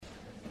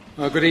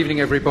Good evening,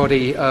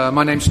 everybody.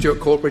 My name's Stuart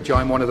Courtbridge.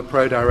 I'm one of the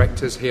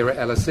pro-directors here at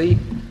LSE,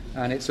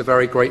 and it's a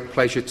very great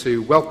pleasure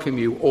to welcome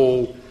you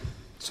all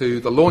to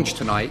the launch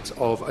tonight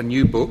of a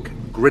new book,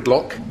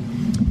 Gridlock,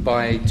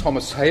 by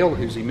Thomas Hale,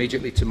 who's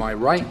immediately to my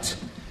right,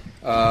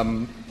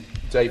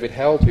 David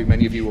Hale, who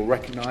many of you will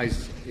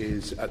recognise,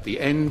 is at the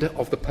end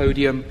of the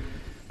podium,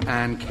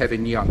 and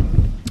Kevin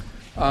Young.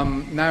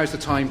 Now is the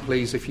time,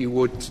 please, if you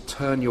would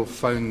turn your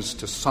phones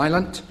to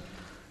silent.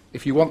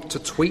 If you want to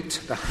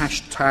tweet, the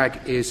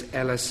hashtag is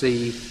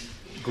LSE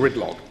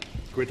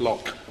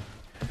Gridlock.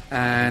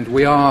 And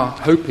we are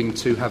hoping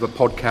to have a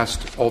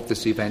podcast of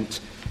this event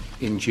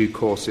in due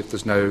course if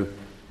there's no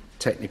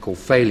technical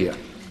failure.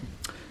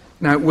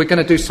 Now, we're going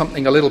to do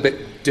something a little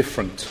bit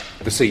different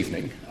this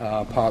evening,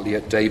 partly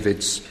at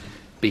David's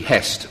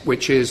behest,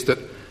 which is that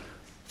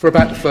for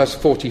about the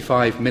first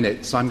 45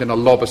 minutes, I'm going to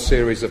lob a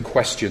series of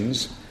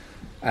questions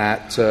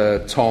at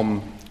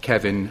Tom,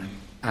 Kevin,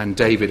 and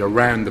David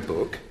around the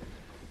book.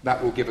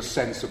 That will give a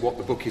sense of what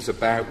the book is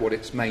about, what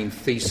its main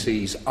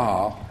theses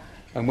are.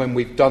 And when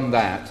we've done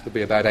that, there'll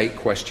be about 8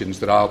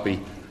 questions that I'll be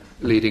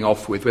leading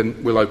off with,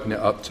 and we'll open it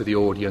up to the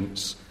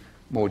audience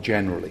more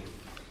generally.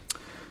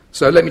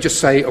 So let me just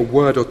say a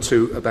word or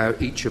two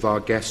about each of our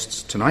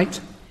guests tonight.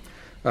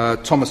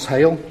 Thomas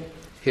Hale,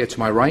 here to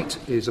my right,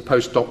 is a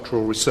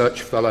postdoctoral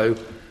research fellow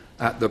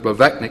at the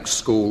Blavatnik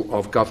School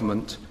of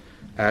Government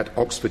at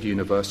Oxford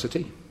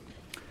University.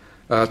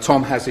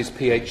 Tom has his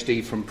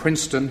PhD from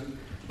Princeton,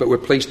 but we're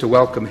pleased to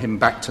welcome him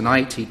back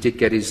tonight. He did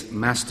get his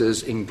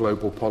Master's in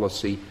Global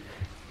Policy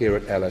here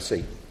at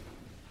LSE.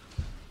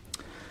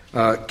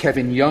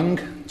 Kevin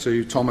Young,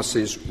 to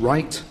Thomas's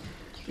right,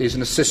 is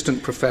an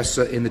assistant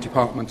professor in the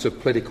Department of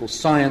Political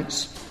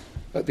Science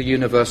at the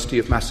University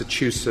of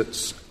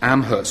Massachusetts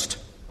Amherst.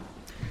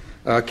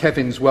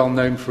 Kevin's well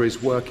known for his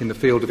work in the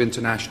field of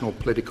international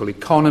political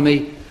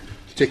economy,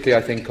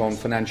 particularly, I think, on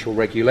financial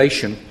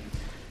regulation.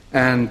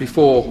 And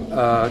before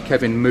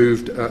Kevin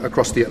moved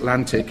across the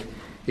Atlantic,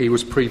 he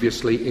was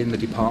previously in the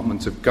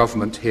Department of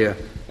Government here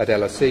at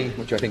LSE,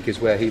 which I think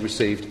is where he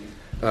received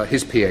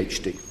his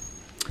PhD.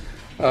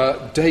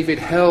 David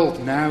Hale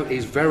now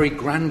is very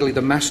grandly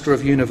the Master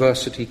of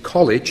University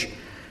College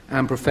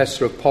and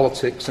Professor of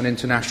Politics and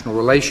International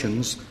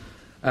Relations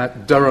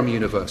at Durham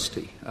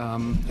University.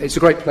 It's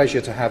a great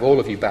pleasure to have all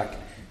of you back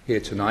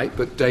here tonight,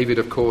 but David,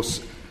 of course,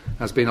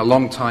 has been a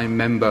long-time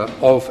member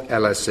of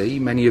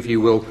LSE. Many of you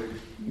will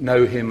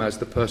know him as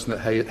the person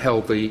that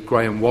held the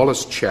Graham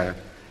Wallace Chair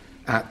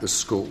at the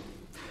school.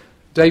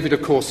 David,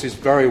 of course, is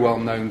very well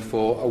known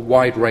for a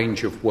wide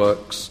range of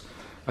works,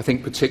 I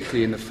think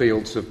particularly in the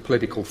fields of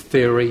political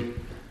theory,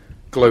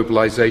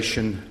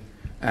 globalization,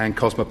 and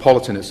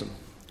cosmopolitanism.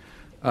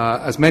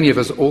 As many of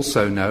us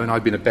also know, and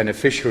I've been a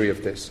beneficiary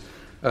of this,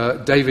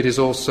 David is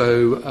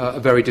also a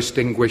very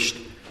distinguished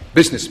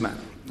businessman,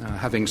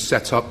 having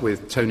set up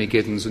with Tony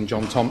Giddens and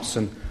John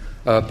Thompson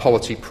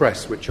Polity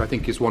Press, which I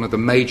think is one of the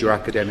major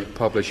academic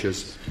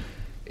publishers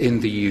in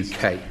the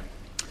UK.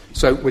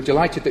 So we're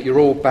delighted that you're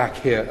all back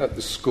here at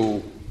the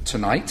school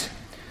tonight.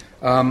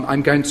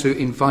 I'm going to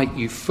invite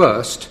you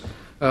first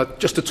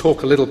just to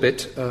talk a little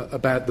bit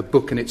about the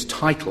book and its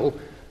title.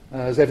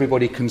 As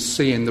everybody can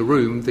see in the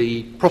room,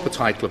 the proper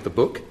title of the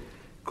book,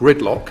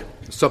 Gridlock,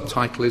 the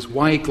subtitle is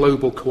Why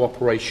Global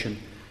Cooperation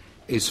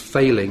is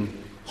Failing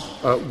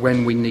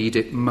When We Need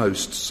It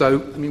Most. So,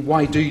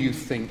 why do you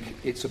think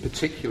it's a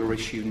particular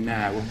issue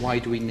now, and why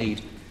do we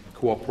need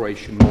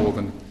cooperation more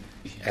than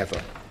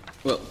ever?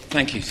 Well,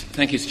 thank you,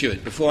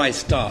 Stuart. Before I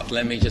start,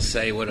 let me just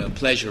say what a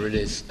pleasure it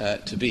is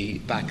to be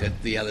back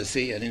at the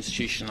LSE, an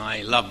institution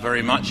I love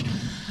very much,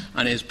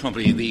 and is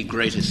probably the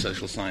greatest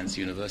social science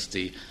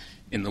university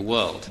in the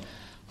world.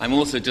 I'm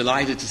also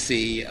delighted to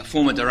see a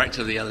former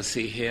director of the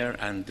LSE here,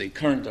 and the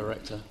current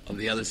director of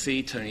the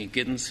LSE, Tony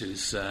Giddens,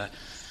 who's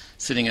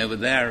sitting over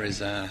there,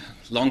 is a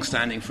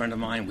long-standing friend of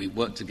mine. We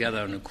worked together,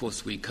 and of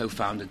course we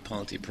co-founded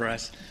Polity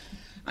Press,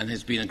 and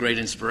has been a great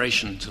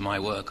inspiration to my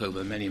work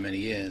over many, many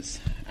years.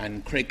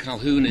 And Craig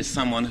Calhoun is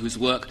someone whose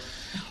work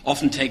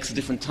often takes a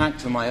different tack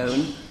to my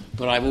own,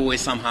 but I've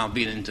always somehow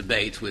been in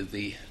debate with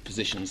the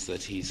positions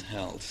that he's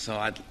held. So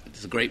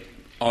it's a great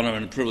honour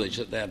and a privilege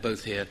that they're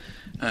both here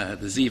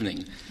this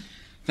evening.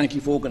 Thank you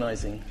for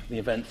organising the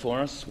event for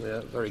us. We're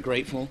very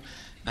grateful.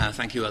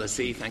 Thank you,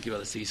 LSE. Thank you,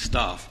 LSE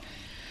staff.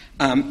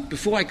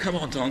 Before I come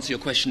on to answer your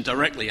question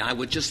directly, I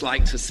would just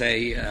like to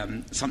say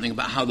something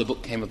about how the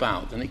book came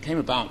about. And it came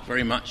about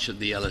very much at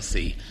the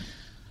LSE.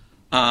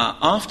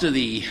 After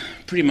the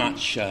pretty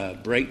much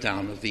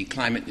breakdown of the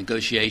climate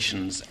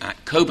negotiations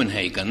at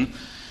Copenhagen,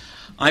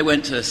 I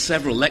went to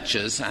several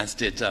lectures, as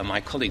did my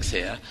colleagues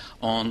here,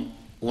 on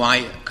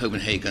why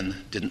Copenhagen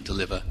didn't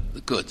deliver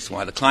the goods,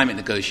 why the climate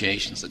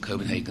negotiations at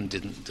Copenhagen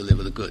didn't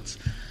deliver the goods.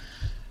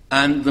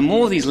 And the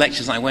more of these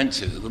lectures I went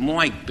to, the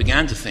more I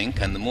began to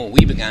think, and the more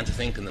we began to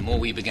think, and the more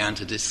we began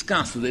to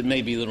discuss that it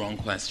may be the wrong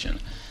question.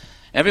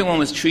 Everyone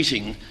was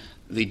treating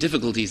the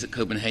difficulties at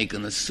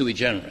Copenhagen as sui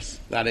generis,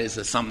 that is,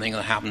 as something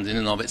that happened in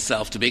and of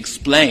itself to be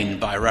explained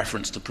by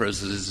reference to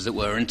processes, as it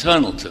were,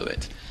 internal to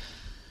it.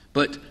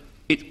 But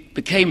it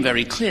became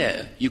very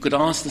clear you could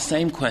ask the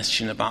same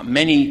question about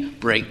many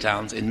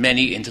breakdowns in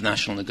many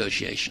international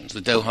negotiations,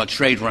 the Doha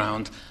trade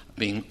round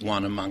being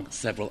one among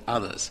several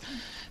others.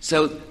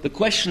 So the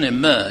question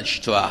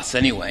emerged to us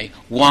anyway,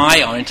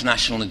 why are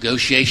international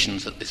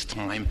negotiations at this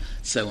time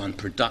so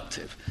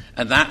unproductive?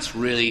 And that's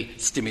really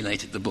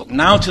stimulated the book.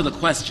 Now to the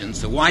question,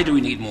 so why do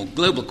we need more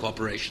global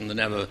cooperation than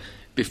ever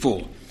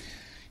before?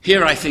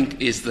 Here, I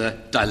think, is the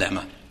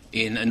dilemma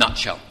in a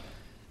nutshell.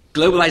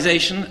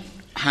 Globalization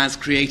has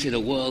created a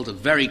world of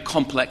very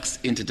complex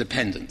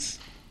interdependence.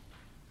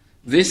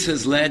 This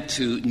has led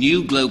to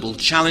new global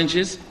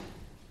challenges,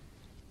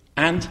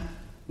 and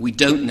we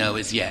don't know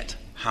as yet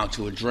how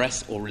to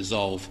address or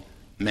resolve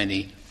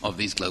many of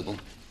these global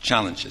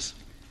challenges.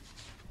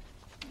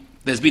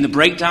 There's been a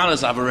breakdown,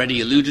 as I've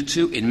already alluded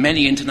to, in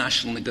many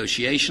international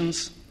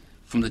negotiations.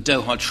 From the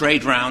Doha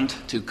trade round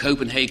to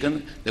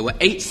Copenhagen, there were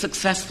 8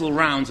 successful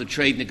rounds of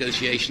trade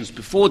negotiations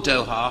before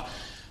Doha,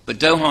 but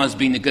Doha has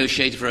been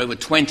negotiated for over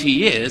 20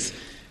 years,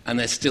 and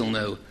there's still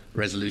no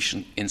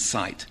resolution in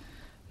sight.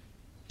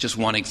 Just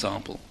one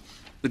example.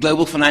 The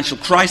global financial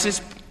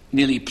crisis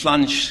nearly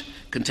plunged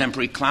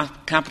contemporary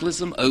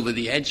capitalism over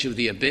the edge of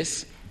the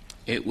abyss.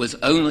 It was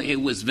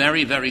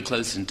very, very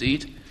close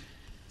indeed.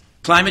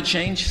 Climate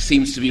change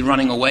seems to be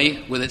running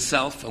away with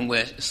itself, and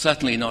we're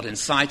certainly not in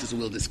sight, as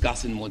we'll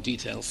discuss in more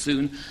detail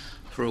soon,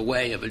 for a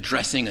way of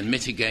addressing and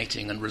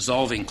mitigating and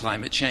resolving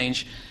climate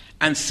change.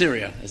 And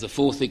Syria, as a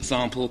fourth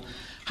example,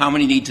 how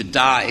many need to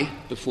die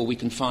before we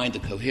can find a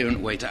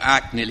coherent way to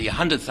act? Nearly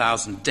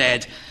 100,000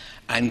 dead,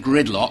 and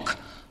gridlock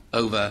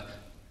over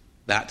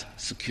that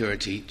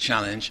security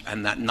challenge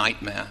and that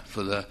nightmare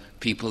for the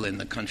people in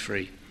the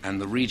country and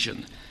the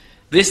region.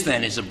 This,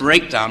 then, is a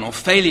breakdown or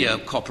failure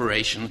of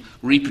cooperation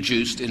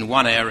reproduced in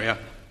one area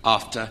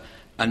after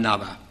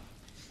another.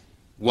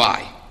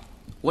 Why?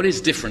 What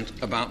is different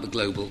about the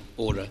global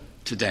order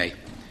today?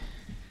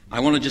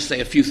 I want to just say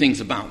a few things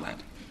about that.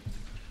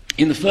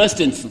 In the first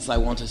instance, I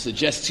want to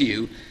suggest to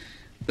you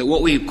that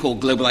what we call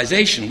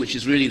globalization, which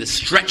is really the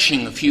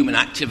stretching of human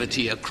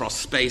activity across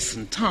space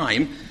and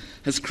time,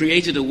 has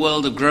created a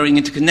world of growing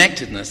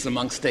interconnectedness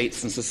among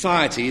states and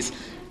societies,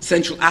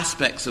 central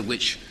aspects of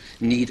which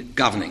need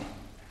governing.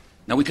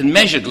 Now, we can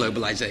measure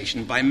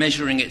globalization by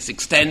measuring its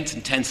extent,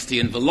 intensity,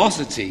 and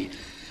velocity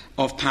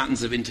of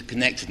patterns of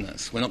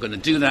interconnectedness. We're not going to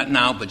do that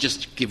now, but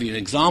just to give you an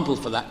example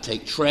for that,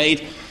 take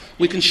trade.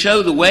 We can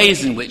show the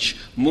ways in which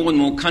more and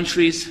more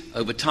countries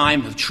over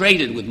time have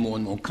traded with more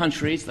and more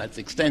countries, that's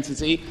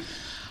extensity,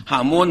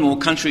 how more and more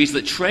countries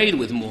that trade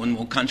with more and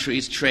more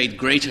countries trade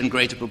greater and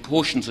greater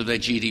proportions of their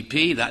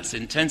GDP, that's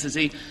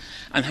intensity,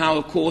 and how,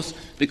 of course,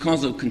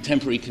 because of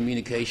contemporary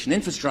communication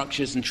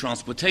infrastructures and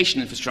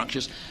transportation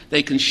infrastructures,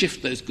 they can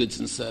shift those goods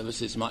and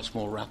services much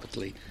more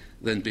rapidly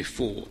than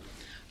before.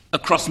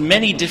 Across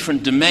many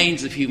different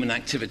domains of human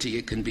activity,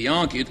 it can be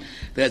argued,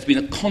 there's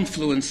been a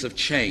confluence of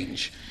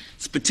change.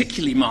 It's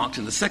particularly marked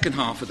in the second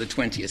half of the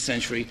 20th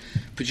century,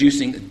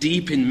 producing a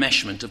deep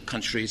enmeshment of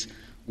countries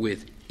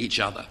with each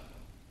other.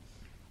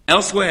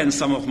 Elsewhere in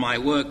some of my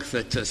work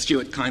that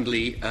Stuart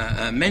kindly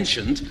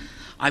mentioned,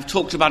 I've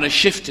talked about a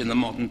shift in the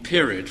modern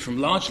period from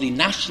largely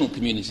national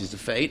communities of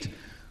fate,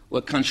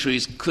 where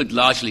countries could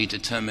largely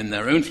determine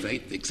their own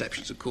fate, the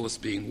exceptions, of course,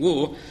 being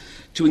war,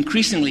 to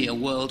increasingly a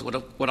world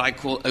what I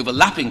call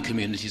overlapping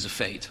communities of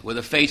fate, where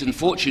the fate and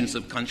fortunes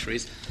of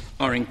countries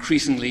are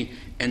increasingly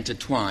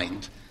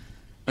intertwined.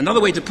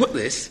 Another way to put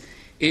this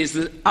is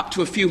that up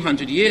to a few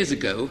hundred years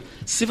ago,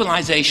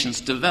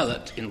 civilizations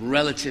developed in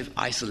relative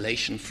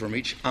isolation from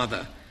each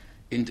other,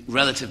 in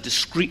relative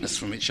discreteness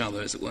from each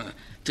other, as it were.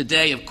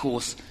 Today, of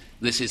course,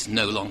 this is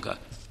no longer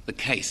the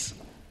case.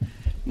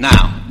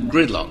 Now,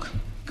 Gridlock,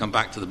 come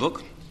back to the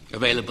book,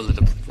 available at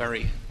a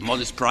very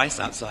modest price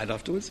outside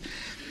afterwards,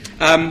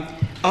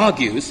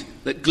 argues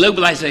that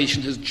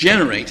globalization has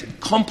generated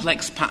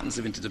complex patterns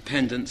of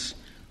interdependence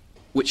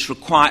which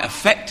require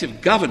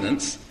effective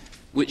governance,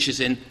 which is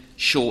in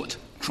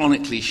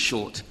chronically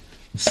short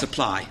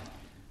supply.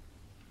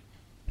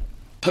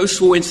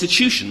 Post-war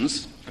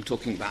institutions, I'm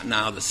talking about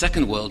now the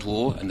Second World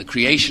War and the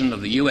creation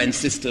of the UN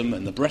system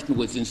and the Bretton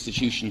Woods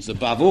institutions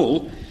above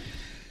all,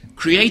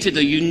 created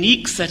a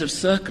unique set of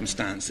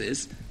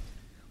circumstances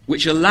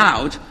which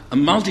allowed a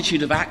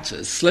multitude of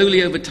actors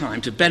slowly over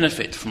time to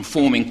benefit from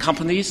forming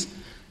companies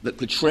that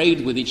could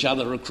trade with each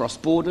other across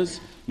borders,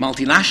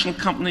 multinational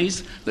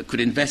companies that could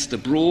invest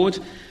abroad,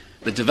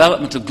 the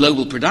development of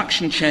global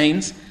production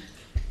chains,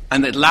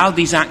 and that allowed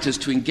these actors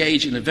to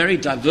engage in a very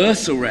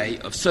diverse array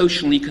of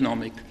social and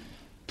economic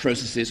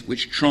processes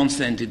which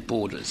transcended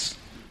borders.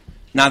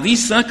 Now,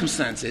 these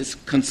circumstances,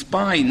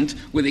 combined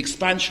with the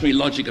expansionary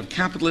logic of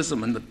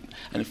capitalism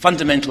and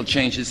fundamental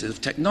changes of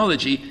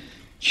technology,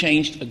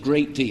 changed a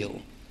great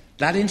deal.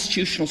 That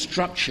institutional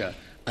structure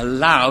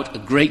allowed a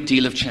great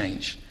deal of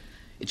change.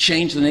 It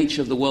changed the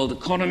nature of the world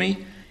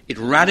economy. It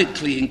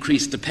radically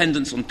increased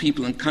dependence on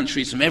people and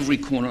countries from every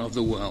corner of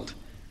the world.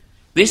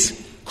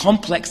 This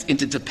complex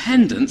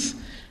interdependence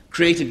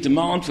created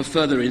demand for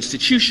further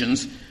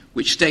institutions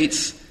which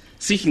states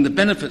seeking the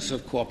benefits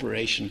of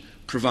cooperation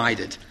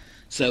provided.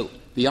 So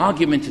the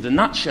argument in a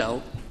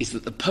nutshell is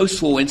that the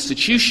post-war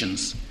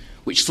institutions,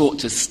 which sought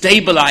to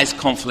stabilize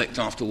conflict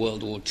after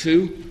World War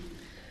II,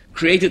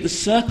 created the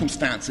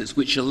circumstances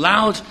which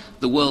allowed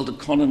the world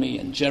economy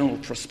and general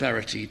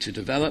prosperity to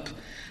develop,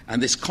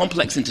 and this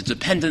complex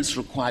interdependence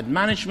required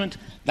management.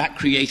 That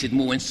created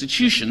more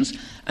institutions,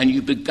 and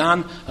you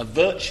began a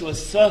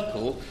virtuous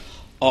circle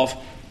of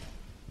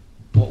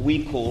what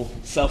we call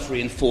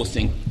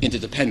self-reinforcing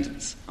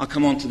interdependence. I'll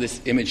come on to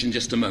this image in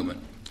just a moment.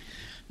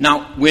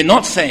 Now, we're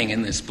not saying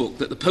in this book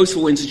that the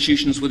post-war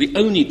institutions were the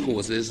only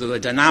causes of a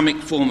dynamic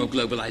form of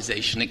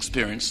globalization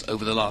experienced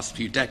over the last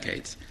few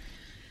decades.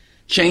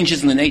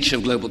 Changes in the nature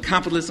of global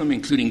capitalism,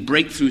 including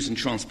breakthroughs in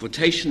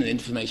transportation and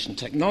information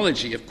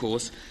technology, of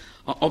course,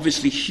 are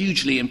obviously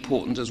hugely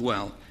important as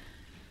well.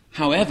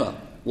 However,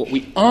 what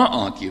we are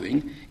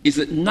arguing is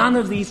that none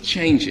of these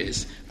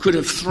changes could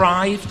have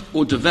thrived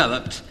or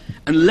developed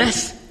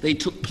unless they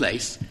took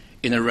place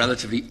in a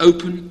relatively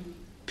open,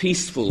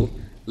 peaceful,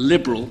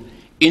 liberal,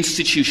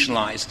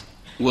 institutionalized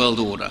world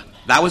order.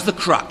 That was the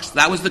crux,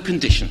 that was the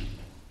condition.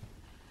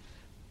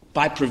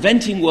 By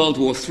preventing World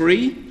War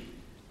III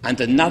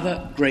and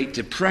another Great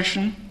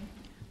Depression,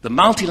 the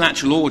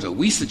multilateral order,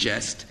 we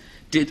suggest,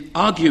 did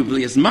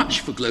arguably as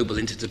much for global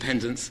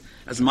interdependence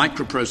as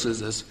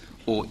microprocessors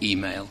or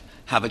email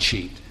have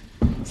achieved.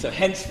 So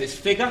hence this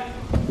figure,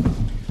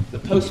 the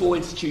post-war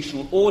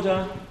institutional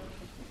order,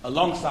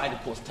 alongside,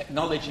 of course,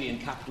 technology and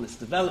capitalist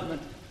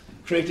development,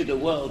 created a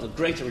world of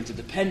greater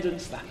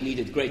interdependence that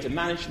needed greater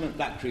management,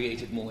 that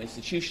created more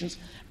institutions,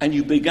 and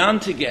you began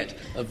to get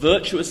a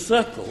virtuous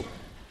circle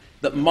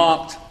that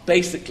marked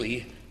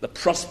basically the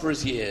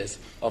prosperous years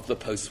of the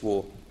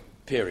post-war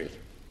period.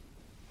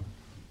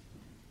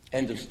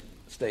 End of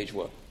stage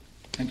work.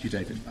 Thank you,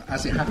 David.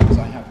 As it happens,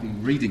 I have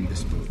been reading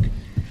this book,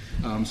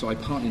 so I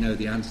partly know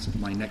the answer to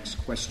my next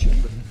question.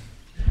 But,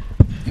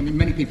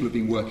 many people have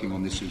been working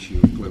on this issue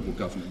of global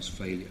governance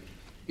failure.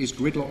 Is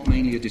Gridlock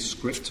mainly a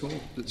descriptor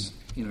that's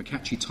a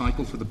catchy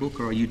title for the book,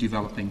 or are you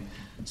developing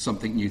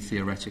something new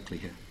theoretically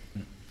here?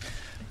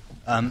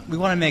 We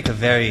want to make a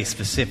very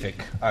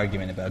specific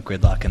argument about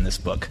gridlock in this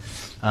book.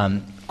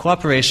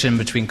 Cooperation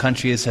between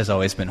countries has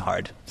always been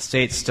hard.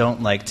 States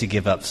don't like to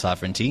give up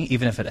sovereignty,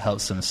 even if it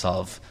helps them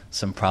solve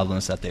some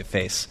problems that they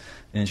face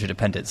in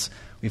interdependence.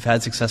 We've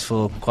had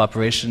successful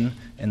cooperation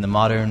in the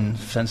modern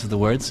sense of the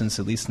word since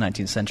at least the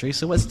 19th century.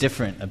 So what's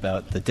different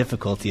about the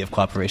difficulty of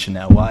cooperation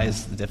now? Why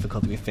is the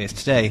difficulty we face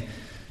today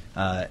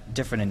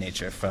different in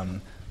nature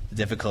from the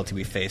difficulty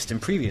we faced in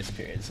previous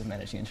periods of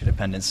managing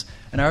interdependence?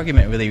 An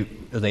argument really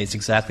relates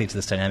exactly to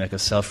this dynamic of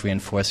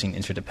self-reinforcing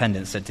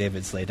interdependence that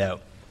David's laid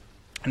out.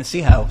 And to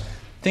see how,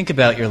 think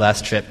about your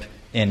last trip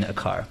in a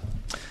car.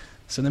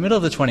 So in the middle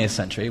of the 20th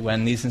century,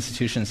 when these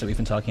institutions that we've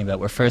been talking about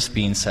were first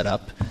being set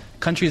up,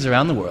 countries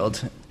around the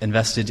world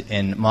invested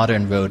in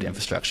modern road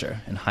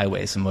infrastructure, in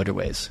highways and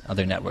motorways,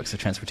 other networks of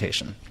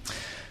transportation.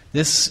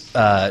 This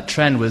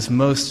trend was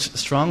most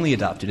strongly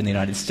adopted in the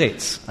United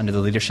States under the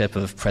leadership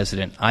of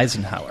President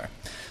Eisenhower.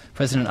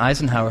 President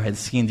Eisenhower had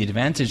seen the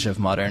advantage of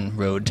modern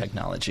road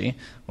technology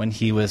when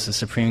he was the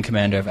supreme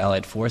commander of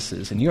Allied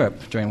forces in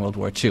Europe during World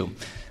War II.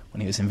 When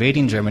he was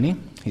invading Germany,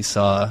 he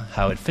saw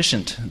how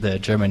efficient the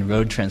German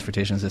road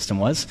transportation system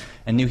was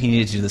and knew he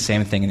needed to do the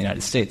same thing in the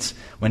United States.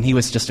 When he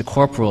was just a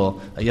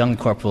young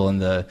corporal in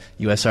the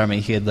U.S. Army,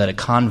 he had led a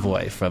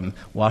convoy from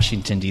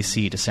Washington,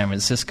 D.C. to San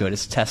Francisco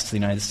to test the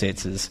United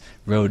States'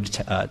 road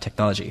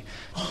technology.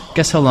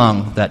 Guess how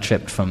long that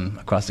trip from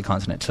across the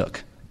continent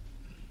took?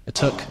 It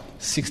took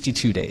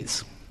 62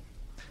 days.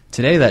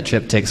 Today, that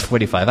trip takes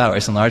 45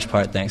 hours, in large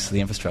part thanks to the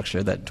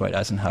infrastructure that Dwight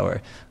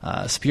Eisenhower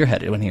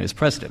spearheaded when he was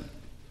president.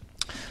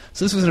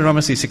 So this was an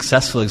enormously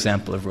successful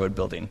example of road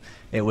building.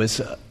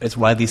 It's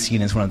widely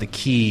seen as one of the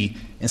key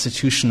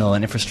institutional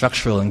and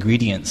infrastructural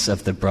ingredients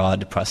of the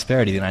broad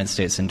prosperity the United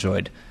States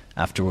enjoyed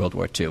after World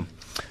War II.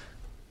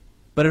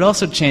 But it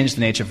also changed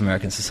the nature of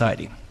American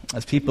society.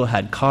 As people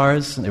had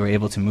cars, they were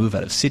able to move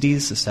out of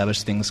cities,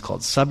 establish things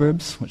called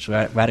suburbs, which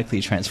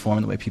radically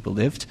transformed the way people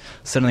lived.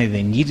 Suddenly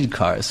they needed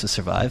cars to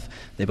survive.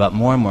 They bought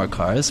more and more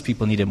cars.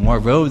 People needed more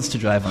roads to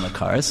drive on the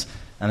cars.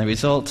 And the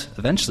result,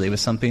 eventually, was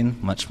something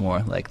much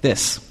more like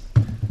this.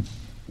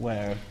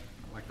 Where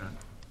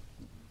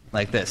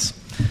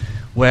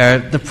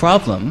the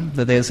problem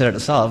that they had set out to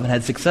solve and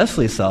had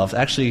successfully solved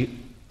actually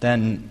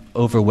then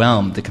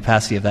overwhelmed the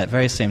capacity of that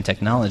very same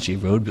technology,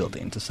 road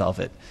building, to solve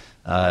it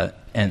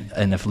in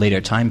a later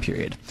time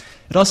period.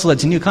 It also led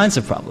to new kinds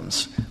of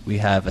problems. We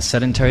have a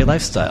sedentary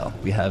lifestyle.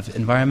 We have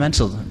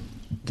environmental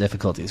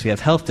difficulties. We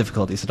have health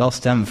difficulties that all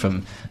stem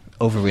from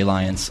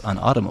over-reliance on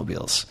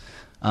automobiles.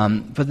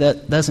 But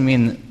that doesn't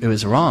mean it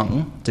was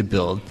wrong to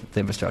build the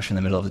infrastructure in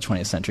the middle of the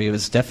 20th century. It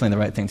was definitely the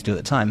right thing to do at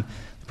the time.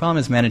 The problem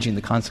is managing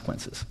the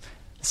consequences.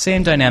 The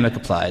same dynamic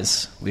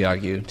applies, we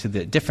argue, to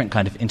the different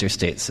kind of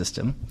interstate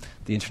system,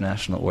 the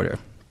international order.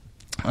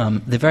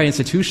 The very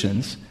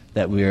institutions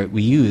that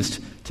we used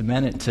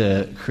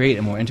to create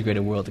a more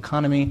integrated world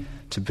economy,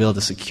 to build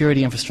a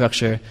security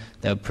infrastructure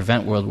that would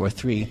prevent World War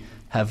III,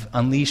 have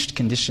unleashed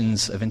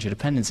conditions of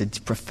interdependence, a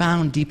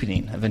profound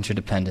deepening of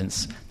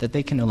interdependence that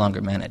they can no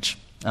longer manage.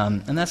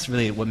 And that's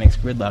really what makes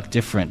gridlock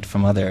different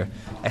from other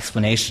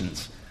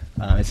explanations.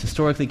 It's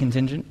historically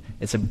contingent.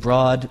 It's a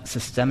broad,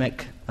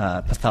 systemic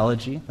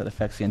pathology that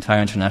affects the entire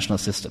international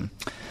system.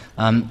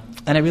 And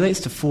it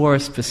relates to four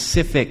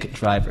specific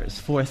drivers,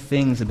 four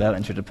things about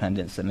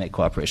interdependence that make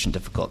cooperation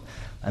difficult.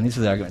 And these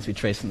are the arguments we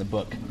trace in the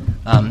book.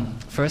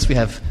 First, we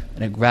have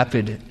a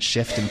rapid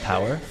shift in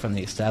power from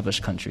the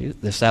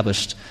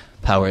established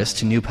powers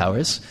to new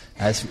powers.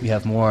 As we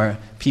have more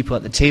people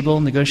at the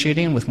table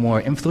negotiating with more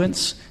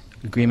influence,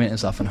 agreement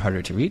is often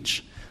harder to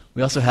reach.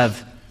 We also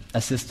have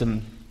a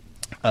system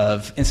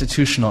of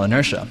institutional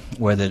inertia,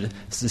 where the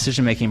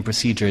decision-making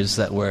procedures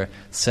that were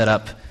set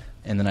up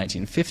in the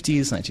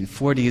 1950s,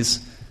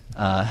 1940s,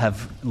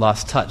 have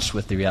lost touch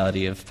with the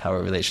reality of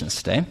power relations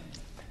today.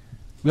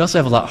 We also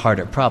have a lot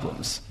harder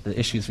problems. The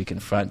issues we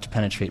confront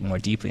penetrate more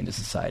deeply into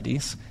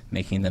societies,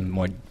 making them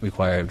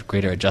require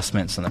greater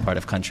adjustments on the part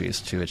of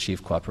countries to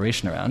achieve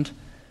cooperation around.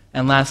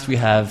 And last, we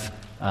have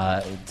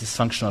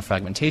dysfunctional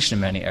fragmentation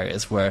in many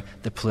areas, where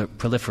the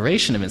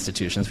proliferation of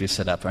institutions we've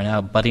set up are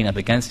now butting up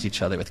against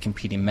each other with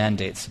competing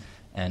mandates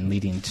and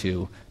leading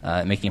to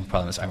making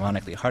problems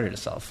ironically harder to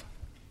solve.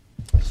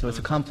 So it's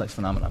a complex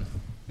phenomenon.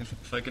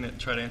 If I can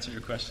try to answer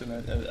your question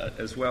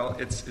as well,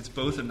 it's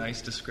both a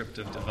nice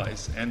descriptive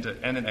device and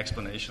an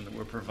explanation that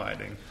we're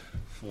providing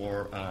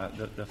for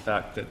the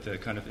fact that the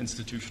kind of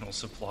institutional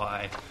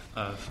supply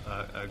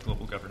of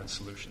global governance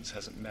solutions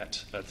hasn't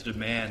met the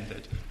demand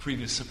that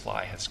previous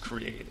supply has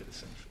created,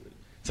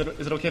 essentially.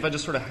 Is it okay if I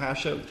just sort of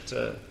hash out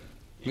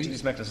each of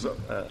these mechanisms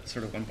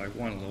sort of one by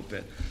one a little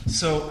bit?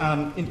 So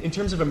in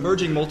terms of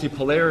emerging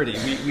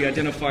multipolarity, we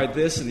identified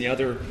this and the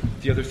other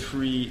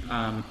three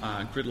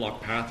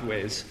gridlock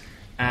pathways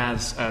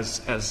as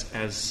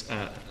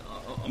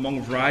among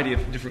a variety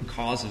of different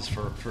causes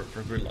for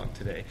gridlock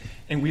today.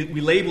 And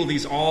we label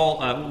these all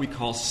what we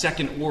call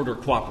second-order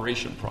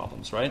cooperation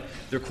problems, right?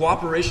 They're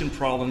cooperation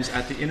problems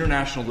at the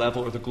international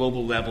level or the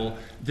global level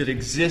that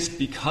exist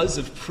because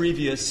of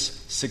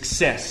previous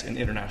success in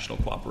international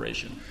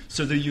cooperation.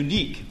 So they're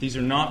unique. These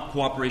are not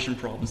cooperation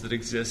problems that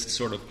exist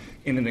sort of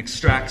in an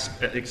abstract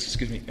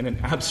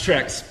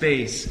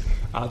space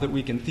that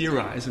we can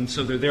theorize, and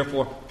so they're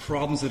therefore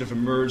problems that have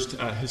emerged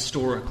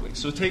historically.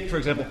 So take, for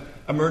example,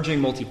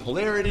 emerging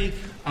multipolarity.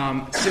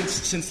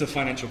 Since the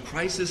financial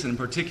crisis, and in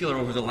particular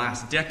over the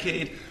last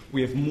decade,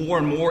 we have more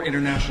and more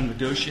international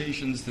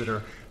negotiations that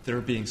are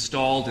being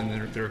stalled and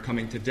that are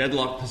coming to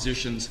deadlock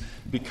positions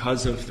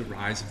because of the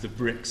rise of the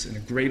BRICS and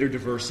a greater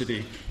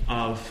diversity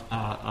of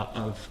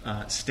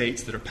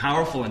states that are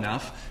powerful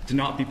enough to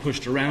not be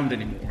pushed around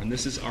anymore. And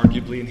this is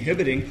arguably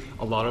inhibiting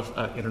a lot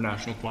of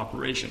international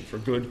cooperation, for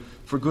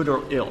good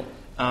or ill.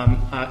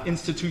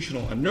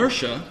 Institutional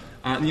inertia.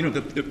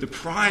 The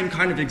prime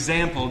kind of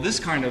example of this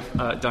kind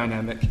of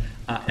dynamic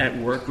at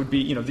work would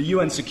be, the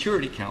UN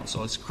Security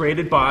Council. It's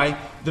created by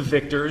the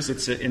victors.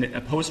 It's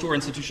a post-war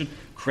institution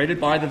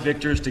created by the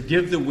victors to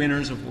give the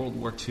winners of World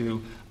War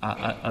II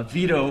a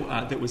veto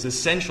that was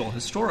essential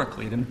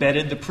historically. It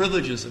embedded the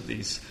privileges of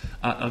these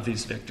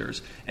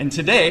victors. And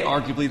today,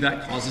 arguably,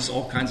 that causes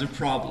all kinds of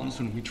problems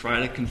when we try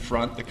to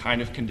confront the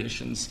kind of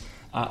conditions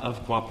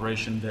of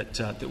cooperation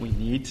that we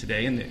need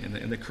today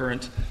in the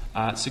current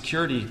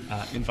security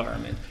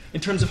environment. In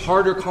terms of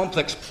harder,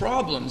 complex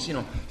problems,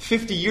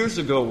 50 years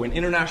ago, when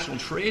international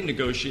trade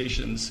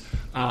negotiations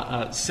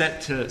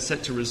set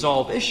to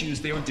resolve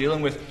issues, they were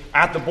dealing with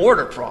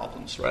at-the-border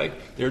problems, right?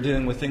 They were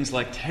dealing with things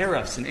like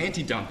tariffs and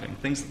anti-dumping,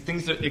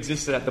 things that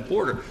existed at the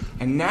border.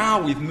 And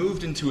now we've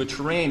moved into a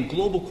terrain.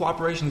 Global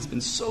cooperation has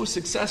been so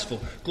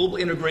successful. Global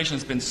integration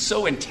has been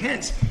so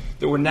intense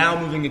that we're now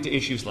moving into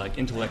issues like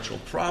intellectual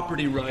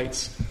property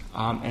rights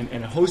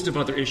and a host of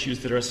other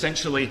issues that are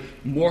essentially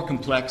more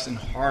complex and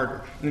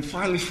harder. And then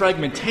finally,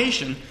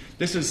 fragmentation.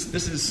 This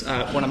is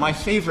one of my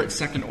favorite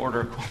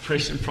second-order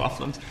cooperation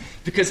problems,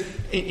 because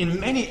in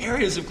many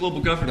areas of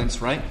global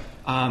governance, right,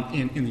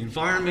 in the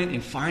environment,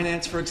 in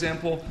finance, for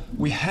example,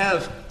 we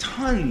have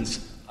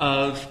tons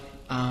of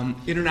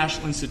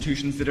international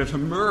institutions that have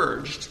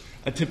emerged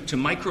to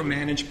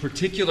micromanage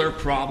particular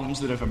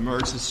problems that have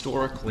emerged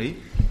historically.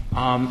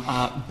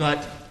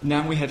 But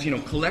now we have,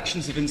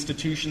 collections of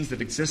institutions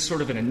that exist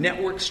sort of in a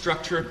network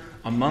structure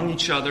among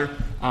each other,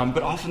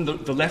 but often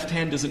the left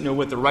hand doesn't know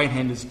what the right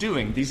hand is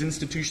doing. These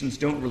institutions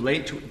don't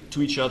relate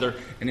to each other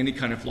in any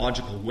kind of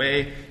logical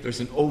way. There's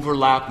an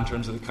overlap in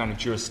terms of the kind of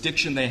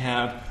jurisdiction they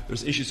have.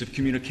 There's issues of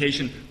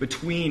communication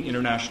between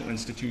international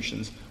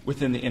institutions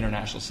within the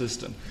international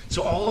system.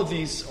 So all of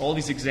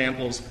these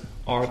examples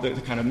are the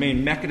kind of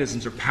main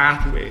mechanisms or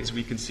pathways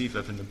we conceive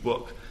of in the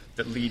book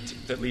that lead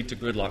to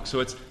gridlock. So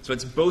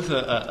it's both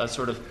a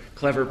sort of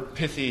clever,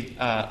 pithy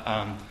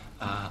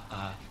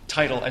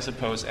title, I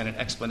suppose, and an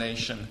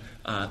explanation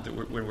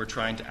where we're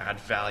trying to add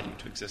value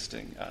to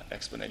existing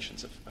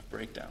explanations of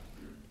breakdown.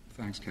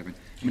 Thanks, Kevin.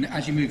 I mean,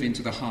 as you move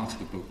into the heart of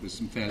the book, there's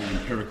some fairly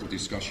empirical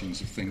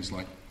discussions of things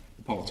like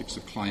the politics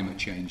of climate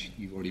change.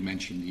 You've already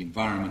mentioned the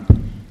environment,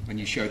 when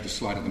you showed the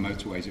slide of the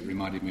motorways, it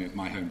reminded me of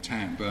my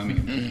hometown,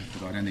 Birmingham,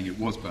 but I don't think it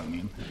was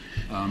Birmingham.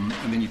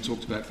 And then you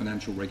talked about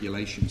financial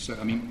regulation. So,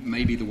 I mean,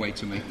 maybe the way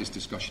to make this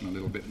discussion a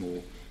little bit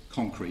more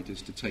concrete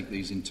is to take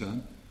these in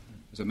turn.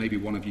 So maybe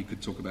one of you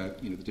could talk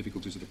about, the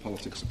difficulties of the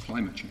politics of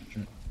climate change.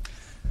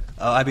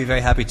 Oh, I'd be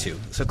very happy to.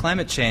 So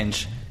climate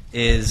change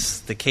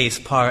is the case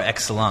par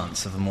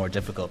excellence of a more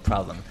difficult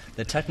problem.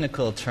 The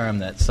technical term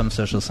that some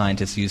social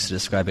scientists use to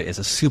describe it is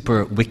a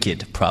super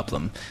wicked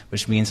problem,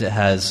 which means it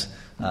has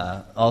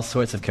all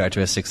sorts of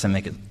characteristics that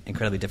make it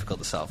incredibly difficult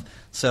to solve.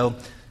 So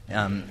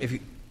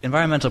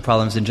environmental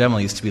problems in general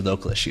used to be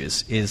local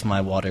issues. Is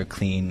my water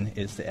clean?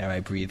 Is the air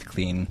I breathe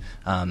clean?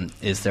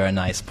 Is there a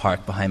nice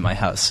park behind my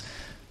house?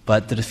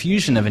 But the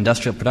diffusion of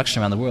industrial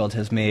production around the world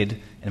has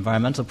made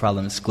environmental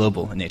problems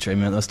global in nature. I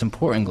mean, the most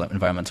important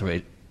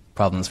environmental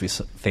problems we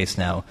face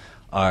now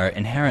are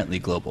inherently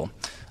global.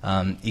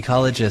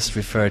 Ecologists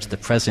refer to the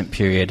present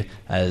period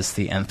as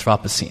the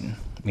Anthropocene,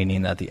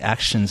 meaning that the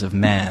actions of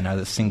man are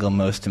the single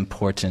most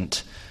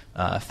important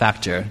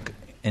factor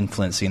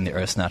influencing the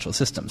Earth's natural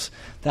systems.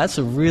 That's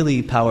a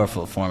really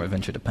powerful form of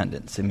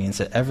interdependence. It means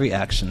that every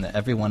action that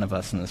every one of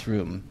us in this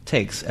room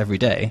takes every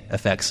day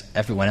affects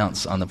everyone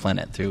else on the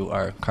planet through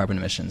our carbon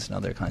emissions and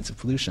other kinds of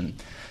pollution.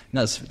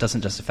 It doesn't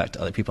just affect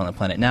other people on the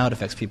planet now, it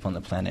affects people on the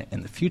planet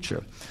in the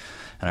future,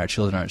 and our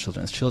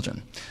children's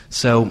children.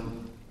 So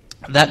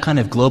that kind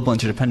of global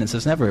interdependence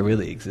has never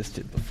really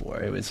existed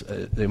before. It was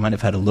they might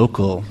have had a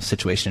local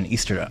situation, an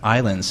Easter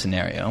Island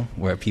scenario,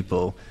 where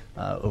people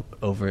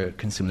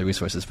over-consume the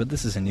resources, but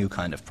this is a new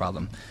kind of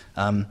problem.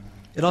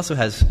 It also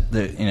has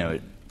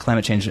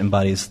climate change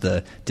embodies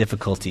the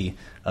difficulty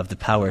of the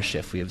power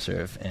shift we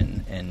observe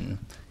in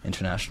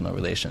international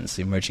relations,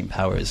 the emerging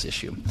powers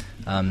issue.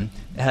 It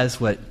has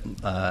what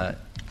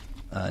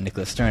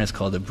Nicholas Stern has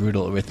called a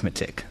brutal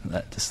arithmetic.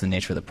 That's the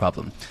nature of the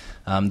problem.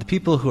 The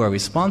people who are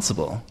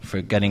responsible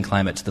for getting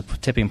climate to the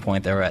tipping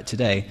point that we're at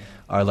today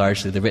are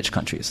largely the rich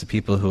countries, the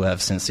people who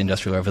have, since the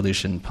Industrial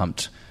Revolution,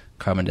 pumped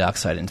carbon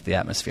dioxide into the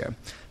atmosphere.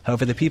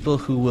 However, the people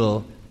who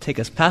will take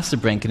us past the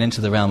brink and into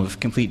the realm of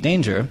complete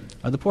danger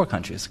are the poor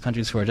countries,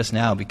 countries who are just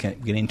now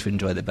beginning to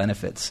enjoy the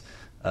benefits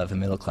of a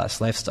middle-class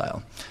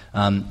lifestyle.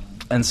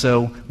 And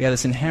so we have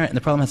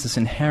the problem has this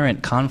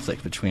inherent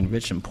conflict between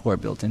rich and poor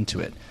built into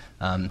it.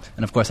 And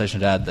of course, I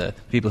should add, the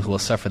people who will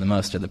suffer the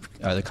most are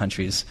the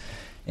countries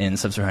in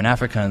sub-Saharan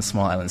Africa and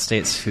small island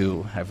states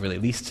who have really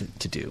least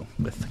to do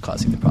with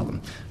causing the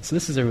problem. So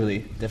this is a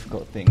really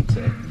difficult thing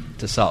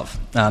to solve.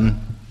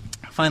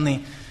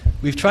 Finally,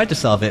 we've tried to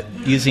solve it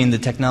using the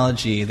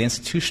technology, the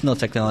institutional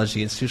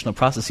technology, institutional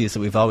processes that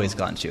we've always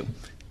gone to.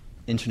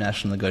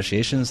 International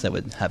negotiations that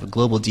would have a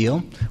global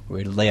deal where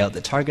we'd lay out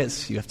the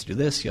targets, you have to do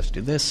this, you have to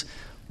do this.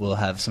 We'll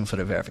have some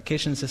sort of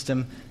verification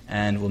system,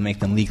 and we'll make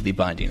them legally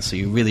binding. So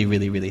you really,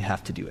 really, really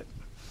have to do it.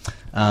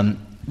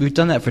 We've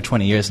done that for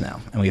 20 years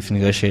now, and we've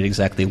negotiated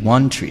exactly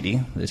one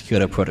treaty, the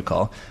Kyoto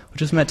Protocol,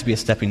 which was meant to be a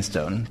stepping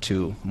stone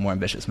to more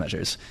ambitious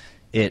measures.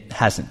 It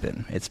hasn't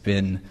been. It's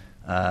been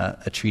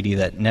a treaty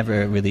that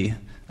never really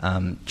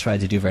tried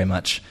to do very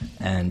much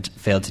and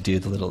failed to do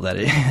the little that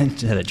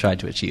it tried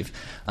to achieve.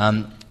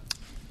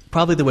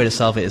 Probably the way to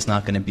solve it is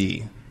not going to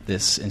be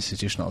this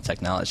institutional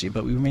technology,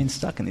 but we remain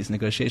stuck in these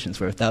negotiations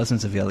where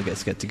thousands of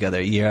delegates get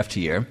together year after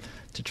year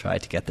to try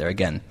to get there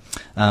again.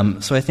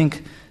 So I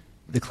think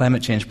the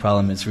climate change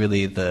problem is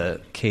really the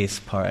case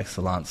par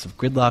excellence of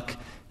gridlock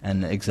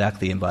and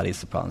exactly embodies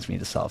the problems we need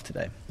to solve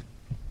today.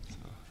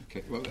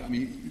 Okay, well, I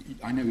mean,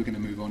 I know we're going to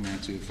move on now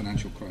to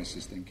financial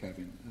crisis then,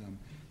 Kevin.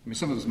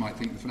 Some of us might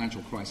think the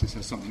financial crisis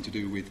has something to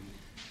do with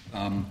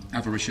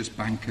avaricious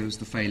bankers,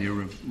 the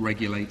failure of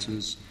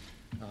regulators,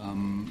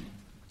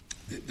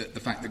 the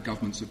fact that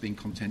governments have been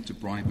content to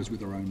bribe us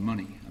with their own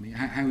money. I mean,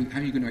 how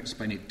are you going to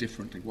explain it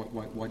differently?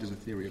 Why does a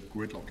theory of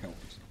gridlock help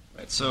us?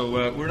 Right, so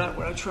we're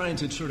not trying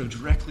to sort of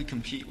directly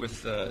compete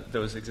with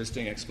those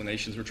existing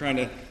explanations. We're trying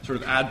to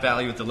sort of add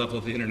value at the level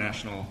of the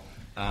international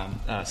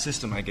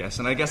system, I guess.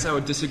 And I guess I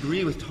would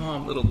disagree with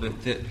Tom a little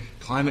bit that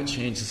climate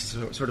change is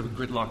sort of a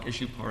gridlock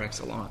issue par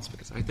excellence,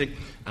 because I think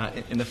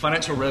in the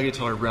financial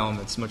regulatory realm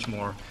it's much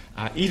more,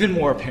 even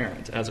more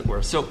apparent, as it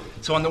were. So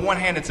on the one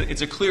hand,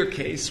 it's a clear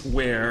case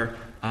where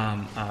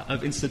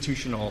of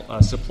institutional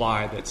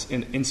supply that's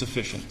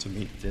insufficient to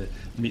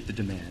meet the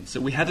demand.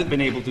 So we haven't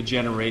been able to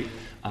generate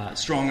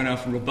strong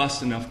enough and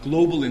robust enough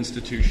global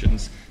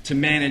institutions to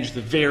manage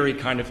the very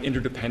kind of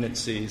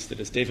interdependencies that,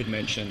 as David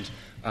mentioned,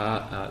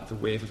 the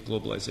wave of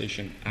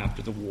globalization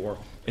after the war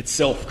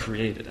itself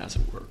created, as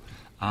it were.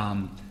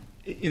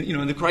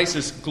 In the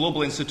crisis,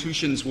 global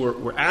institutions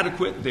were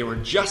adequate. They were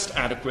just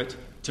adequate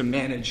to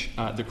manage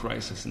the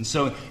crisis. And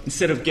so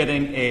instead of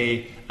getting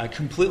a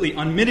completely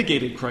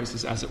unmitigated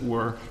crisis, as it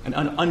were, an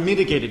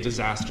unmitigated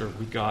disaster,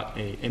 we got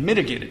a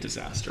mitigated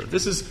disaster.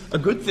 This is a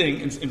good thing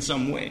in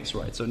some ways,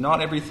 right? So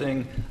not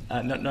everything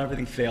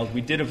failed.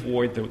 We did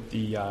avoid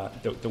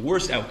the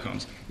worst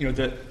outcomes.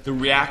 The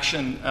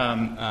reaction,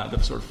 the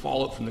sort of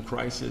fallout from the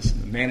crisis,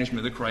 the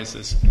management of the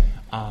crisis,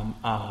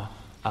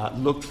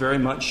 looked very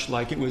much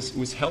like it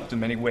was helped in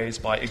many ways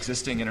by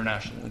existing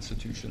international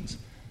institutions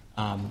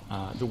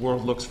The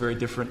world looks very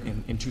different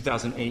in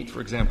 2008,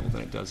 for example,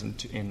 than it does in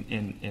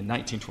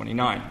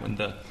 1929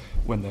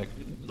 when the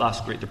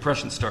last Great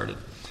Depression started.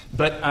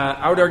 But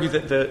I would argue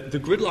that the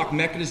gridlock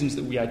mechanisms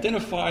that we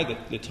identify,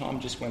 that Tom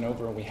just went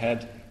over and we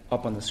had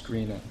up on the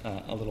screen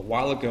a little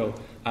while ago,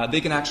 they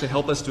can actually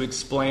help us to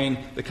explain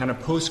the kind of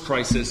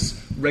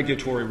post-crisis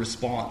regulatory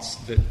response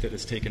that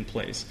has taken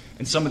place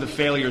and some of the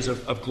failures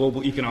of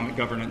global economic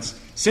governance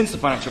since the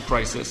financial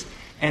crisis.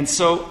 And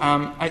so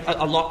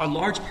a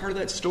large part of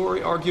that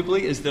story,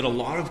 arguably, is that a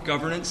lot of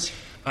governance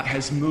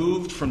has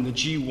moved from the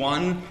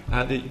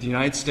G1, the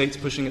United States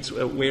pushing its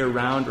way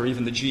around, or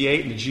even the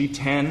G8 and the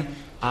G10,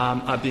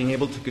 being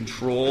able to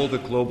control the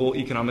global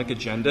economic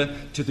agenda,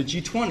 to the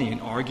G20.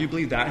 And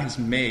arguably that has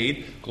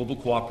made global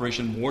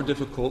cooperation more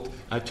difficult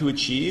to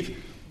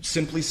achieve.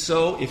 Simply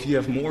so, if you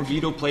have more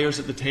veto players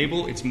at the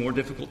table, it's more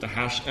difficult to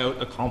hash out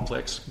a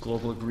complex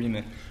global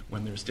agreement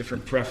when there's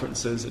different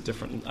preferences at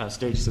different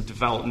stages of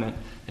development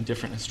and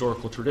different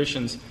historical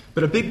traditions.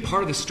 But a big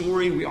part of the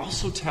story, we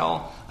also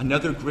tell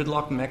another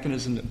gridlock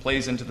mechanism that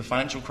plays into the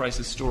financial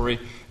crisis story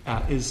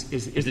is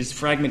these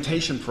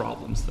fragmentation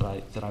problems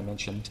that I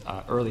mentioned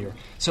earlier.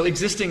 So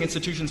existing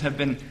institutions have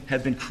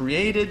been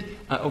created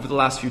over the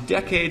last few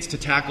decades to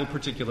tackle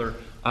particular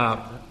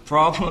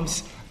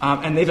problems,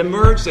 and they've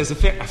emerged as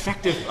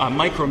effective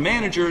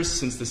micromanagers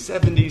since the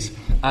 70s,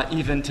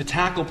 even to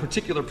tackle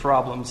particular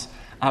problems.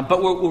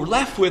 But what we're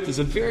left with is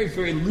a very,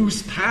 very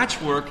loose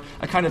patchwork,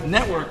 a kind of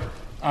network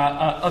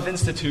of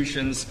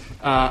institutions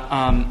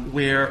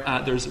where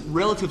there's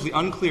relatively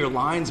unclear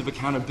lines of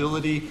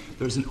accountability,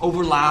 there's an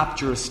overlap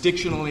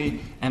jurisdictionally,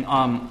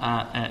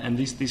 and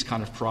these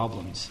kind of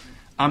problems.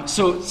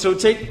 So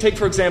take,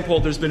 for example,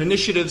 there's been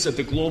initiatives at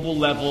the global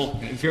level,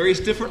 at various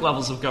different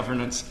levels of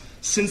governance,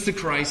 since the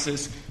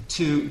crisis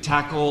to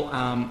tackle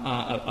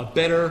a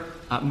better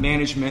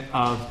management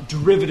of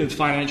derivative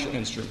financial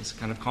instruments,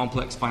 kind of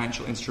complex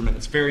financial instrument.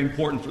 It's very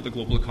important for the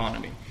global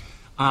economy.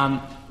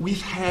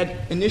 We've had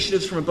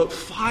initiatives from about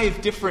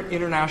 5 different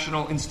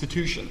international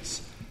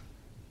institutions,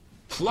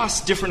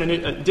 plus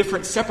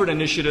different separate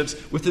initiatives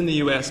within the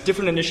U.S.,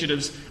 different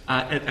initiatives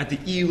at the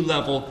EU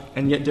level,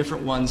 and yet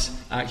different ones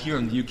here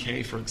in the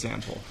UK, for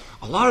example.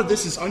 A lot of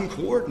this is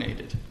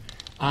uncoordinated.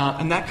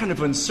 And that kind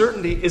of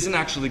uncertainty isn't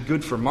actually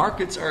good for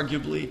markets,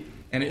 arguably,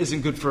 and it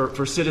isn't good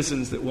for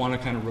citizens that want a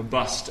kind of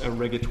robust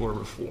regulatory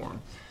reform.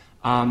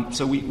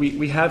 So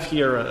we have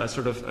here a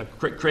sort of a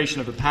creation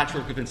of a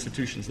patchwork of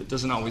institutions that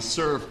doesn't always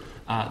serve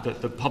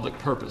the public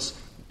purpose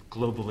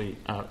globally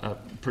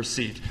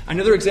perceived.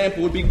 Another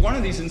example would be one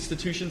of these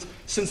institutions,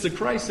 since the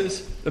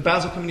crisis, the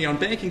Basel Committee on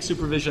Banking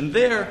Supervision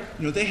there,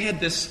 they had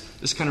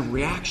this kind of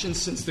reaction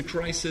since the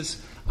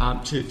crisis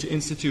to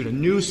institute a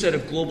new set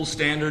of global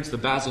standards, the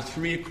Basel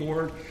III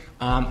Accord,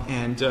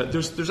 and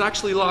there's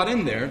actually a lot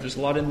in there. There's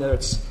a lot in there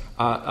that's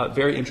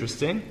very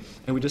interesting,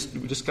 and we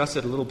discuss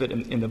it a little bit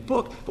in the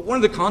book. But one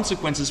of the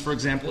consequences, for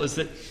example, is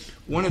that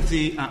one of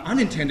the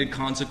unintended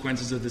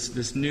consequences of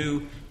this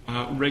new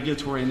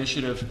regulatory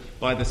initiative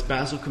by this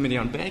Basel Committee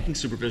on Banking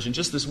Supervision,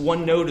 just this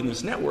one node in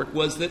this network,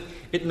 was that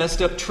it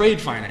messed up trade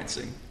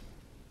financing,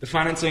 the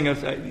financing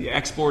of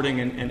exporting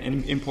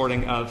and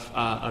importing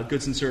of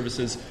goods and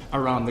services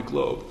around the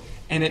globe.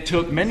 And it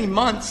took many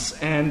months,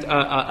 and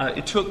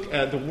it took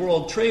the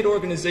World Trade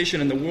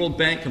Organization and the World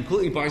Bank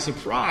completely by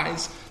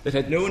surprise, that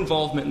had no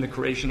involvement in the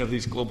creation of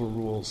these global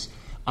rules,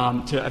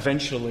 to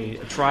eventually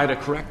try to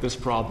correct this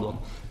problem.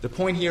 The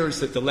point here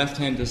is that the left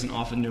hand doesn't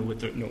often know what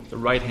the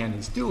right hand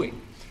is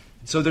doing.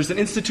 So there's an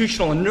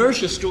institutional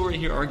inertia story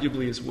here,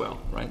 arguably, as well,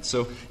 right?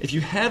 So if you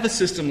have a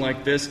system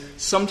like this,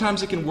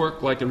 sometimes it can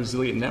work like a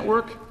resilient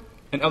network,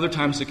 and other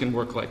times it can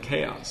work like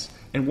chaos.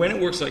 And when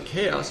it works like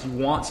chaos, you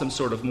want some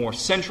sort of more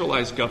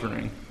centralized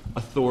governing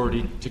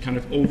authority to kind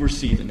of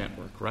oversee the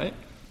network, right?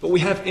 But we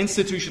have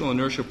institutional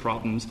inertia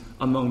problems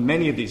among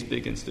many of these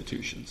big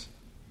institutions.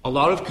 A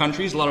lot of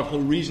countries, a lot of whole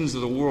regions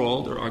of the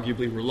world are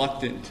arguably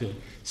reluctant to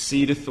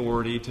cede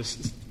authority to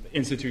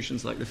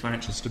institutions like the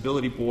Financial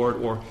Stability Board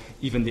or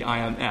even the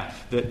IMF,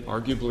 that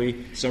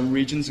arguably some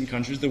regions and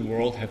countries of the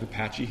world have a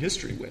patchy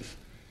history with.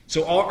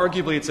 So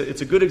arguably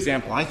it's a good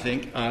example, I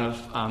think, of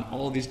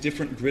all of these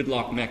different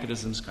gridlock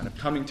mechanisms kind of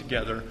coming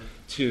together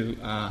to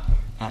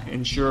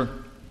ensure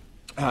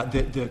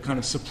the kind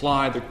of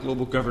supply, the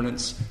global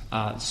governance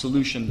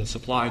solution, the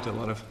supply to a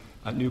lot of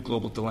new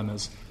global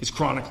dilemmas is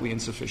chronically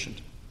insufficient.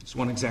 It's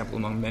one example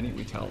among many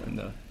we tell in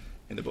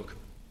the book.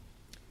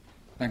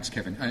 Thanks,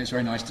 Kevin. And it's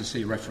very nice to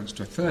see a reference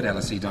to a third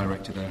LSE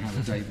director there,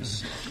 Hannah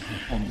Davis,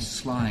 on the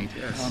slide.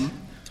 Yes.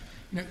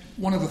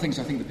 One of the things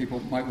I think that people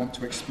might want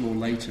to explore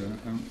later,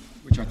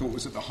 which I thought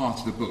was at the heart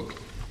of the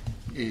book,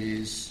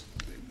 is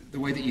the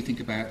way that you think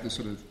about the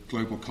sort of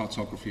global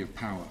cartography of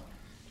power,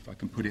 if I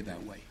can put it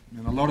that way.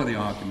 And a lot of the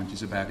argument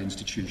is about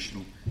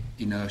institutional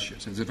inertia.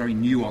 So there's a very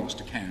nuanced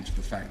account of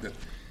the fact that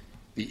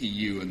the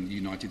EU and the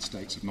United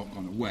States have not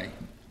gone away.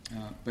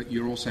 But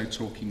you're also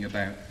talking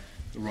about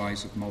the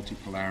rise of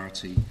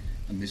multipolarity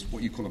and this,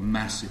 what you call a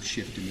massive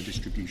shift in the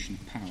distribution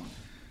of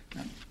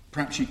power.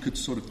 perhaps you could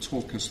sort of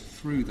talk us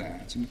through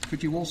that. And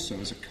could you also,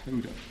 as a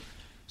coder,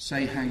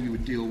 say how you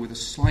would deal with a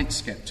slight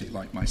skeptic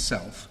like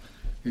myself,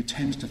 who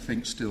tends to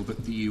think still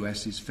that the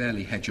US is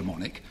fairly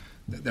hegemonic,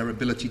 that their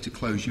ability to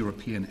close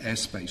European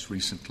airspace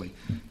recently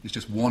is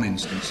just one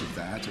instance of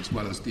that, as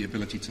well as the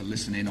ability to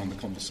listen in on the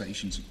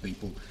conversations of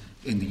people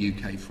in the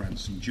UK,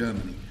 France and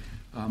Germany.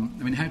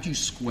 How do you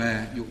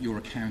square your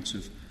account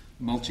of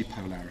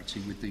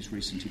multipolarity with these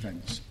recent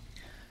events?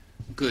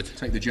 Good.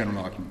 Take the general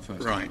argument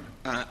first. Right.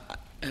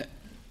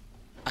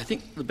 I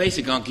think the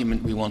basic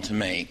argument we want to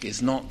make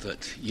is not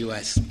that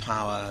US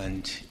power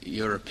and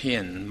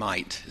European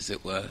might, as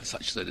it were,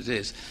 such that it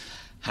is,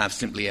 have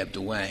simply ebbed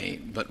away,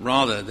 but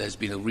rather there's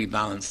been a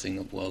rebalancing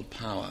of world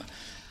power.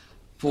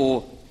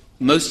 For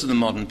most of the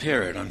modern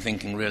period, I'm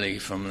thinking really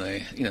from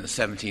the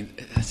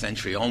 17th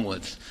century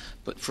onwards,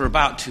 but for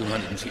about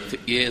 250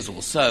 years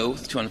or so,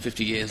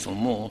 250 years or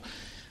more,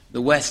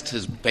 the West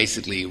has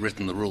basically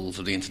written the rules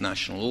of the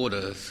international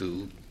order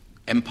through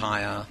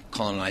empire,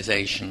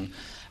 colonization,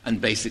 and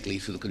basically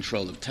through the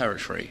control of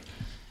territory.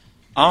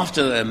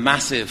 After the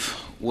massive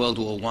World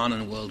War I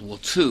and World War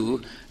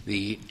II,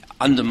 the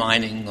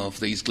undermining of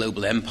these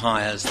global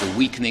empires, the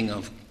weakening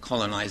of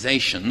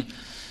colonization,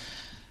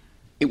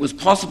 it was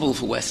possible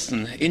for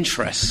Western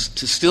interests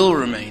to still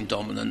remain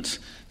dominant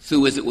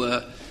through, as it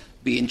were,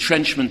 the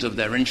entrenchment of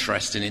their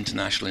interest in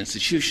international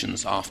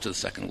institutions after the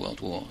Second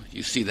World War.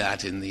 You see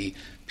that in the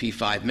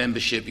P5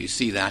 membership, you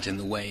see that in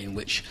the way in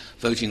which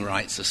voting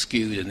rights are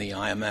skewed in the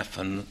IMF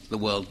and the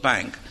World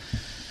Bank.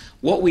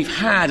 What we've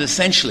had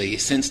essentially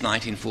since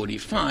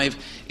 1945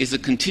 is a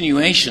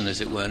continuation, as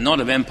it were, not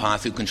of empire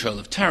through control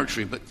of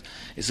territory, but,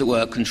 as it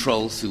were,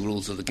 control through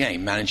rules of the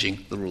game,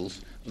 managing the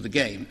rules of the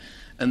game.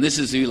 And this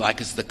is, if you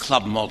like, is the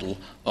club model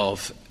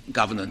of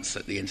governance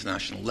at the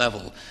international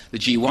level. The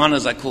G1,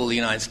 as I call the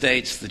United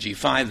States, the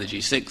G5, the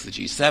G6, the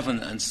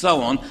G7, and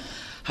so on,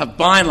 have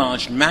by and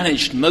large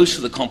managed most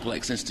of the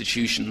complex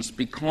institutions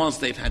because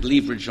they've had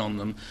leverage on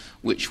them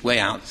which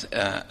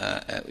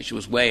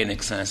was way in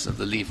excess of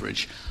the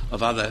leverage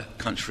of other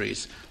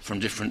countries from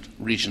different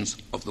regions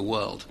of the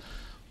world.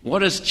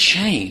 What has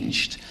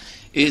changed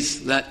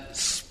is that,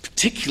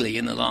 particularly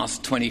in the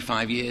last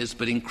 25 years,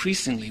 but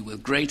increasingly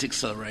with great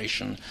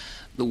acceleration,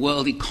 the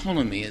world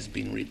economy has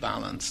been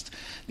rebalanced.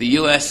 The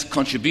US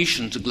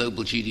contribution to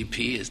global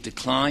GDP has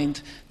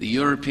declined. The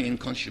European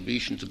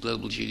contribution to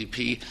global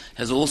GDP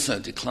has also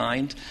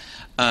declined,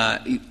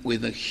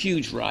 with a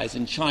huge rise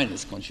in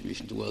China's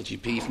contribution to world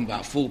GDP from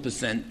about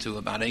 4% to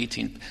about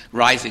 18%,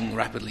 rising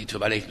rapidly to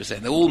about 8%.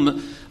 They're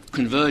all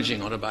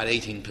converging on about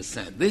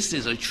 18%. This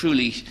is a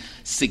truly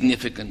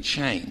significant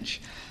change.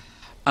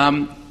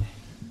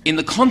 In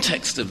the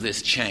context of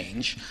this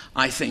change,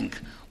 I think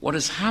what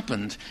has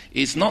happened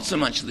is not so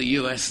much the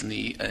US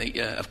and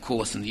of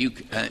course, and the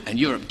UK and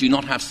Europe do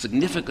not have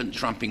significant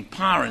trumping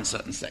power in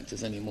certain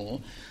sectors anymore,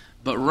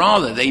 but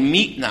rather they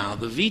meet now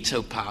the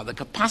veto power, the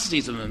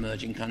capacities of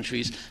emerging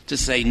countries to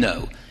say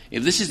no.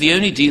 If this is the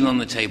only deal on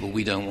the table,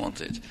 we don't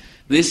want it.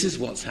 This is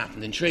what's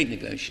happened in trade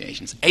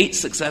negotiations. 8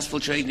 successful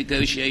trade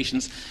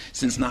negotiations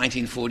since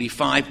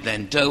 1945,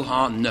 then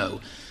Doha, no.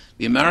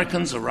 The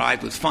Americans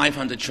arrived with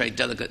 500 trade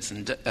delegates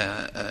in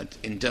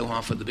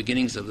Doha for the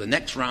beginnings of the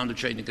next round of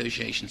trade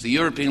negotiations. The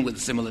European, with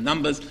similar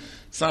numbers,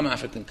 some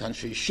African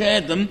countries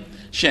shared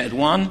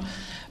one,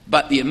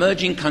 but the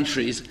emerging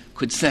countries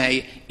could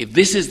say, if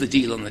this is the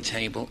deal on the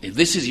table, if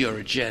this is your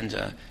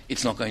agenda,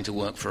 it's not going to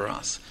work for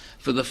us.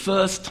 For the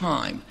first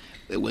time,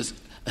 there was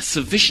a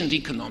sufficient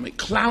economic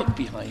clout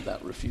behind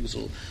that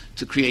refusal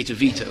to create a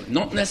veto.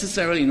 Not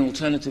necessarily an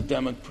alternative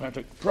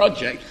democratic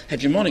project,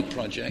 hegemonic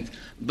project,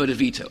 but a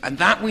veto. And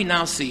that we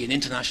now see in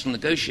international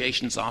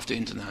negotiations after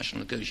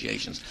international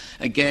negotiations.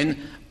 Again,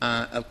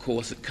 of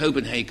course, at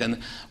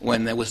Copenhagen,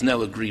 when there was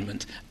no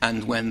agreement,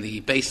 and when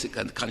the basic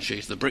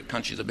countries, the BRIC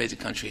countries, the basic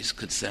countries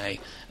could say,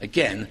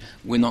 again,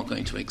 we're not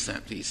going to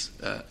accept these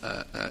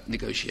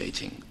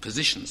negotiating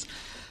positions.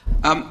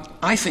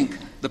 I think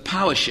the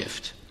power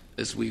shift,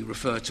 as we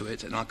refer to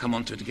it, and I'll come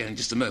on to it again in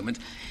just a moment,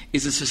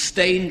 is a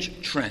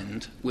sustained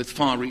trend with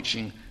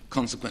far-reaching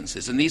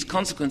consequences. And these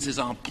consequences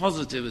are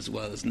positive as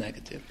well as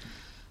negative.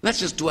 Let's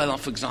just dwell on,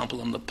 for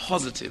example, on the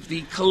positive,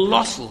 the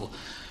colossal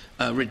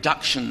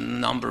reduction in the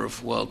number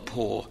of world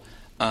poor,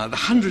 the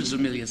hundreds of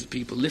millions of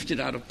people lifted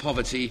out of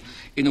poverty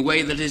in a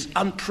way that is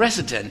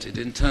unprecedented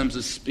in terms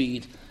of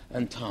speed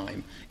and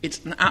time.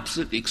 It's an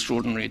absolutely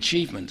extraordinary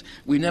achievement.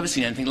 We've never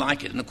seen anything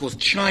like it. And of course,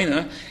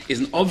 China is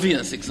an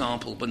obvious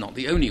example, but not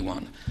the only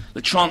one.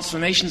 The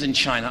transformations in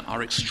China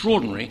are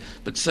extraordinary,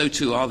 but so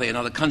too are they in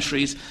other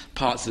countries,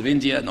 parts of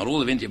India, not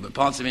all of India, but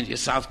parts of India,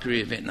 South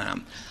Korea,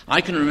 Vietnam. I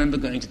can remember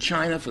going to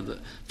China for the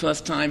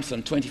first time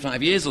some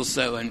 25 years or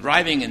so and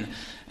arriving in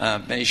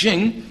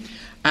Beijing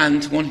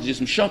and wanted to do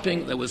some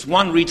shopping. There was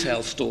one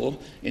retail store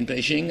in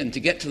Beijing, and to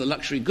get to the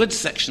luxury goods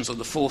sections of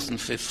the 4th and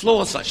 5th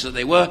floor, such that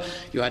they were,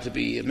 you had to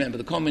be a member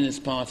of the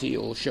Communist Party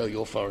or show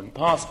your foreign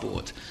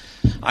passport.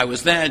 I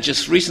was there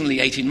just recently,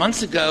 18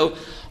 months ago,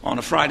 on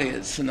a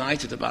Friday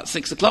night at about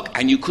 6 o'clock,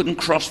 and you couldn't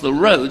cross the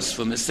roads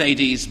for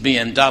Mercedes,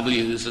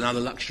 BMWs, and other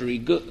luxury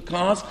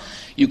cars.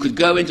 You could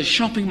go into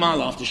shopping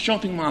mall after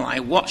shopping mall. I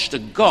watched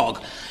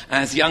agog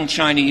as young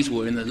Chinese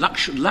were in the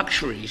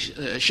luxury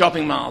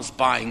shopping malls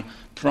buying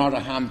Prada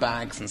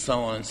handbags and so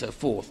on and so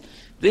forth.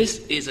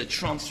 This is a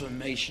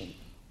transformation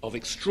of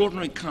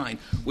extraordinary kind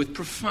with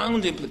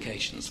profound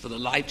implications for the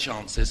life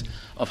chances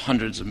of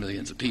hundreds of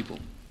millions of people.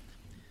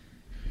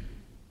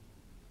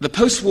 The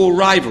post-war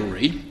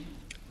rivalry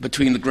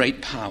between the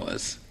great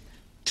powers,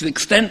 to the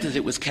extent that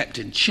it was kept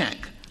in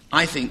check,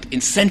 I think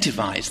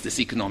incentivized this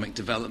economic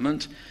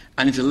development,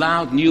 and it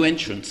allowed new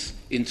entrants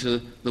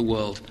into the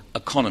world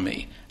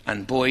economy,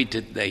 and boy,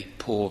 did they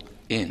pour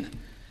in.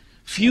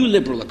 Few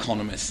liberal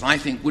economists, I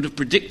think, would have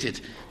predicted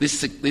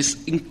this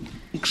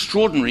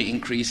extraordinary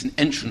increase in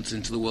entrance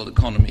into the world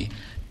economy,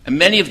 and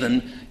many of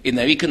them in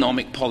their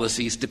economic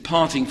policies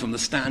departing from the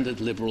standard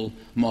liberal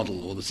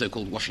model, or the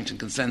so-called Washington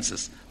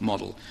Consensus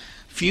model.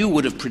 Few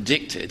would have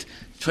predicted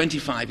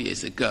 25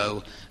 years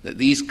ago that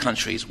these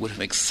countries would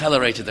have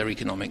accelerated their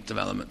economic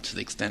development to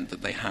the extent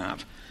that they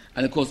have.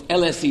 And of course,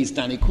 LSE's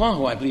Danny Kwon,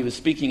 who I believe is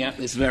speaking at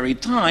this very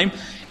time,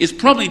 is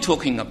probably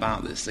talking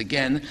about this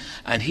again,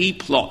 and he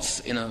plots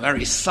in a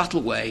very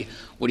subtle way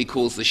what he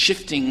calls the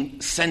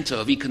shifting center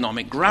of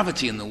economic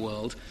gravity in the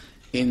world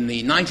in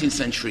the 19th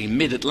century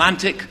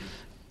mid-Atlantic,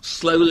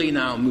 slowly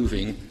now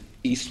moving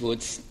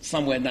eastwards,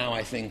 somewhere now,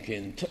 I think,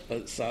 in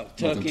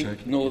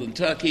northern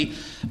Turkey,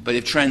 but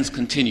if trends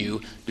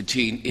continue,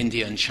 between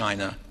India and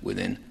China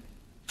within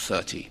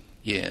 30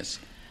 years.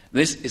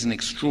 This is an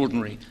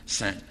extraordinary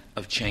set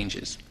of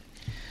changes.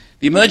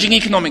 The emerging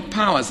economic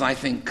powers, I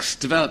think,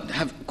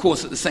 have, of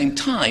course, at the same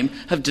time,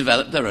 have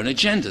developed their own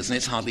agendas, and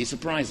it's hardly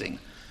surprising.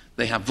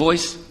 They have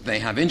voice, they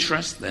have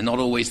interest. They're not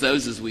always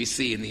those, as we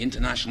see in the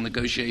international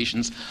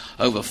negotiations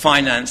over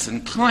finance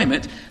and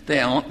climate.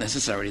 They aren't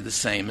necessarily the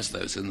same as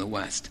those in the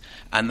West.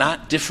 And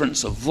that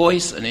difference of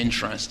voice and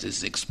interest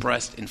is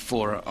expressed in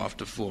fora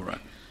after fora.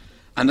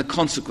 And the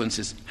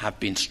consequences have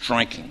been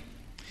striking.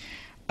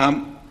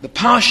 The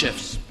power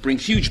shifts bring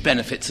huge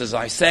benefits, as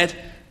I said,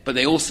 but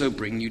they also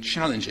bring new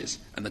challenges.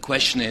 And the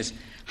question is,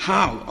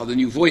 how are the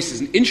new voices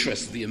and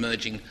interests of the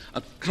emerging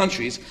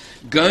countries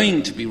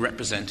going to be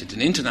represented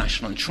in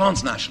international and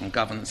transnational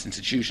governance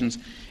institutions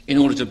in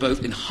order to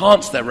both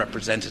enhance their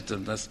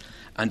representativeness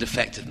and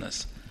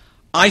effectiveness?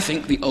 I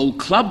think the old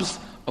clubs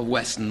of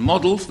Western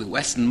models, the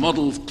Western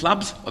model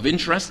clubs of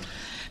interest,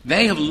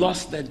 they have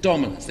lost their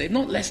dominance. They've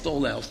not lost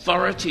all their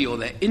authority or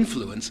their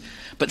influence,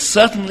 but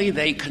certainly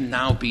they can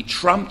now be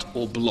trumped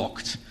or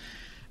blocked.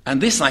 And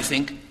this, I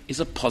think, is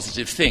a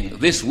positive thing.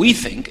 This, we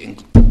think, in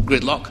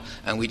Gridlock,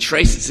 and we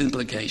trace its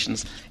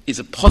implications, is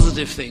a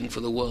positive thing for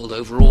the world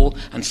overall,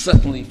 and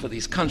certainly for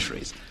these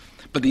countries.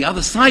 But the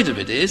other side of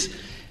it is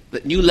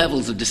that new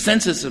levels of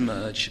dissensus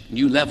emerge,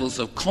 new levels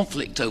of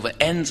conflict over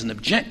ends and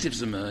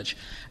objectives emerge,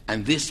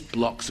 and this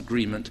blocks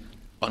agreement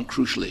on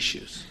crucial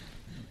issues.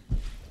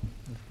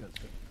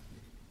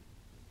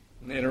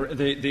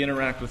 They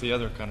interact with the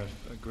other kind of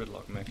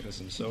gridlock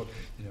mechanisms. So,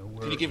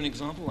 can you give an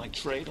example, like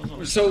trade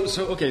or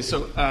something?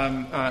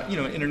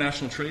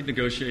 International trade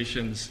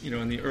negotiations.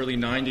 In the early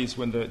 '90s,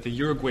 when the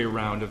Uruguay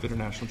round of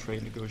international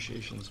trade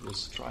negotiations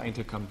was trying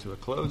to come to a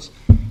close,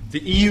 the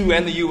EU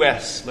and the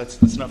US.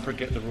 Let's not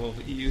forget the role of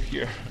the EU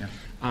here.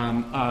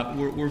 Yeah.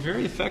 Were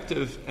very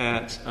effective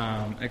at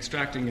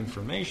extracting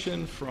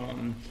information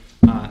from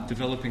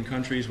developing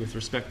countries with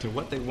respect to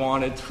what they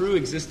wanted through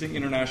existing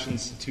international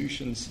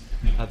institutions,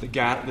 the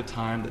GATT at the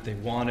time that they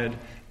wanted,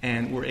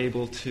 and were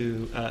able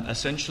to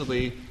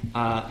essentially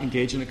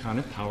engage in a kind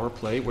of power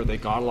play where they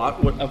got a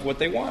lot of what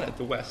they wanted.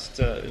 The West,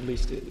 at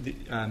least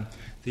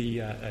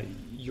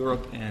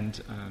Europe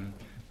and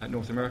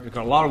North America,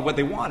 got a lot of what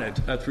they wanted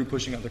through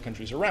pushing other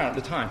countries around at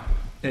the time.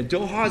 And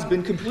Doha has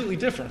been completely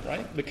different,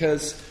 right?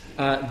 Because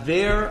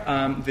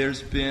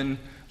there's been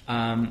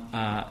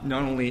not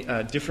only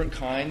different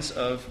kinds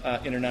of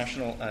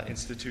international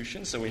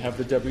institutions. So we have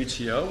the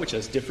WTO, which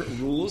has different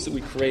rules that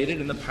we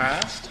created in the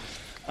past,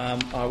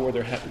 where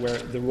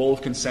the role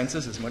of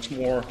consensus is much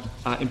more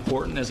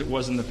important as it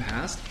was in the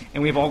past.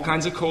 And we have all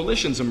kinds of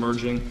coalitions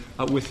emerging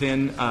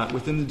within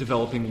the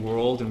developing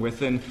world and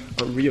within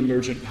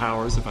re-emergent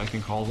powers, if I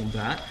can call them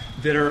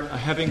that are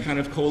having kind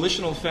of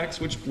coalitional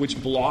effects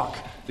which block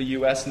the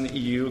U.S. and the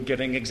EU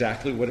getting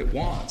exactly what it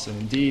wants.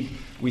 And indeed,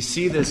 we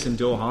see this in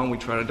Doha, and we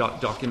try to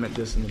document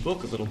this in the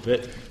book a little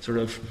bit, sort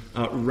of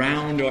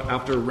round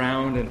after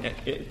round, and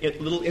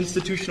little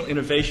institutional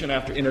innovation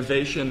after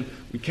innovation.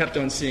 We kept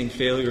on seeing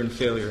failure and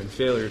failure and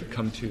failure to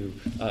come to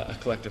a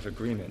collective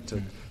agreement.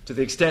 To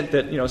the extent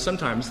that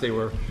sometimes they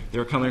were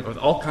coming up with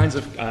all kinds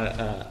of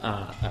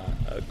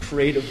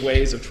creative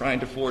ways of trying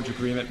to forge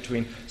agreement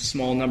between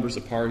small numbers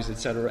of parties,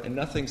 etc., and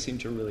nothing seemed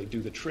to really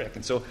do the trick.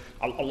 And so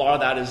a lot of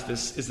that is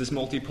this this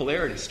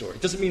multipolarity story.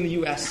 It doesn't mean the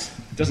U.S.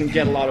 doesn't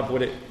get a lot of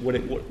what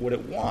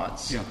it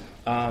wants,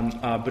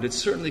 but it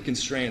certainly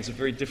constrains a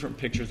very different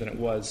picture than it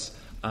was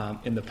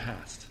in the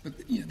past. But,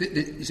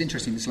 it's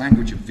interesting, this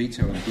language of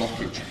veto and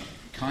blockage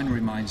kind of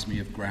reminds me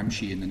of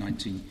Gramsci in the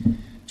 1920s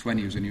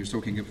when he was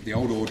talking of the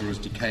old order has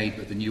decayed,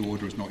 but the new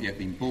order has not yet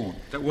been born.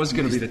 That was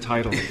going to be the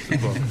title of the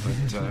book,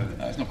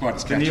 but it's not quite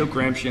as the catchy.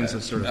 neo-Gramscians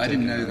have sort of... I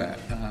didn't know that.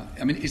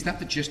 I mean, is that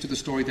the gist of the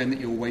story then,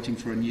 that you're waiting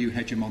for a new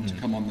hegemon to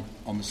come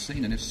on the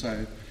scene? And if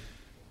so,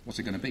 what's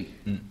it going to be?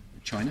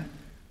 China?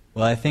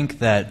 Well, I think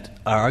that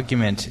our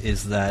argument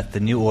is that the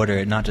new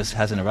order not just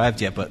hasn't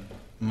arrived yet, but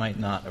might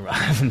not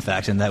arrive, in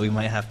fact, and that we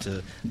might have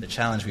to... The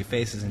challenge we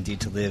face is indeed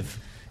to live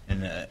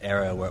in an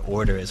era where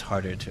order is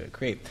harder to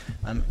create.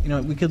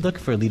 We could look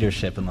for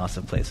leadership in lots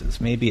of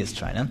places. Maybe it's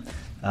China.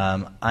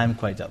 I'm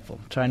quite doubtful.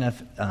 China's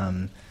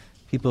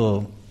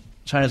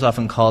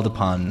often called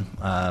upon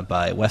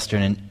by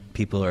Western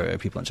people or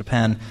people in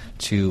Japan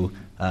to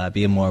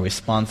be a more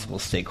responsible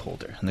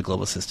stakeholder in the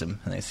global system,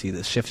 and they see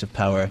this shift of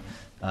power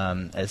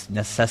as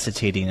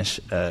necessitating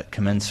a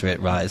commensurate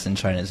rise in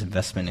China's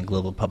investment in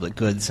global public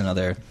goods and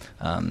other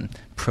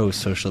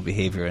pro-social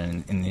behavior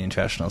in the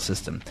international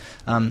system.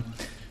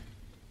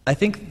 I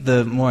think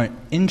the more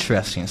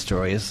interesting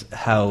story is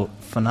how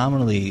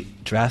phenomenally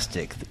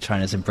drastic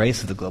China's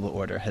embrace of the global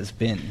order has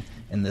been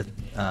in the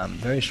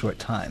very short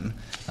time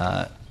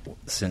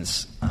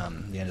since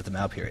the end of the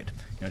Mao period.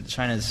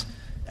 China's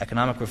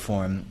economic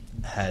reform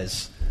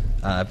has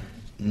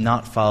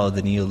not followed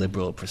the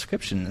neoliberal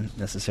prescription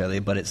necessarily,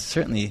 but it's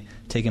certainly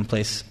taken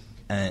place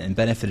and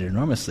benefited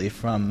enormously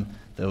from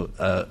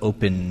the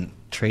open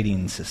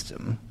trading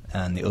system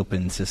and the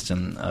open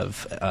system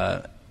of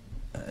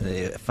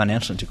the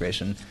financial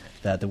integration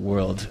that the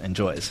world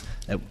enjoys.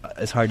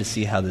 It's hard to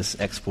see how this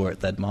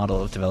export-led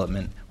model of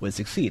development would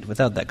succeed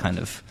without that kind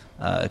of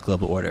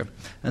global order.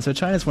 And so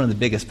China is one of the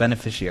biggest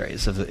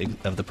beneficiaries of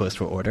the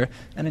post-war order,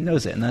 and it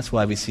knows it. And that's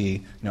why we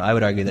see, I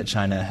would argue that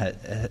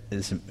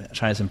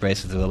China's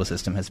embrace of the global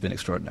system has been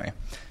extraordinary.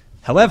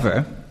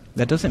 However,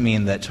 that doesn't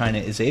mean that China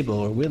is able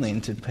or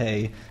willing to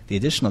pay the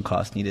additional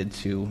cost needed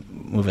to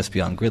move us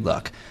beyond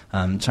gridlock.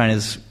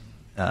 China's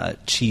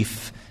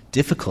chief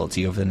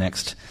difficulty over the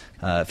next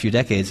few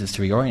decades is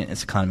to reorient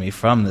its economy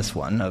from this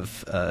one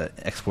of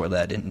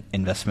export-led,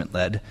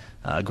 investment-led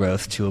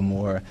growth to a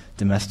more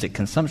domestic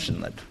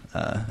consumption-led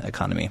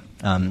economy.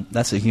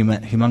 That's a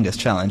humongous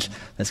challenge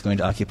that's going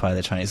to occupy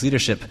the Chinese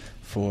leadership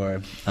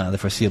for the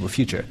foreseeable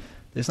future.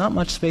 There's not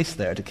much space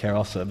there to care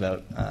also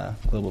about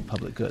global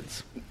public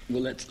goods.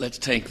 Well, let's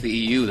take the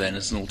EU then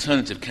as an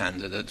alternative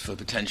candidate for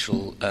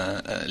potential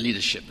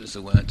leadership, as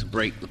it were, to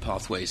break the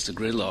pathways to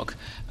gridlock.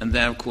 And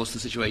there, of course, the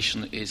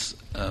situation is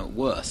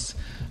worse.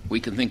 We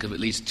can think of at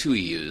least two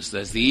EUs.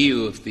 There's the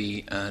EU of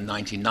the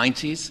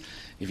 1990s.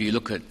 If you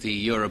look at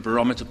the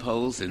Eurobarometer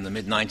polls in the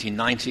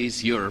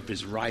mid-1990s, Europe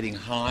is riding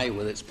high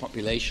with its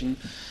population.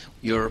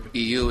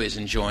 EU is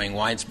enjoying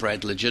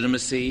widespread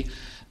legitimacy.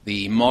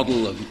 The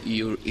model of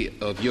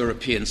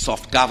European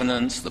soft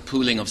governance, the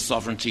pooling of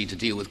sovereignty to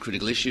deal with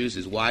critical issues,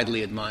 is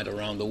widely admired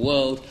around the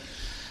world.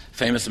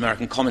 Famous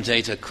American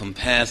commentator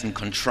compares and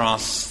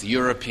contrasts the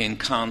European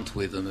Kant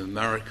with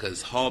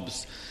America's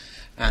Hobbes,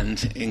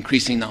 and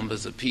increasing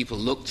numbers of people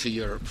look to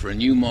Europe for a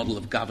new model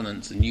of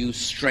governance, a new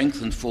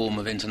strengthened form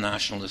of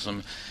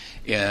internationalism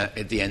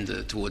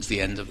towards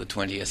the end of the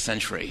 20th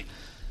century.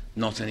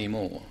 Not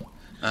anymore.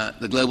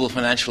 The global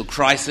financial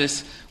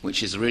crisis,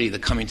 which is really the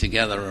coming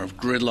together of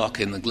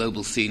gridlock in the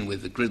global scene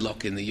with the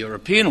gridlock in the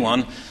European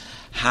one,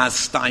 has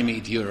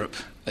stymied Europe,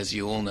 as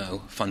you all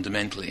know,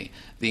 fundamentally.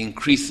 The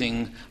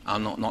increasing,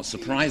 not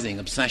surprising,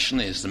 obsession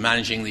is the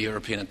managing the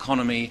European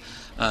economy,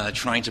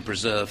 trying to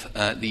preserve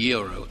the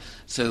euro.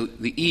 So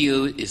the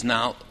EU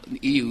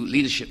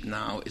leadership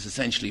now is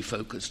essentially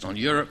focused on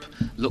Europe,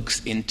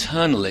 looks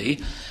internally,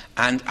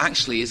 and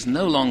actually is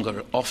no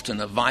longer often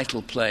a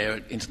vital player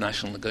at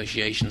international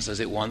negotiations as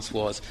it once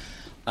was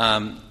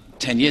 10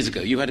 years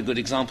ago. You had a good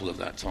example of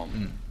that,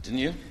 Tom, didn't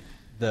you?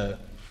 The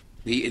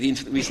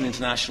recent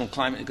international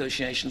climate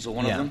negotiations, or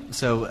one of them?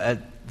 So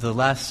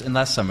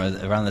last summer,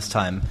 around this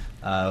time,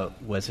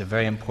 was a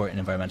very important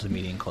environmental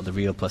meeting called the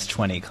Rio Plus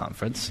 20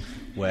 conference,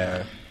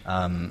 where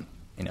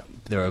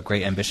there are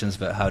great ambitions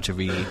about how to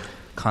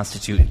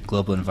reconstitute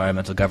global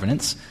environmental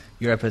governance.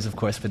 Europe has, of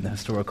course, been the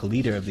historical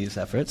leader of these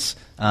efforts,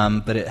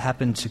 but it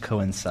happened to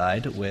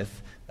coincide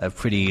with a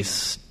pretty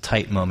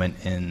tight moment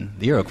in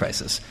the euro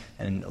crisis,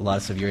 and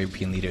lots of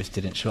European leaders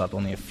didn't show up.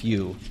 Only a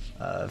few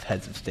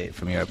heads of state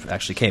from Europe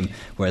actually came,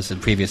 whereas the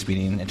previous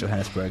meeting in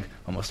Johannesburg,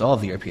 almost all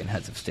of the European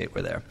heads of state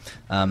were there.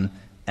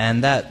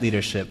 And that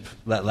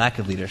lack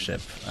of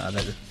leadership,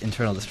 that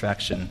internal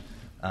distraction,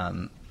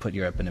 put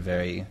Europe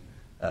in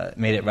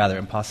made it rather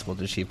impossible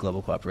to achieve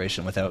global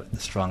cooperation without the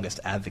strongest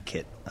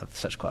advocate of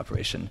such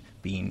cooperation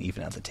being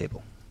even at the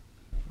table.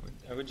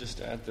 I would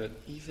just add that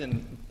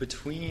even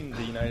between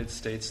the United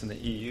States and the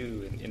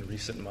EU in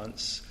recent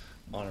months,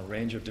 on a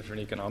range of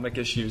different economic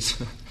issues,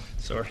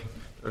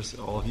 versus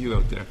all of you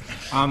out there.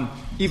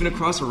 Even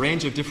across a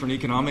range of different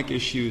economic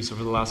issues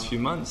over the last few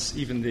months,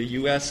 even the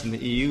U.S. and the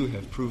EU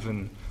have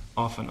proven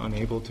often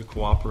unable to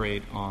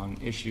cooperate on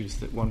issues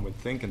that one would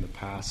think in the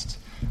past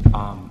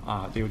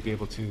they would be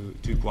able to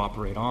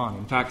cooperate on.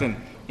 In fact,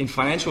 in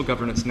financial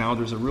governance now,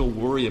 there's a real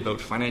worry about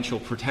financial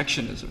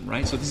protectionism,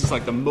 right? So this is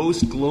like the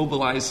most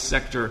globalized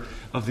sector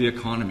of the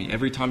economy.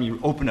 Every time you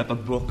open up a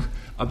book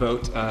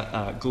about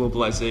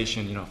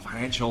globalization,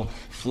 financial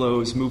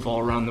flows move all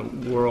around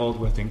the world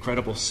with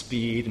incredible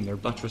speed, and they're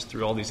buttressed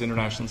through all these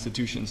international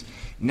institutions.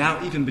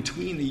 Now, even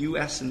between the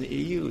U.S. and the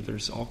EU,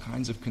 there's all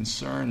kinds of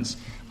concerns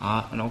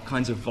and all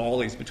kinds of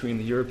volleys between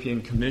the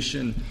European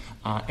Commission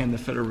and the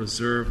Federal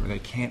Reserve, where they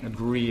can't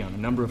agree on a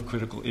number of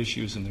critical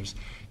issues, and there's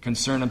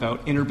concern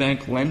about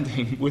interbank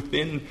lending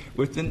within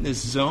this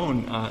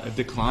zone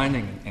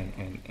declining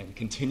and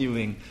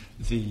continuing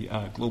the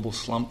global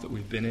slump that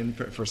we've been in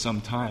for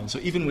some time. So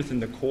even within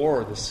the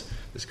core, this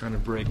kind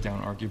of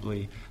breakdown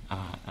arguably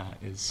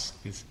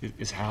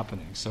is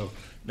happening. So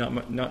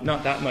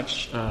not that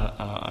much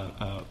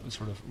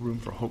sort of room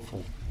for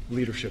hopeful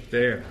leadership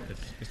there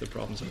if the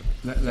problems are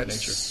of that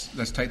nature.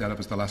 Let's take that up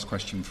as the last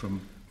question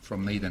from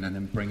me then, and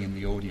then bring in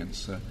the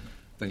audience.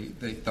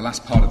 The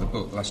last part of the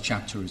book, the last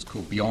chapter, is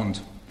called Beyond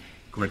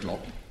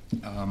Gridlock.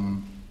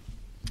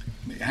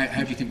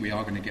 How do you think we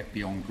are going to get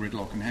beyond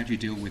gridlock, and how do you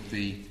deal with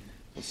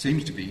what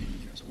seems to be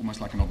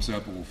almost like an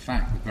observable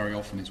fact that very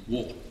often it's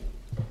war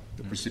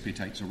that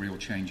precipitates a real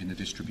change in the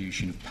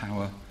distribution of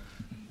power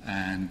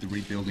and the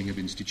rebuilding of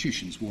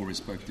institutions? War is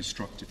both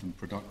destructive and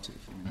productive.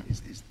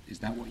 Is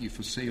that what you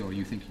foresee, or are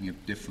you thinking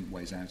of different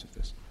ways out of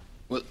this?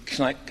 Well,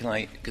 can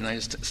I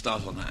just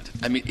start on that?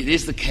 I mean, it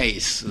is the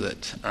case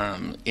that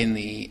in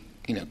the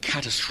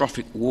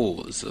catastrophic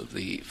wars of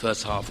the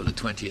first half of the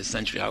 20th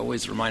century, I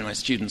always remind my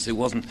students it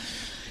wasn't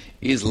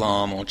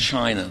Islam or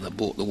China that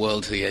brought the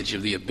world to the edge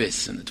of the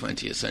abyss in the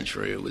 20th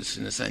century. It was,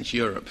 in a sense,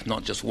 Europe,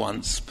 not just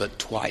once, but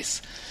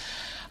twice.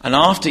 And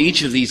after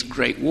each of these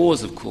great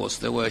wars, of course,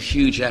 there were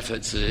huge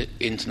efforts at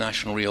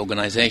international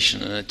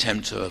reorganization and an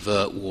attempt to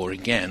avert war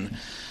again.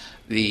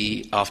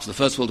 After the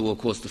First World War, of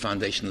course, the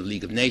foundation of the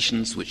League of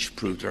Nations, which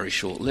proved very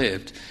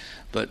short-lived.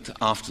 But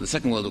after the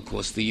Second World War, of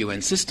course, the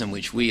UN system,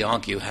 which we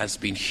argue has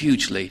been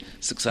hugely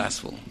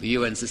successful. The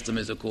UN system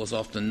is, of course,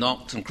 often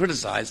knocked and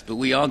criticized, but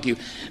we argue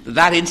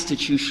that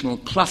institutional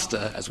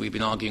cluster, as we've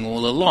been arguing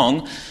all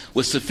along,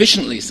 was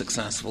sufficiently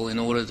successful in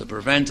order to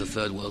prevent a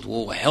Third World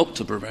War, or help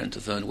to prevent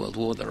a Third World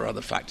War. There are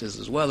other factors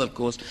as well, of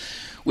course,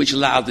 which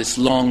allowed this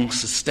long,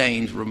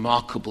 sustained,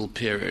 remarkable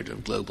period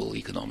of global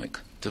economic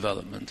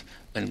development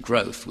and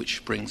growth,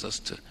 which brings us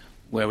to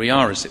where we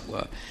are, as it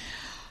were.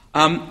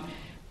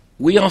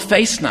 We are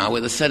faced now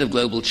with a set of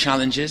global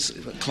challenges,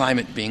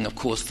 climate being, of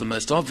course, the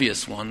most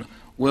obvious one,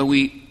 where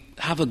we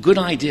have a good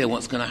idea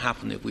what's going to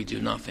happen if we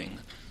do nothing.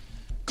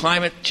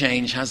 Climate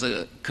change has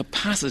a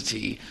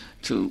capacity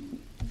to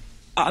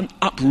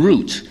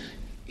uproot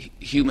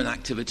human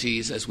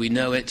activities as we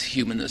know it,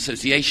 human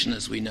association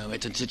as we know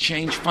it, and to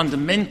change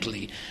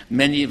fundamentally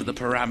many of the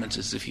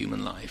parameters of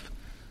human life.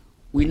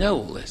 We know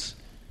all this.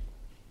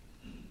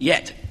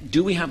 Yet,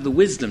 do we have the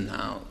wisdom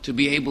now to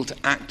be able to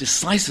act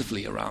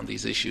decisively around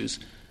these issues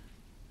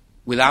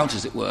without,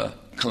 as it were,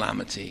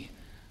 calamity?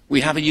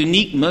 We have a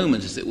unique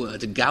moment, as it were,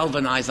 to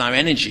galvanize our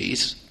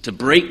energies, to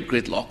break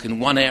gridlock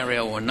in one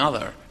area or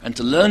another, and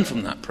to learn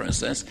from that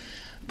process.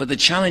 But the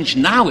challenge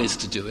now is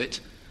to do it,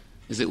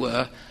 as it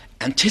were,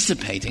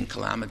 anticipating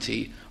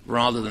calamity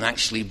rather than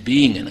actually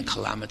being in a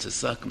calamitous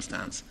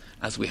circumstance,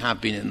 as we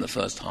have been in the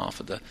first half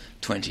of the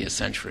 20th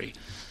century.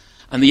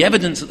 And the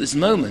evidence at this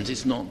moment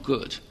is not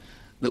good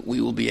that we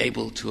will be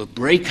able to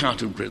break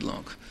out of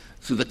gridlock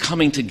through the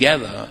coming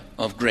together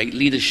of great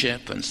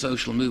leadership and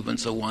social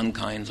movements of one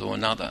kind or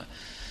another.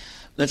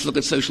 Let's look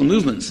at social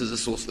movements as a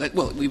source.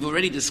 Well, we've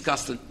already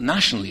discussed the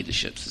national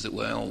leaderships, as it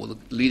were, or the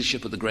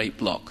leadership of the great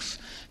blocs.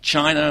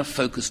 China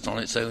focused on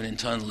its own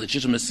internal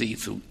legitimacy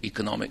through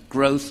economic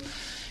growth.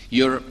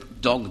 Europe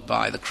dogged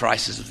by the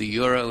crisis of the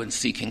euro and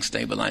seeking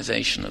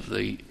stabilization of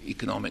the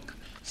economic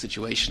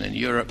situation in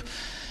Europe.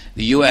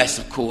 The US,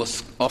 of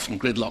course, often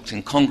gridlocked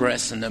in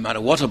Congress, and no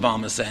matter what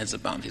Obama says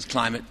about his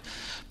climate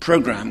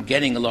program,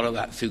 getting a lot of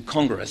that through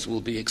Congress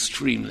will be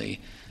extremely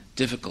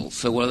difficult.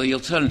 So what are the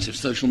alternatives?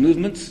 Social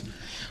movements?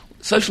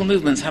 Social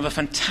movements have a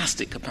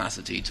fantastic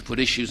capacity to put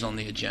issues on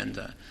the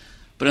agenda,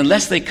 but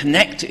unless they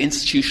connect to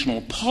institutional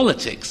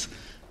politics,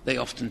 they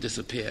often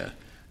disappear.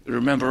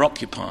 Remember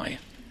Occupy.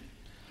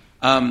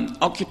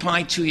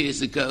 Occupy 2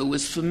 years ago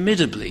was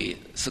formidably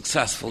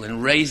successful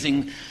in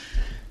raising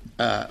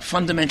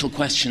fundamental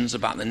questions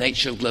about the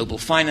nature of global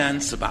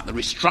finance, about the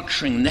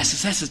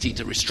necessity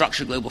to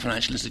restructure global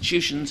financial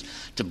institutions,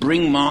 to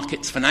bring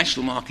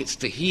financial markets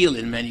to heel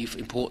in many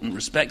important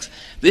respects.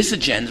 This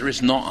agenda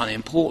is not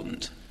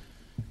unimportant.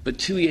 But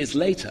 2 years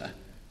later,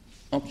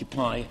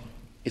 Occupy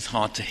is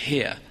hard to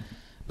hear.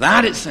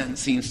 That, it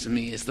seems to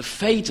me, is the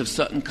fate of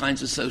certain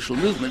kinds of social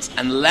movements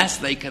unless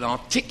they can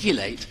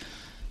articulate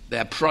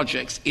their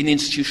projects in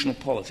institutional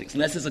politics,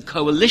 unless there's a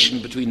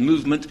coalition between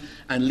movement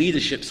and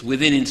leaderships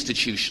within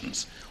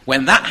institutions.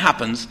 When that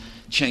happens,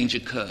 change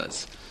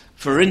occurs.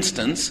 For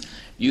instance,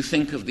 you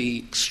think of the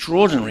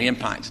extraordinary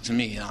impact, to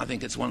me, I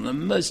think it's one of the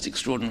most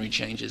extraordinary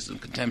changes of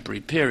the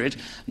contemporary period,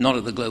 not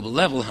at the global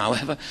level,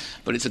 however,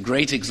 but it's a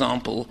great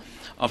example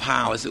of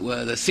how, as it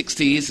were, the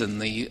 60s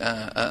and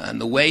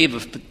the wave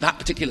of that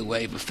particular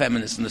wave of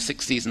feminists in the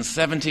 60s and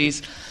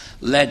 70s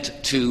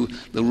led to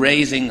the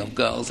raising of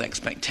girls'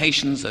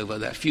 expectations over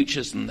their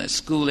futures and their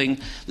schooling,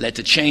 led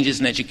to changes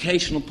in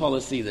educational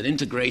policy that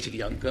integrated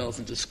young girls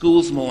into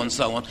schools more and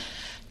so on.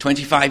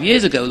 25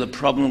 years ago, the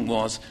problem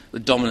was the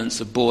dominance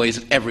of boys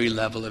at every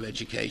level of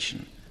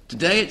education.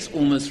 Today, it's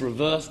almost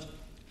reversed.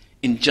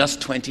 In just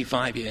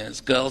 25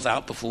 years, girls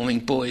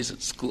outperforming boys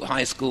at school,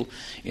 high school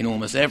in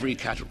almost every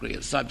category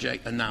of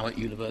subject, and now at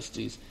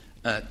universities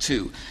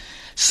too.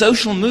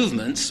 Social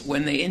movements,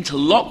 when they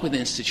interlock with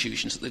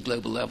institutions at the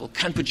global level,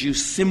 can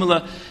produce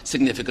similar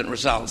significant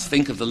results.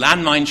 Think of the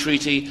Landmine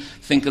Treaty,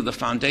 think of the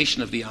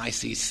foundation of the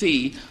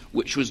ICC,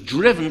 which was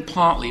driven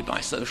partly by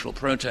social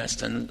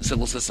protest and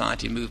civil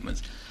society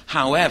movements.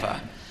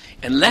 However,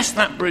 unless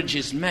that bridge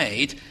is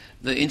made,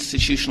 the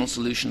institutional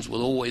solutions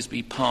will always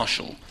be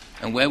partial.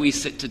 And where we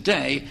sit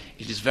today,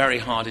 it is very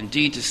hard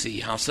indeed to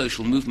see how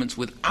social movements,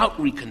 without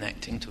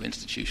reconnecting to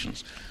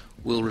institutions,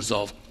 will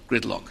resolve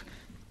gridlock.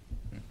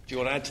 Do you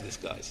want to add to this,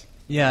 guys?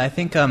 Yeah, I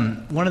think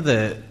one of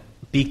the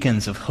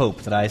beacons of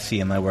hope that I see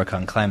in my work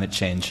on climate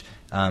change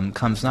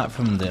comes not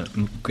from the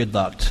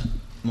gridlocked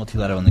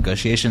multilateral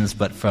negotiations,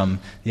 but from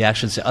the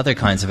actions that other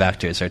kinds of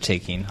actors are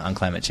taking on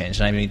climate change.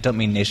 And I don't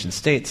mean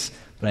nation-states,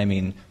 but I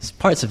mean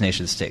parts of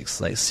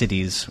nation-states, like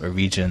cities or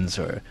regions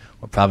or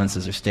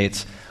provinces or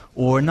states,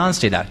 or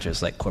non-state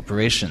actors like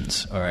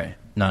corporations or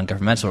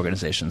non-governmental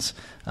organizations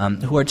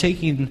who are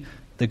taking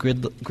the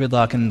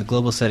gridlock in the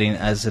global setting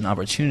as an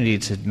opportunity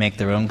to make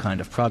their own kind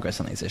of progress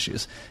on these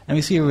issues. And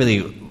we see a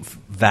really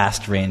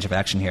vast range of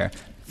action here,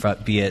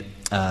 be it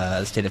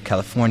the state of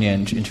California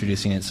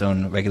introducing its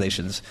own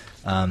regulations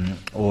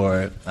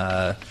or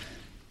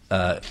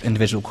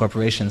individual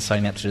corporations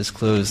signing up to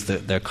disclose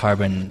their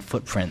carbon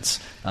footprints,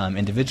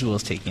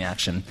 individuals taking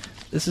action.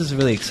 This is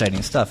really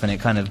exciting stuff, and it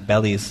kind of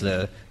bellies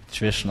the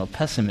traditional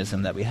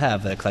pessimism that we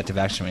have that collective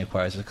action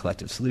requires a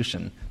collective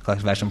solution.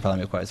 Collective action problem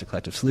requires a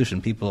collective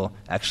solution. People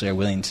actually are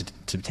willing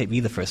to be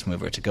the first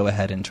mover, to go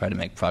ahead and try to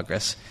make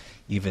progress,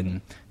 even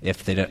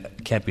if they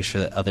can't be sure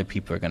that other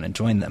people are going to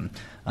join them.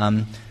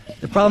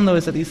 The problem, though,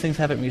 is that these things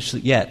haven't reached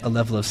yet a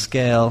level of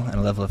scale and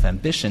a level of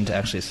ambition to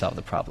actually solve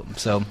the problem.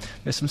 So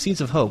there's some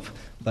seeds of hope,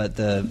 but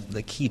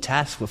the key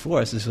task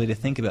before us is really to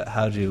think about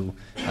how to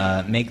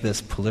make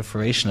this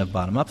proliferation of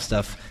bottom-up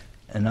stuff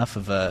enough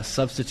of a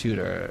substitute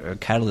or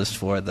catalyst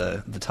for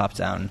the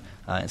top-down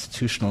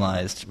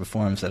institutionalized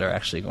reforms that are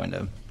actually going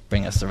to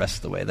bring us the rest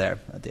of the way there,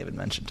 David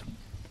mentioned.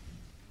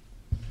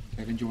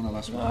 Kevin, do you want to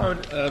last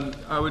one?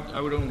 I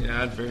would only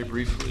add very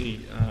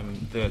briefly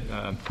that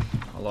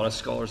a lot of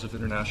scholars of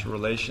international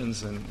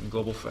relations and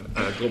global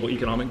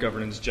economic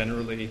governance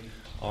generally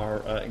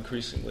are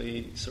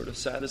increasingly sort of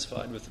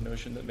satisfied with the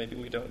notion that maybe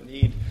we don't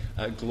need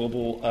a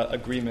global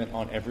agreement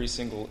on every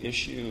single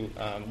issue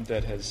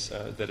that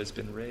has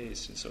been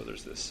raised. And so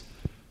there's this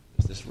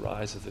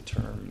rise of the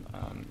term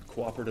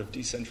cooperative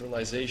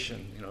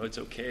decentralization. You know, it's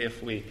okay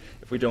if we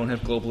don't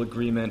have global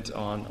agreement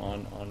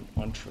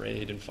on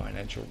trade and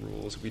financial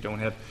rules. We don't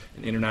have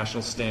an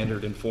international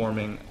standard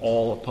informing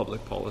all of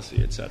public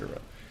policy, et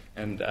cetera.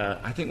 And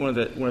I think one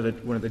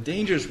of the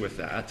dangers with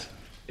that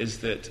is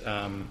that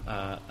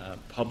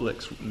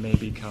publics may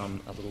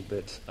become a little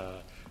bit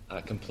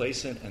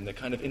complacent, and the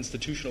kind of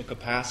institutional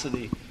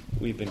capacity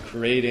we've been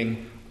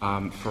creating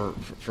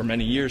for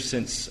many years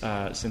since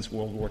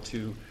World War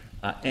II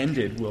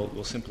ended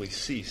will simply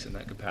cease, and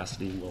that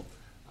capacity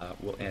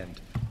will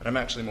end. But I'm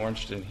actually more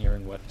interested in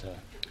hearing what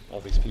all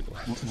these people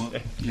have to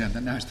say. Yeah,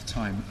 now's the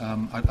time.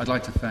 I'd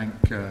like to thank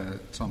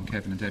Tom,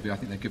 Kevin, and Debbie. I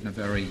think they've given a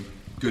very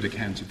good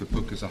account of the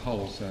book as a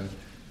whole, so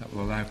that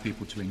will allow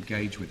people to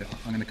engage with it.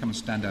 I'm going to come and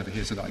stand over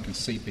here so that I can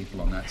see people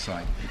on that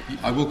side.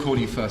 I will call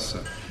you first,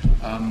 sir.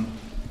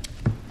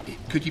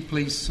 Could you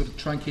please sort of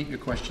try and keep your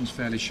questions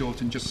fairly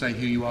short and just say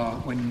who you are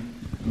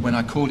when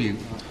I call you?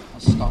 I'll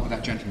start with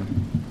that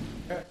gentleman.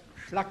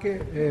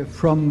 Schlacke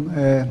from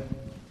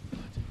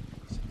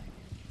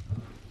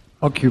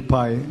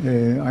Occupy.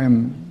 I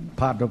am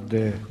part of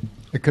the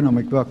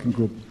Economic Working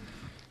Group.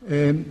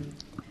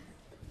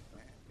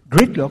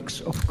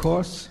 Gridlocks, of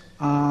course,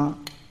 are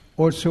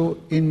also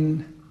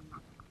in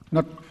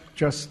not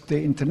just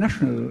the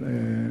international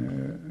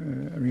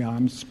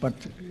realms, but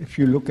if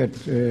you look at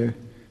the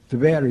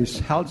various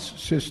health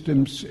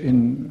systems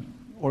in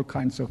all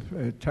kinds of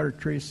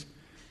territories,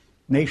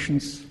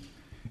 nations,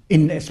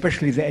 in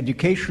especially the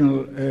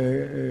educational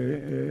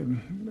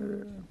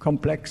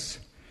complex,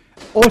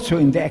 also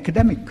in the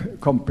academic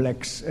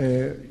complex.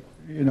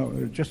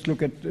 Just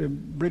look at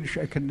British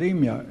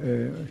academia,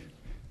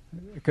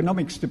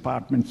 economics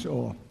departments.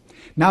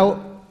 Now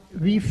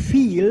we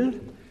feel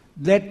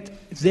that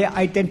the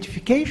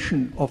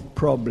identification of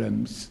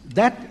problems,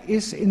 that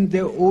is in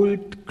the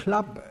old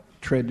club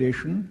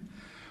tradition,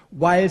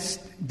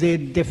 whilst the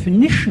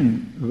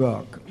definition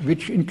work,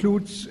 which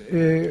includes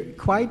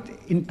quite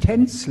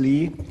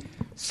intensely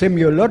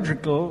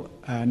semiological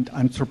and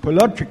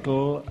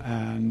anthropological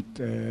and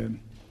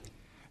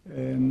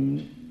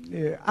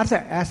other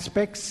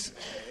aspects,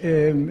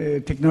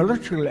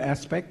 technological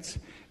aspects,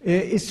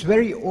 is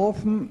very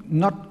often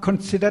not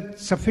considered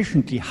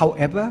sufficiently.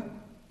 However,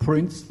 for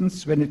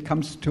instance, when it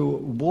comes to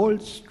Wall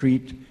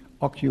Street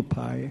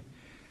Occupy,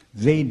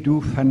 they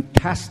do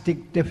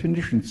fantastic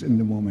definitions in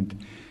the moment.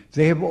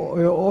 They have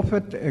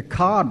offered a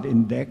card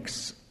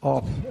index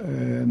of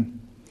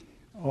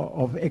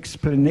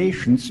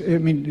explanations. I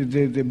mean,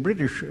 the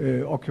British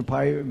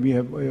Occupy, we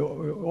have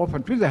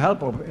offered, with the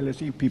help of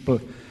LSE people,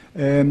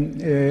 a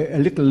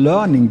little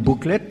learning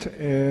booklet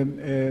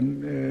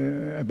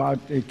about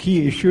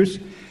key issues.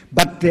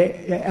 But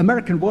the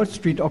American Wall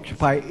Street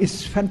Occupy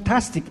is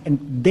fantastic, and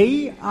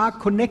they are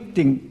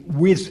connecting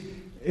with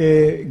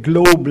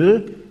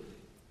global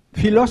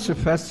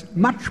philosophers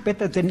much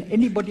better than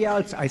anybody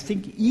else, I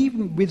think,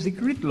 even with the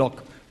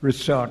Gridlock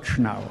research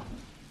now.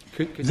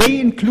 They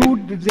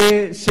include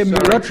the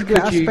semiological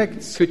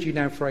aspects. Could you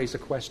now phrase a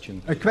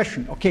question? A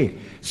question, okay.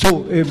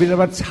 So, in other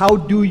words, how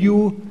do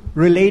you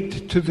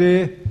relate to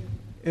the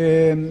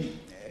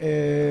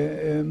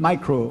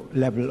micro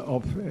level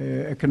of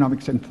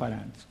economics and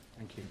finance?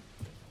 Thank you.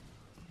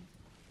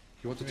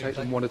 You want to take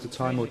them one at a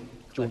time, or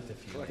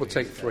we'll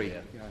take three?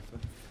 Yeah.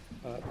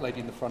 Lady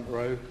in the front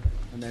row,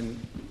 and then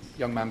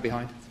young man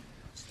behind.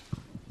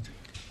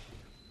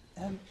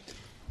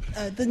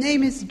 The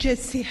name is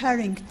Jessie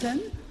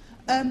Harrington.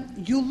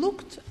 You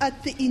looked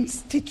at the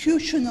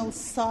institutional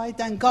side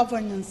and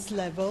governance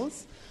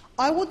levels.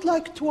 I would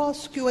like to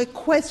ask you a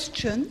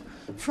question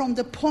from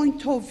the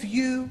point of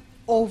view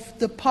of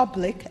the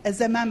public, as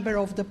a member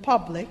of the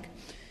public,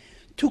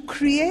 to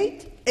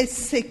create a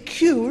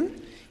secure,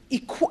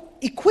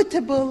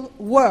 equitable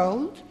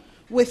world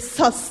with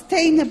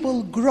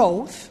sustainable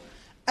growth.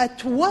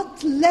 At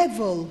what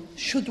level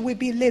should we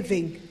be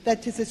living?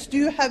 That is, do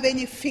you have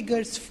any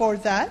figures for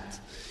that?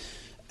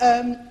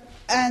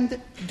 And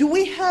do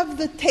we have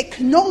the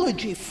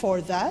technology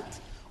for that?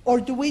 Or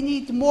do we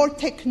need more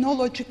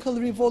technological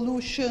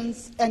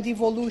revolutions and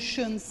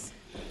evolutions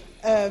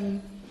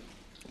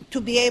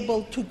to be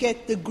able to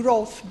get the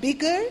growth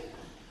bigger?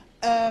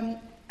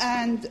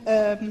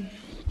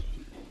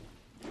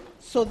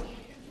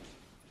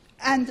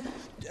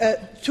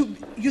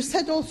 You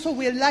said also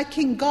we're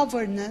lacking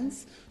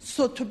governance.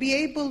 So to be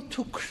able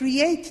to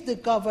create the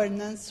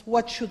governance,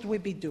 what should we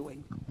be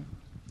doing?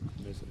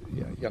 There's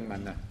a young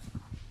man there.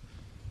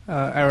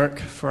 Eric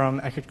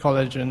from Eckerd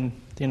College in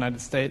the United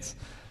States.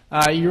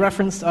 You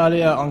referenced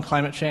earlier on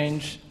climate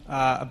change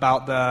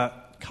about the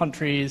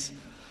countries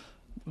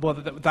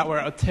that were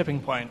at a tipping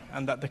point,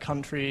 and that the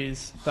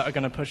countries that are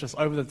going to push us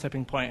over the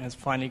tipping point has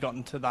finally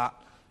gotten to that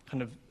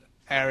kind of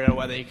area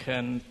where they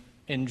can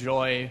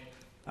enjoy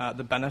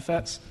the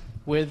benefits.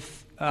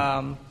 With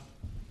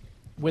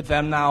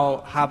them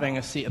now having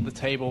a seat at the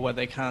table where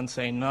they can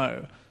say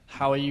no,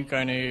 how are you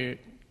going to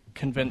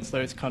convince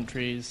those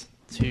countries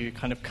to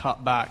kind of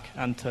cut back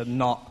and to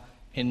not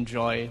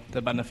enjoy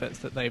the benefits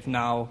that they've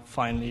now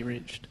finally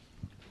reached?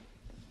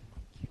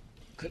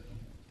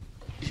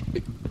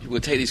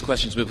 We'll take these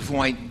questions, but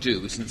before I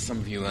do, since some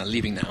of you are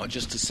leaving now,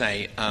 just to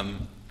say,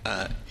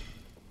 apart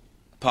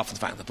from the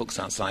fact the book's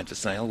outside for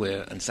sale,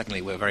 and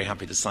secondly, we're very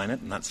happy to sign it,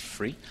 and that's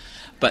free.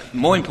 But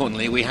more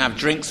importantly, we have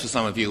drinks for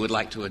some of you who would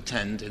like to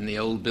attend in the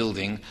old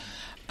building,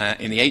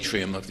 in the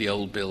atrium of the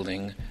old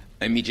building,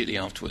 immediately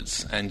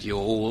afterwards, and you're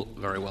all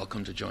very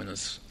welcome to join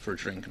us for a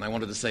drink. And I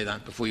wanted to say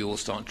that before you all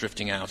start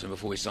drifting out and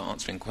before we start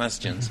answering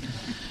questions.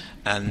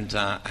 And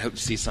I hope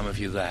to see some of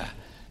you there.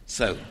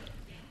 So,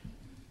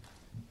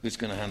 who's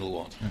going to handle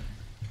what?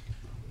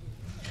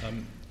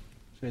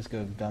 Let's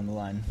go down the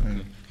line.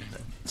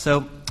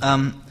 So,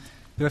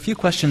 there are a few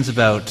questions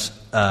about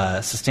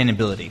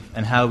sustainability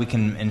and how we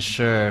can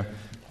ensure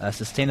a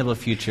sustainable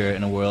future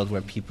in a world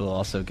where people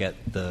also get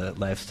the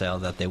lifestyle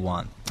that they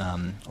want,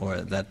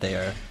 or that they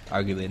are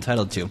arguably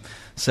entitled to.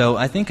 So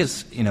I think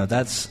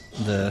that's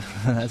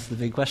the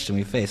big question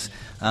we face.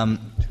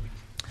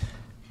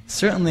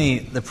 Certainly,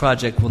 the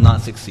project will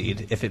not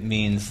succeed if it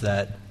means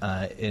that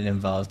it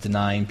involves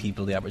denying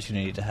people the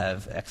opportunity to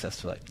have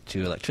access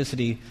to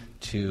electricity,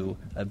 to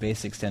a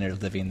basic standard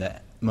of living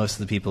that most of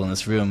the people in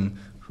this room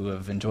who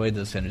have enjoyed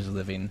those standards of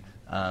living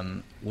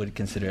would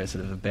consider as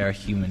sort of a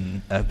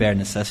bare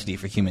necessity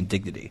for human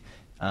dignity.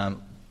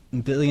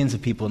 Billions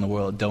of people in the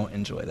world don't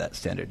enjoy that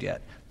standard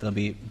yet. There'll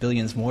be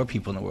billions more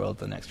people in the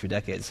world in the next few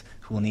decades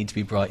who will need to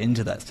be brought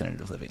into that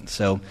standard of living.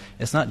 So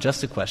it's not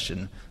just a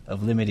question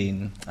of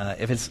limiting.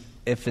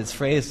 If it's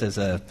phrased as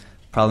a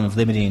problem of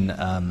limiting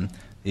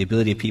the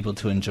ability of people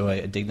to enjoy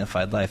a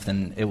dignified life,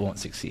 then it won't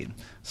succeed.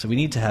 So we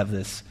need to have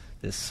this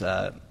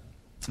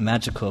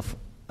magical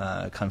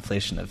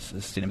conflation of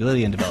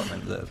sustainability and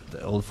development,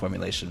 the old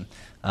formulation.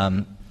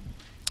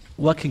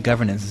 What can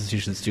governance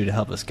institutions do to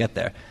help us get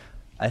there?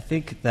 I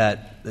think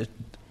that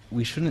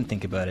we shouldn't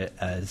think about it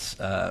as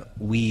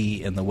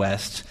we in the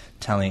West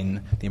telling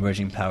the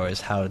emerging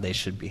powers how they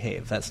should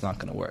behave. That's not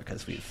going to work,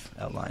 as we've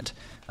outlined.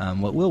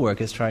 What will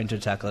work is trying to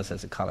tackle this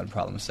as a common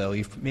problem. So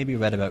you've maybe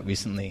read about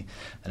recently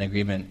an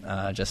agreement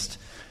just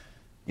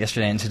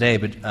yesterday and today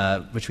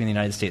between the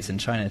United States and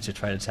China to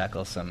try to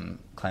tackle some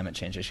climate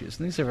change issues.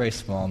 And these are very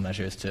small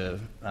measures to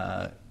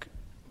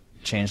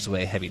change the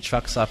way heavy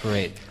trucks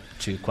operate,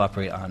 to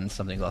cooperate on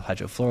something called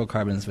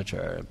hydrofluorocarbons, which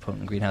are a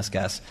potent greenhouse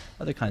gas,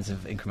 other kinds of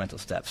incremental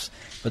steps.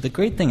 But the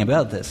great thing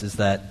about this is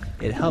that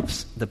it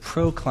helps the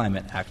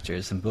pro-climate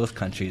actors in both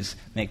countries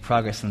make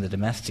progress in the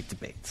domestic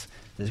debates.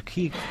 The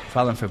key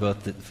problem for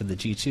the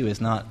G2 is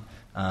not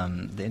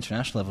the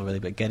international level, really,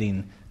 but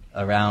getting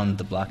around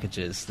the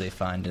blockages they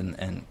find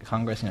in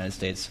Congress in the United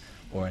States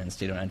or in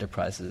state-owned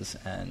enterprises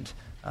and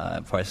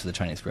parts of the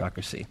Chinese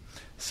bureaucracy.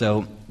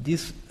 So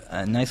these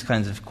nice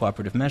kinds of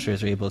cooperative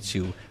measures are able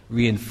to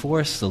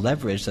reinforce the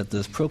leverage that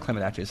those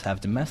pro-climate actors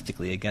have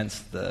domestically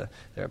against their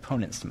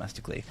opponents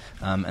domestically.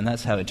 And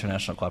that's how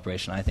international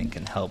cooperation, I think,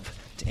 can help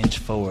to inch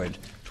forward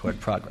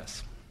toward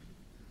progress.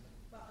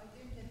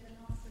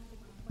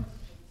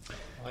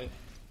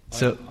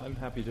 So I'm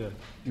happy to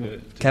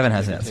Kevin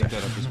has an answer. Take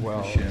that up as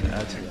well and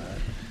add to that.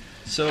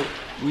 So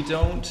we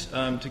don't,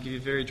 to give you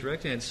a very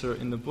direct answer,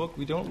 in the book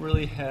we don't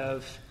really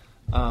have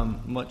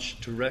much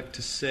direct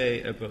to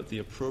say about the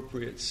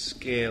appropriate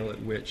scale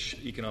at which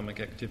economic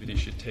activity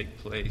should take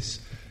place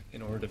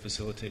in order to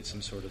facilitate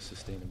some sort of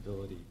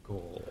sustainability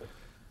goal.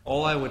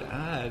 All I would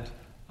add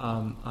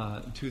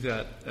to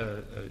that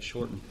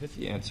short and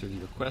pithy answer to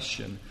your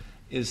question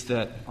is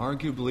that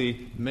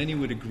arguably many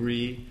would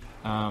agree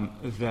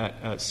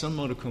that some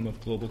modicum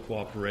of global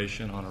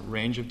cooperation on a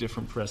range of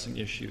different pressing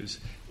issues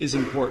is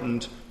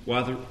important,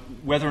 whether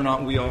or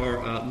not we are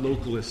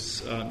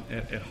localists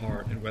at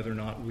heart and whether or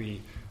not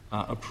we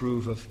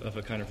approve of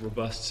a kind of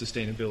robust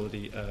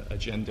sustainability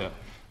agenda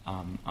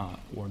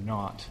or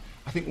not.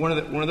 I think one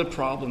of the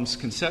problems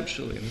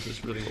conceptually, and this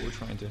is really what we're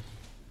trying to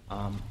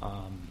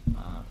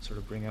sort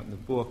of bring out in the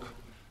book,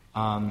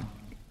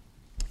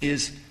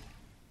 is,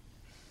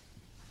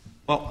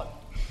 well,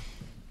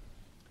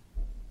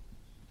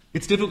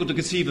 it's difficult to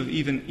conceive of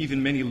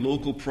even many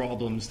local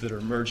problems that are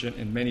emergent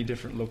in many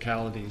different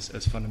localities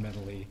as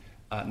fundamentally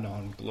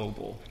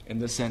non-global, in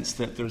the sense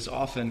that there's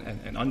often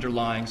an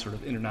underlying sort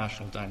of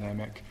international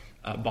dynamic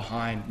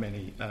behind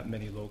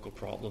many local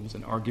problems,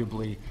 and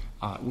arguably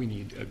we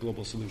need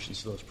global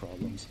solutions to those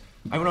problems.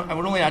 I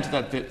would only add to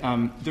that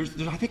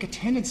there's I think a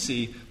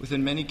tendency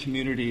within many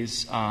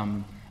communities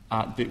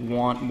that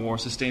want more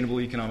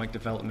sustainable economic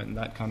development and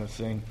that kind of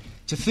thing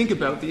to think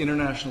about the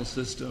international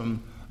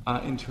system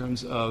in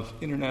terms of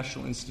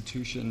international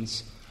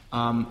institutions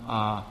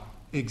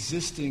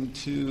existing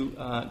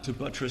to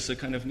buttress a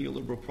kind of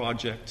neoliberal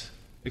project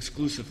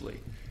exclusively.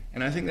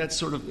 And I think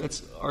that's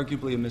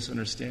arguably a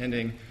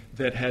misunderstanding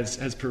that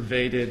has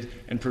pervaded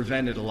and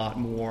prevented a lot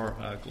more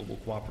global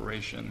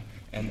cooperation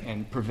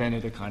and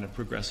prevented a kind of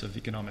progressive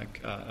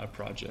economic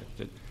project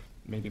that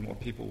maybe more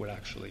people would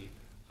actually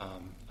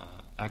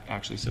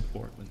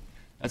support. But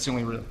that's the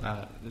only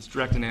this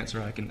direct an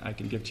answer I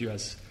can give to you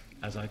as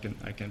I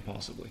can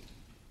possibly.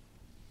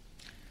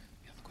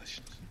 You have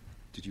questions?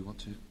 Did you want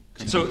to?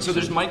 So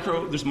there's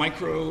micro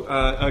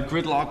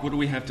gridlock. What do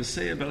we have to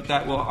say about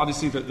that? Well,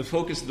 obviously the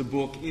focus of the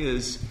book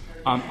is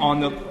on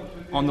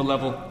the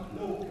level.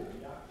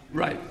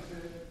 Right.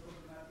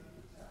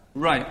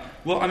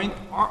 Well, I mean,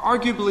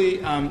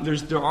 arguably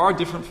there are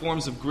different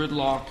forms of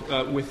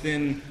gridlock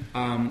within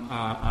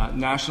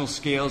national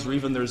scales, or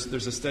even there's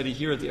a study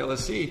here at the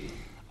LSE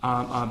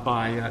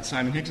by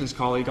Simon Hickson's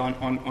colleague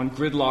on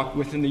gridlock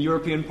within the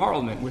European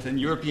Parliament, within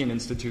European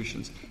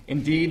institutions.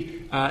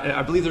 Indeed,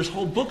 I believe there's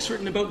whole books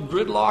written about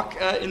gridlock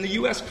in the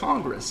U.S.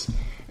 Congress.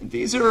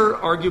 These are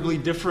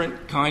arguably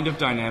different kind of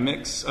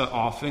dynamics.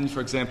 Often,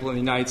 for example, in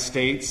the United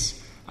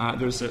States,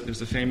 there's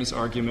a famous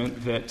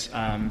argument that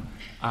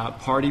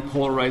party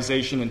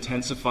polarization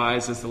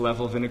intensifies as the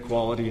level of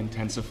inequality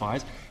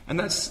intensifies, and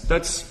that's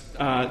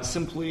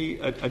simply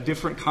a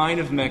different kind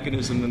of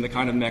mechanism than the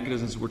kind of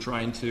mechanisms we're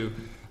trying to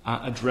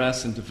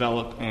address and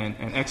develop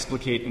and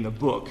explicate in the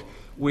book,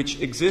 which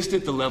exist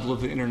at the level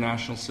of the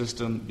international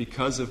system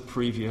because of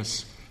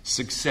previous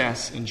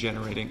success in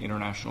generating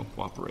international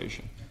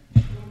cooperation.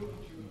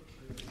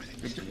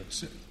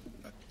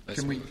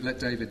 Can we let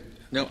David?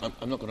 No,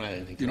 I'm not going to add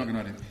anything. You're not going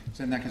to add anything.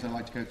 So in that case, I'd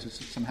like to go to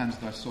some hands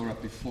that I saw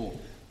up before.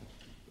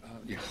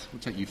 Yes,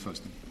 we'll take you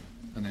first,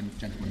 and then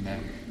gentleman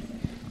there,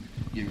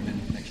 you, and then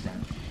the next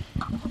round.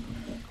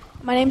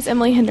 My name's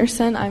Emily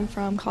Henderson. I'm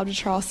from College of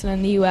Charleston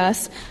in the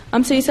U.S.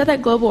 So you said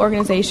that global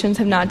organizations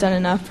have not done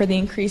enough for the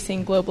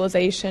increasing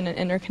globalization and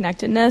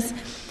interconnectedness,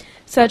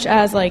 such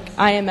as like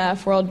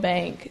IMF, World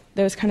Bank,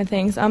 those kind of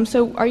things.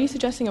 So are you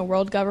suggesting a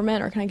world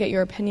government, or can I get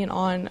your opinion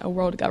on a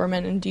world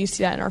government, and do you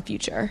see that in our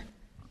future?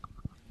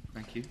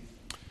 Thank you.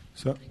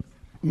 So,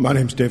 my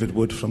name's David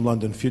Wood from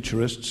London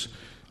Futurists.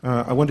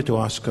 I wanted to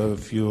ask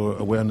of your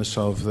awareness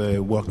of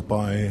the work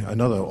by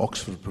another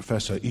Oxford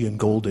professor, Ian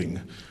Golding,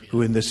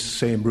 who in this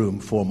same room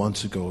 4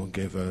 months ago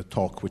gave a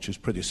talk which is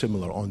pretty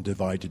similar on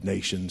divided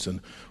nations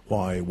and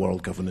why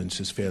world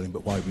governance is failing,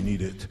 but why we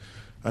need it.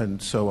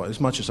 And so, as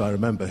much as I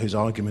remember, his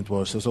argument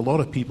was there's a lot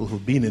of people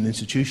who've been in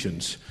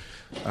institutions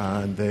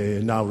and they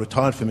now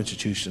retired from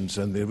institutions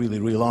and they really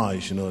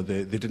realise,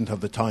 they didn't have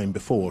the time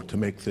before to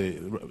make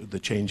the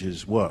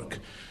changes work.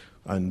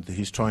 And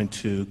he's trying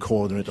to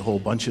coordinate a whole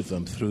bunch of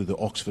them through the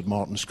Oxford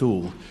Martin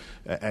School,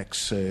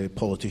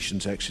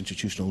 ex-politicians,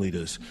 ex-institutional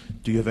leaders.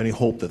 Do you have any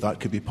hope that that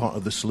could be part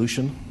of the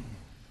solution?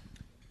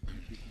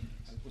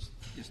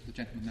 Yes, the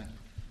gentleman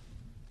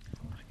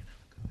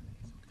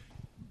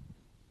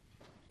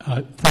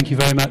there. Thank you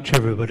very much,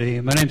 everybody.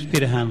 My name's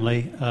Peter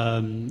Hanley.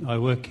 I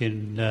work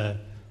in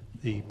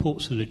the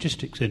ports and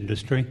logistics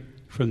industry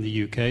from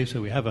the UK, so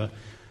we have a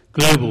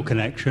global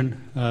connection,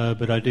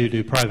 but I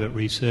do private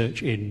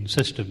research in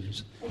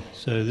systems.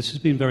 So this has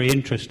been very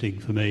interesting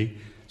for me.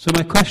 So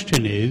my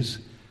question is,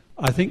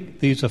 I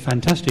think these are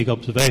fantastic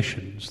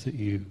observations that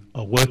you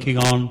are working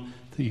on,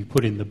 that you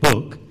put in the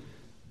book,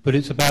 but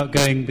it's about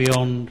going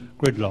beyond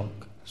gridlock.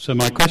 So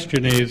my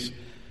question is,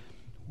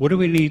 what do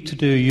we need to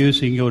do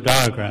using your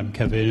diagram,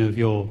 Kevin, of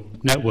your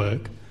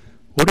network?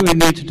 What do we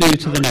need to do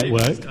to the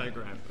network?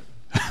 Diagram.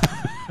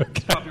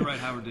 Okay. Copyright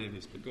Howard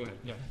Davies, but go ahead.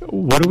 Yeah.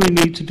 What do we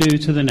need to do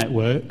to the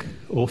network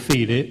or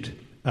feed it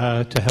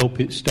to help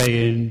it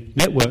stay in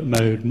network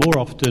mode more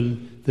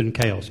often than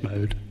chaos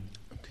mode?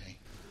 Okay.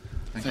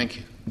 Thank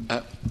you.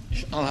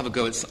 I'll have a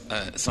go at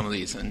some of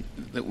these, and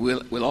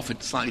we'll offer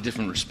slightly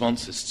different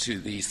responses to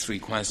these three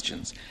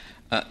questions.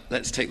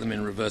 Let's take them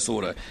in reverse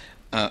order.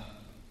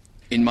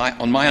 On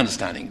my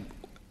understanding,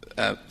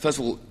 first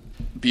of all,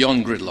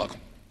 beyond gridlock,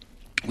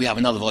 we have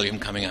another volume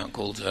coming out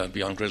called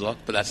Beyond Gridlock,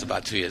 but that's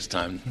about 2 years'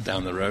 time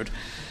down the road.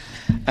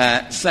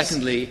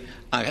 Secondly,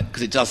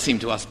 because it does seem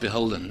to us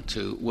beholden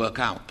to work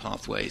out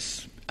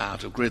pathways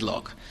out of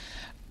gridlock.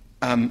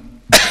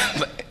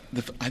 But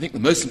I think the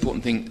most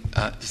important thing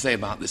to say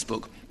about this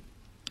book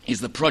is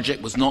the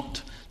project was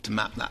not to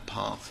map that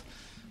path,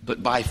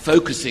 but by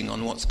focusing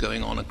on what's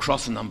going on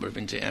across a number of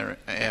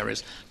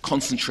areas,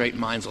 concentrate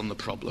minds on the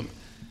problem.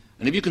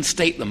 And if you can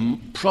state the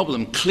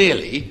problem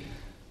clearly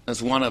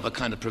as one of a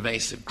kind of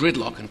pervasive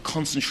gridlock and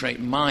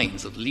concentrate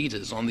minds of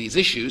leaders on these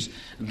issues,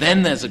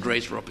 then there's a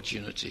greater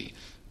opportunity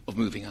of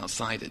moving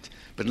outside it.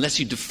 But unless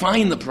you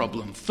define the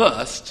problem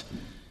first,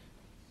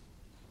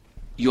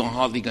 you're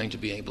hardly going to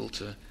be able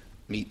to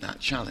meet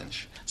that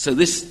challenge. So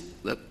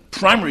the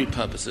primary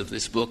purpose of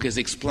this book is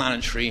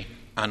explanatory,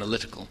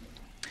 analytical.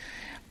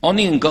 On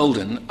Ian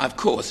Golden, of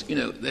course,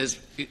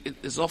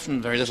 there's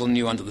often very little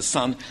new under the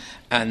sun,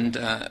 and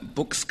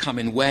books come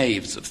in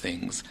waves of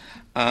things.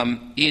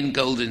 Ian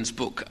Golden's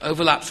book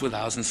overlaps with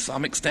ours in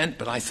some extent,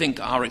 but I think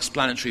our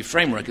explanatory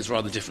framework is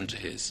rather different to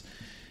his.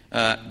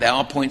 There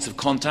are points of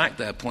contact,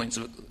 there are points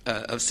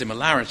of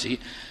similarity,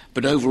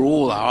 but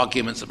overall our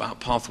arguments about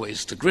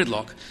pathways to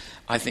gridlock,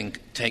 I think,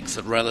 has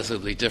a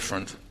relatively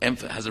different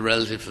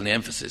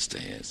emphasis to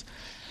his.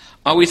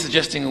 Are we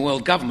suggesting a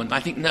world government?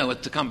 I think no.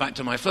 To come back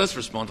to my first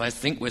response, I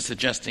think we're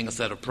suggesting a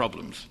set of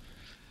problems.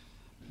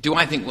 Do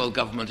I think world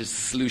government is the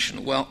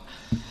solution? Well,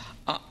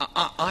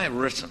 I have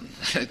written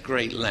at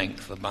great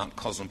length about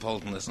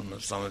cosmopolitanism,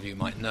 as some of you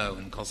might know,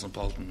 and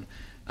cosmopolitan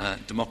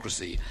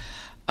democracy.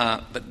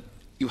 But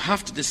you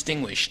have to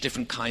distinguish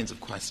different kinds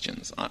of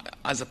questions.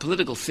 As a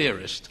political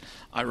theorist,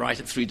 I write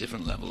at three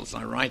different levels.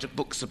 I write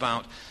books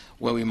about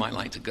where we might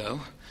like to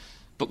go,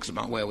 books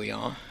about where we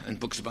are, and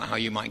books about how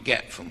you might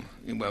get from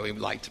where we would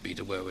like to be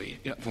to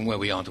from where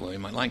we are to where we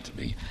might like to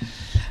be.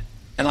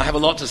 And I have a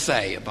lot to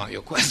say about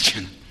your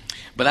question,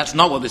 but that's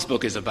not what this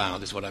book is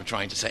about. Is what I'm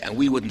trying to say, and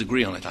we wouldn't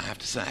agree on it, I have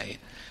to say.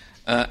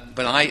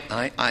 But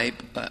I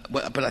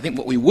think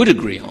what we would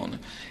agree on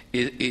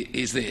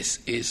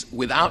is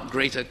without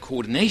greater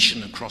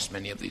coordination across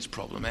many of these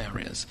problem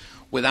areas,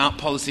 without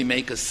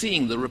policymakers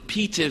seeing the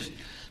repeated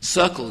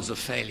circles of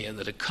failure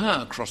that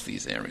occur across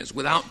these areas,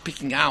 without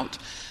picking out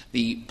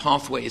the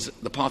pathways,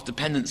 the path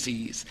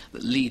dependencies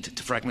that lead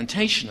to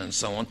fragmentation and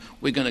so on,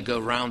 we're going to go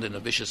round in a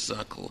vicious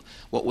circle.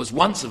 What was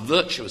once a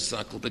virtuous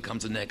circle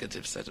becomes a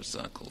negative set of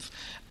circles,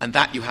 and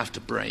that you have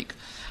to break.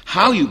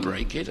 How you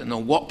break it and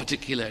on what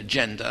particular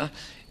agenda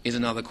is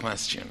another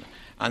question.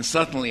 And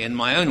certainly in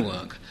my own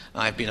work,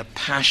 I've been a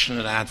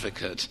passionate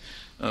advocate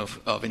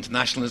of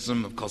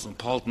internationalism, of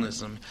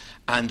cosmopolitanism,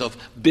 and of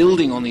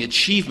building on the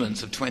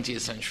achievements of 20th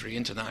century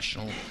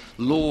international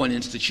law and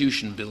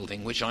institution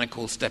building, which I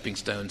call stepping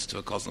stones to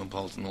a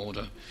cosmopolitan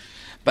order.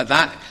 But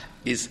that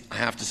is, I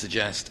have to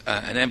suggest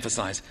and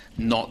emphasize,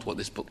 not what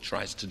this book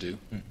tries to do.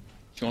 Do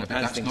you want to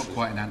add That's things? not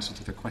quite an answer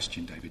to the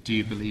question, David. Do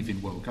you believe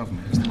in world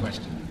government is the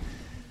question.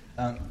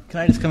 Can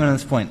I just come in on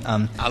this point?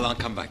 I'll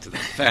come back to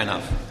that. Fair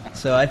enough.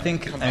 So I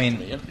think,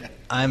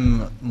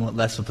 I'm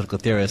less of a political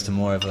theorist and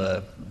more of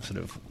a sort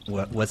of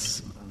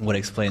what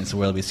explains the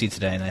world we see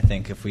today. And I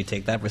think if we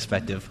take that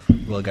perspective,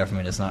 world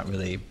government is not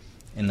really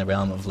in the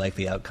realm of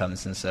likely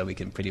outcomes, and so we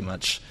can pretty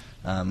much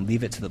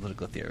leave it to the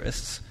political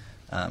theorists.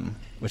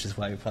 which is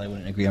why we probably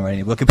wouldn't agree on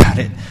writing a book about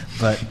it.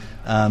 But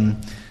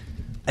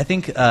I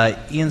think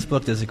Ian's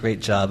book does a great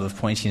job of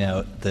pointing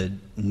out the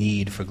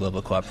need for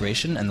global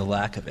cooperation and the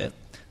lack of it.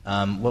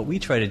 What we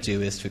try to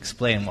do is to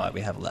explain why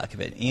we have a lack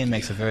of it. Ian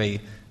makes a very,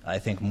 I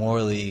think,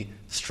 morally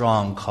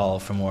strong call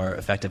for more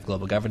effective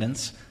global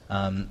governance,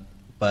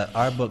 but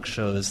our book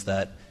shows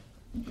that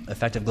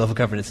effective global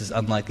governance is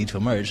unlikely to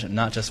emerge,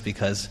 not just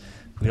because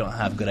we don't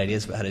have good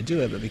ideas about how to do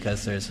it, but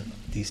because there's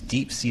these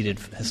deep-seated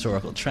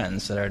historical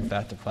trends that are in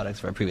fact a product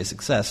of our previous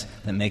success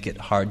that make it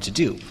hard to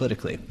do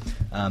politically.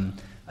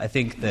 I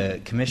think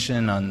the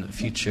Commission on the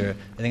Future,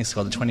 I think it's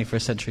called the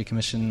 21st Century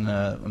Commission,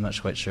 I'm not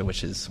quite sure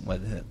which is what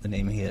the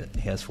name he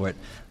has for it.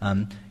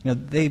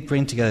 They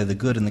bring together the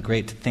good and the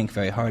great to think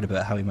very hard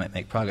about how we might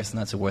make progress, and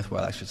that's a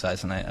worthwhile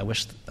exercise, and I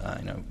wish,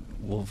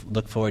 we'll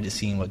look forward to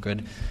seeing what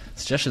good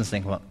suggestions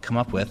they come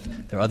up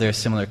with. There are other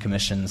similar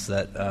commissions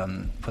that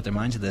put their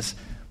mind to this,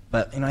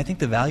 but I think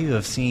the value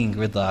of seeing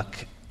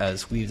Gridlock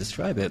as we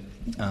describe it,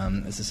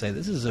 is to say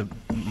this is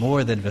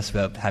more than just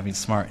about having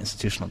smart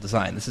institutional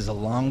design. This is a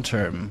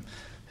long-term,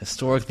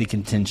 historically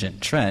contingent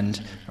trend,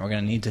 and we're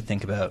going to need to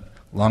think about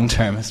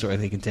long-term,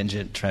 historically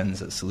contingent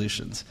trends as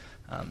solutions.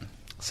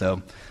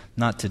 So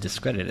not to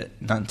discredit it,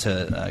 not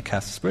to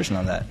cast aspersion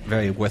on that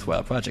very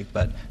worthwhile project,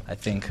 but I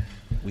think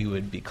we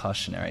would be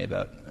cautionary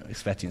about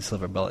expecting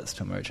silver bullets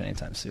to emerge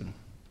anytime soon.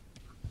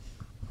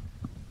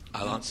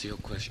 I'll answer your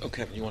question. Oh,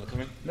 Kevin, you want to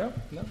come in? No.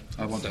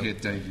 I want to hear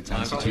David's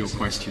answer to your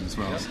question as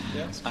well.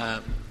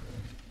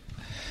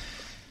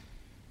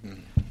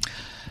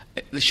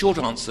 The short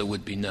answer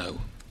would be no.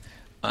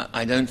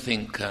 I don't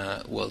think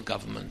world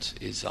government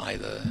is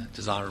either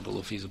desirable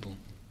or feasible.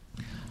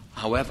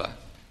 However,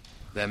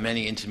 there are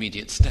many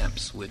intermediate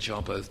steps which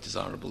are both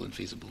desirable and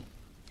feasible.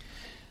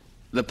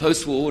 The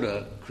post-war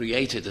order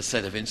created a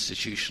set of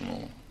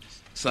institutional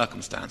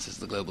circumstances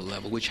at the global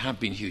level which have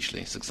been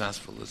hugely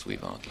successful, as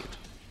we've argued.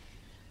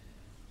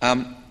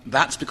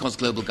 That's because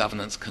global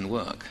governance can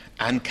work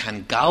and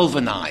can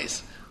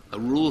galvanize a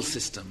rule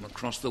system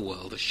across the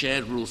world, a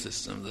shared rule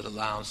system that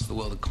allows the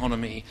world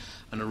economy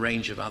and a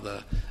range of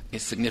other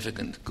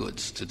significant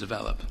goods to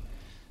develop.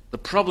 The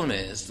problem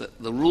is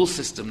that the rule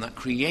system that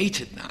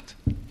created that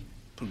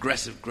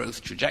progressive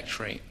growth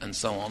trajectory and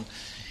so on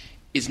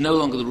is no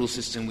longer the rule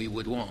system we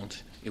would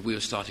want if we were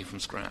starting from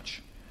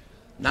scratch.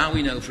 Now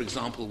we know, for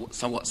example, what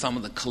some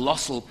of the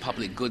colossal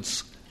public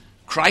goods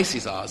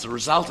crises are as a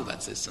result of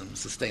that system,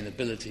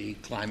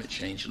 sustainability, climate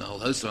change, and a whole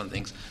host of other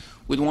things.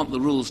 We'd want the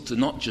rules to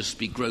not just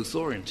be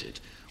growth-oriented.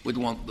 We'd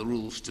want the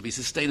rules to be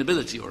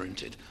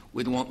sustainability-oriented.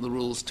 We'd want the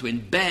rules to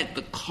embed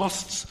the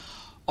costs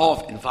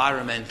of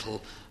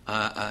environmental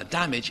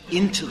damage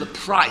into the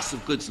price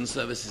of goods and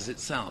services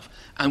itself.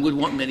 And we'd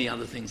want many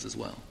other things as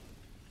well.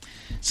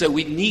 So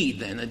we need,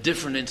 then, a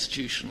different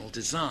institutional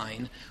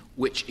design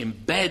which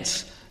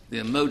embeds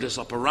the modus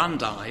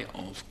operandi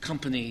of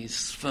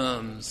companies,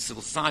 firms,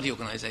 civil society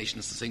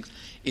organizations and things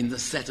in the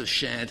set of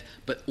shared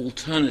but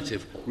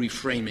alternative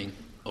reframing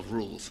of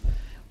rules.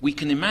 We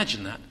can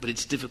imagine that, but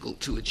it's difficult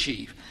to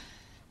achieve.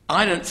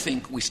 I don't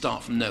think we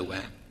start from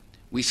nowhere.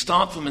 We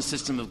start from a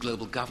system of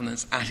global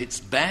governance at its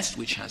best,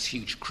 which has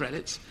huge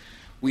credits.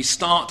 We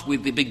start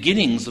with the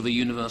beginnings of a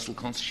universal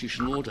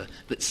constitutional order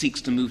that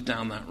seeks to move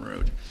down that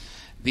road.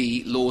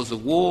 The laws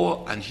of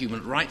war and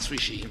human rights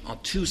regime are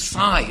two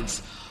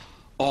sides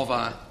of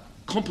a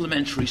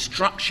complementary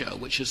structure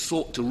which has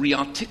sought to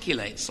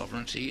re-articulate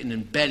sovereignty and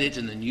embed it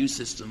in a new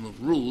system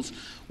of rules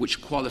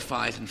which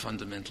qualify it in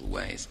fundamental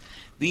ways.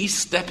 These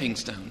stepping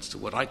stones to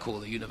what I call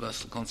the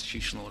universal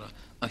constitutional order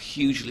are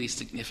hugely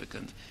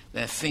significant.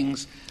 They're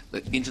things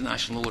that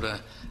international order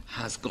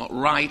has got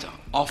right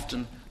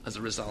often as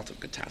a result of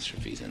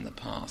catastrophes in the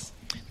past.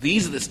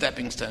 These are the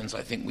stepping stones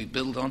I think we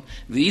build on.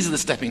 These are the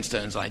stepping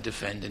stones I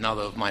defend in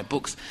other of my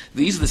books.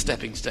 These are the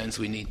stepping stones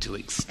we need to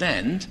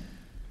extend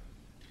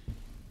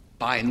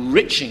by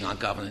enriching our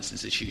governance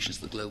institutions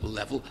at the global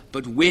level,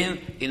 but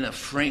within a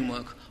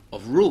framework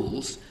of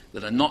rules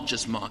that are not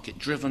just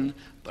market-driven,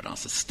 but are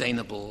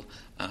sustainable,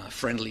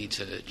 friendly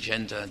to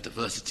gender,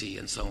 diversity,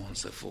 and so on and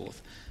so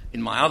forth.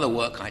 In my other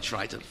work, I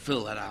try to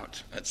fill that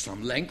out at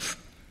some length,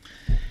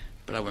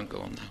 but I won't go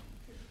on now.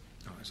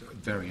 Oh, that's a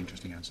very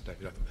interesting answer,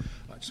 David.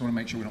 I just want to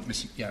make sure we're not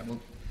missing... Yeah, well,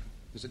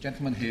 there's a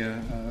gentleman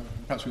here.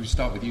 Perhaps we should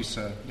start with you,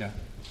 sir. Yeah.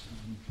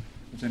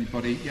 Is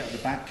anybody... Yeah, at the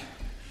back.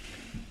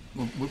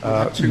 We'll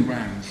have two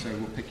rounds, so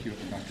we'll pick you at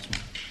the back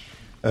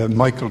as well.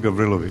 Michael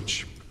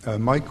Gavrilovich.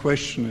 My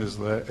question is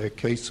a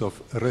case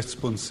of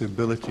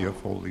responsibility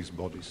of all these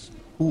bodies.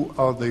 Who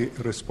are they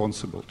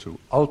responsible to?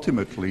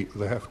 Ultimately,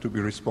 they have to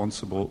be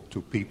responsible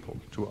to people,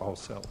 to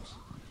ourselves.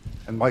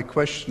 And my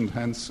question,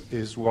 hence,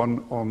 is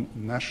one on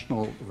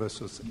national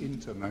versus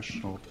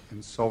international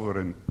and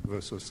sovereign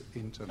versus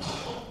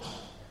international.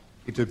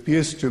 It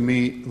appears to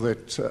me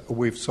that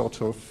we've sort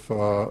of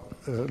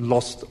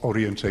lost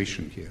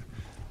orientation here.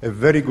 A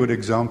very good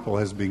example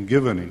has been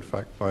given, in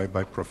fact,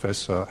 by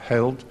Professor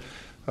Hale,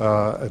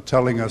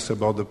 telling us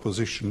about the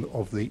position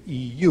of the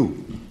EU.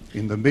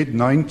 In the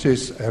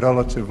mid-90s, a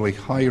relatively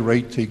high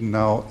rating,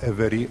 now a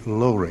very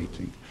low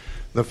rating.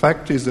 The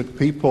fact is that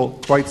people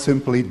quite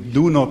simply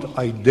do not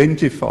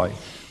identify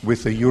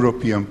with the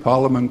European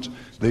Parliament.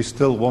 They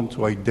still want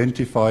to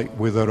identify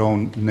with their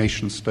own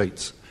nation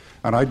states.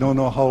 And I don't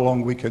know how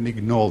long we can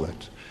ignore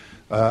that.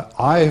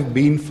 I have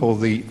been for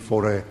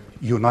a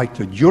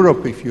united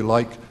Europe, if you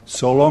like,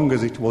 so long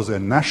as it was a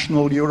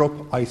national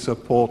Europe. I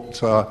support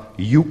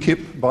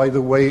UKIP, by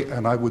the way,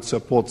 and I would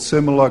support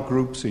similar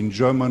groups in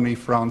Germany,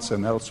 France,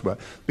 and elsewhere,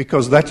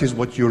 because that is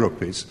what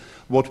Europe is.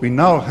 What we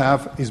now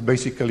have is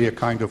basically a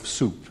kind of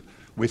soup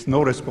with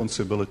no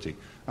responsibility.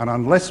 And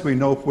unless we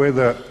know where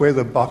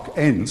the buck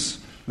ends,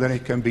 then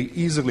it can be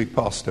easily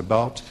passed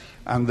about,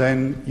 and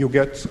then you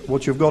get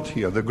what you've got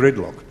here, the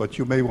gridlock. But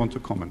you may want to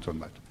comment on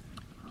that.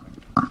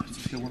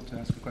 Do you want to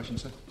ask a question,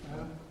 sir?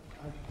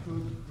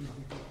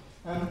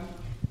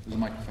 There's a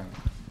microphone.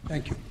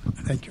 Thank you.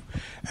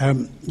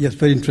 Yes,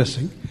 very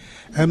interesting.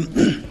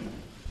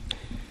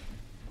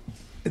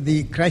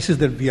 The crisis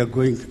that we are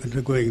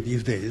undergoing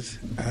these days,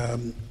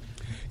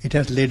 it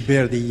has laid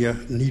bare the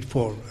need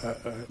for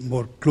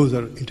more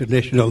closer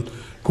international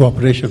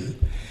cooperation.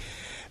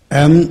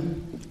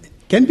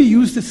 Can we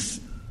use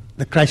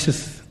the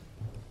crisis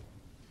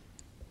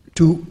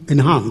to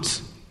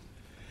enhance,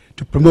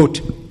 to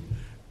promote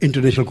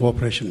international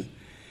cooperation?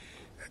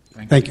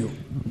 Thank you.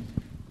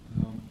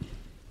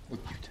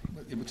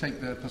 We'll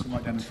take the person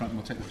right down in front, and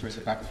we'll take the three at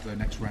the back for the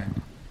next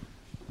round.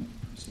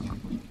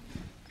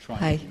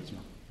 Hi,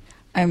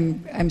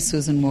 I'm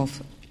Susan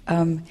Wolf,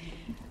 and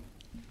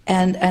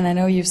I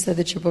know you've said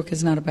that your book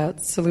is not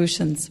about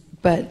solutions,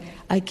 but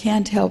I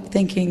can't help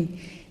thinking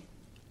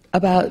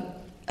about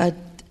a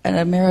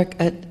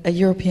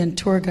European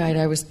tour guide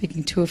I was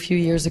speaking to a few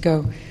years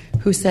ago,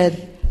 who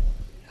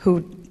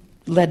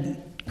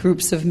led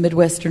groups of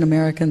Midwestern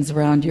Americans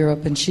around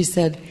Europe, and she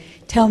said,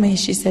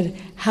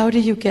 how do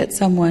you get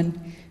someone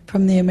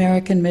from the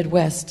American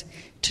Midwest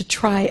to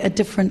try a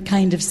different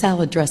kind of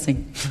salad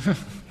dressing?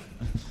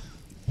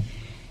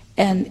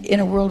 And in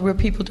a world where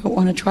people don't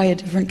want to try a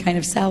different kind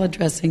of salad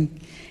dressing,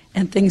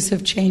 and things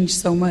have changed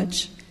so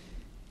much,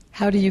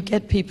 how do you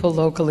get people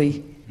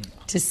locally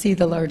to see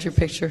the larger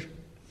picture?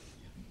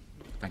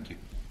 Thank you.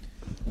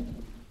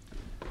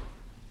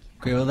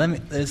 Great. Well,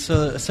 there's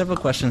several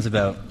questions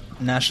about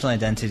national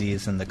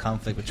identities and the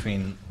conflict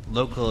between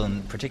local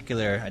and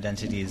particular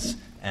identities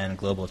and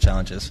global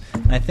challenges.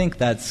 And I think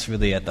that's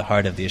really at the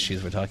heart of the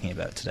issues we're talking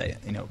about today.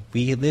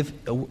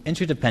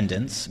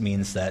 Interdependence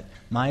means that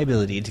my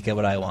ability to get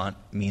what I want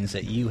means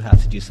that you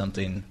have to do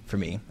something for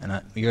me,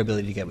 and your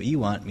ability to get what you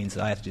want means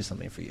that I have to do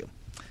something for you.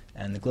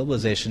 And the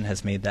globalization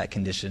has made that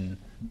condition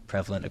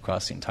prevalent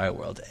across the entire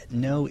world.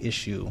 No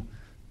issue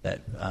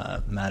that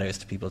matters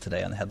to people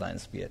today on the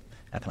headlines, be it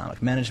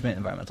economic management,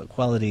 environmental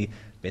equality,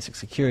 basic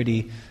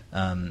security,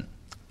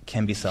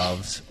 can be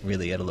solved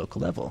really at a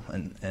local level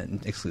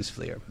and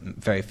exclusively, or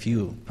very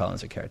few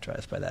problems are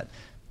characterized by that.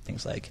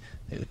 Things like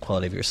the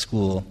quality of your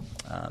school,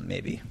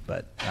 maybe,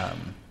 but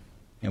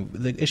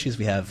the issues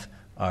we have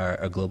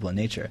are global in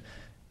nature.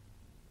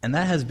 And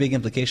that has big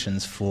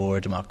implications for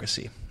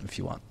democracy, if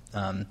you want.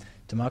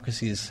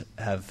 Democracies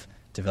have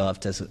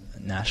developed as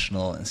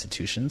national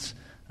institutions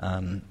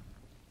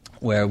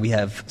where we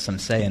have some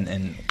say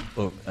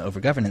over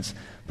governance.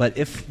 But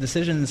if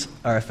decisions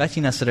are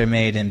affecting us that are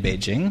made in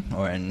Beijing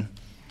or in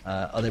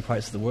other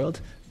parts of the world,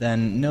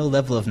 then no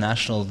level of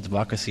national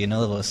democracy,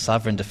 no level of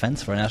sovereign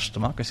defense for our national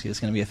democracy is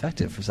going to be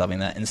effective for solving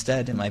that.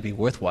 Instead, it might be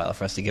worthwhile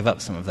for us to give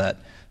up some of that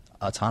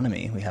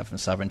autonomy we have from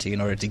sovereignty in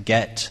order to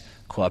get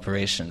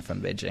cooperation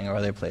from Beijing or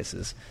other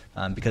places,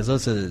 because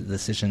those are the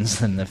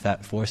decisions and the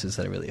forces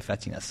that are really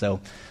affecting us.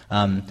 So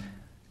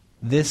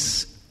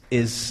this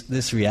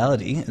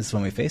reality is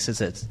when we face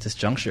it at this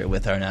juncture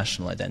with our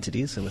national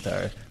identities, with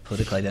our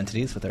political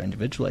identities, with our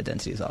individual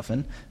identities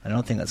often. I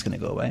don't think that's going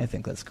to go away. I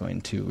think that's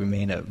going to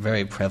remain a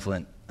very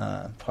prevalent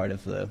part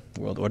of the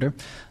world order.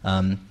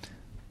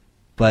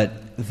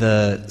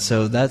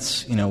 So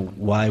that's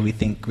why we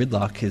think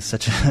gridlock is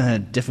such a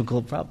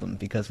difficult problem,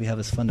 because we have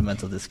this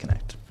fundamental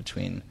disconnect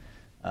between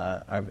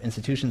our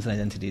institutions and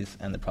identities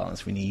and the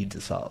problems we need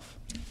to solve.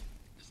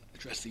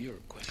 Address the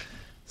Europe question.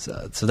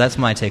 So that's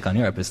my take on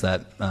Europe, is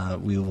that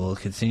we will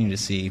continue to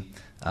see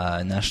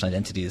national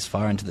identities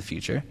far into the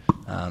future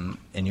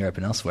in Europe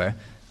and elsewhere,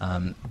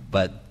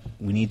 but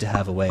we need to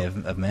have a way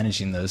of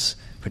managing those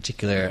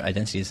particular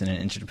identities in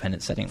an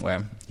interdependent setting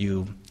where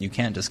you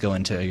can't just go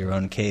into your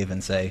own cave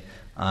and say,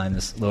 I'm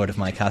the lord of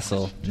my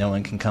castle, no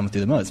one can come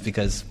through the moats,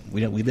 because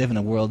we live in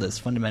a world that's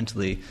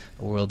fundamentally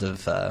a world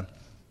of,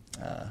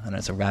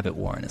 it's a rabbit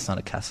warren, it's not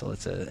a castle,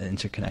 it's an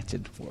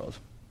interconnected world.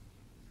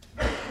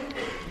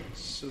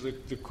 So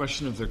the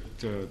question of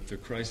the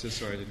crisis,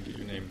 sorry, I didn't get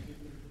your name.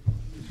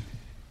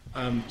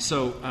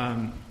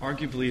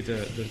 Arguably,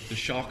 the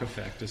shock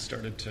effect has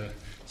started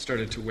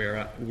to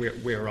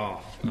wear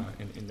off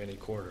in many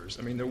quarters.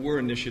 I mean, there were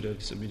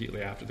initiatives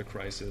immediately after the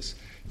crisis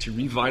to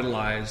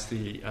revitalize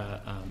the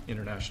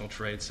international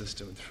trade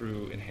system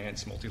through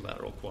enhanced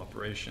multilateral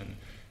cooperation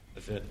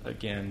that,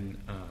 again,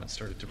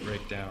 started to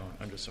break down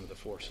under some of the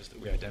forces that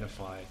we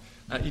identify.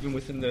 Even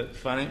within the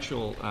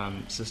financial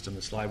system,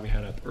 the slide we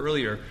had up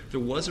earlier, there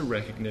was a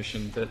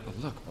recognition that,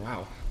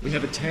 we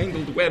have a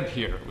tangled web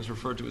here. It was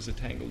referred to as a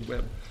tangled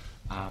web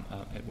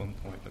at one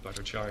point by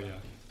Bhattacharya.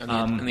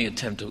 And the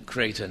attempt to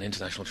create an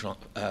international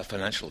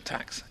financial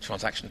tax,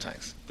 transaction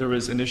tax. There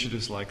was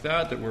initiatives like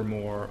that were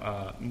more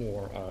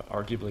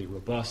arguably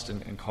robust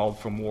and called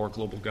for more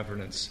global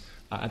governance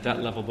at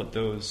that level, but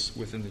those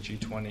within the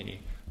G20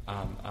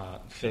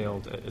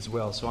 failed as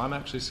well. So I'm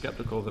actually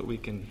skeptical that we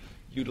can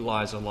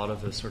utilize a lot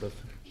of the sort of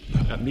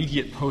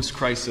immediate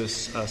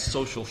post-crisis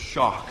social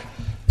shock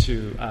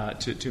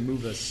to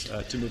move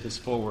us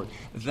forward.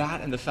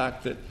 That and the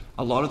fact that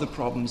a lot of the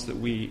problems that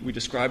we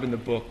describe in the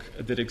book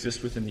that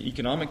exist within the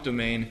economic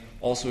domain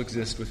also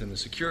exist within the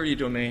security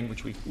domain,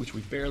 which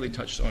we barely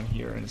touched on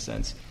here in a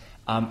sense,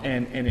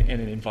 and an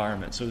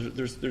environment. So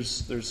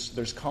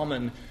there's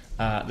common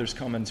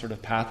sort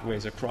of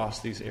pathways across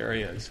these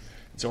areas.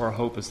 So our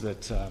hope is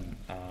that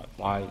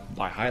by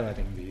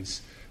highlighting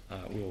these,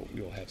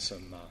 we'll have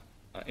some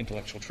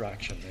intellectual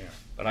traction there.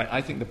 But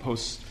I think the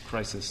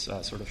post-crisis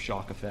sort of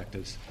shock effect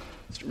has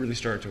really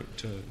started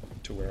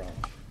to wear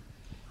off.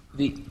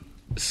 The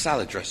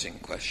salad dressing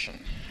question.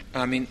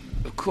 I mean,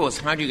 of course,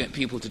 how do you get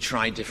people to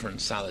try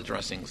different salad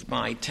dressings?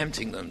 By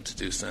tempting them to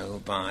do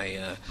so,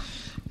 by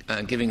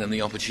giving them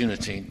the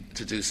opportunity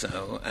to do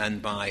so,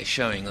 and by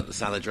showing that the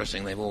salad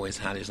dressing they've always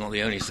had is not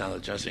the only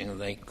salad dressing that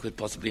they could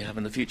possibly have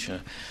in the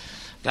future.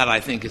 That, I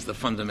think, is the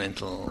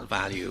fundamental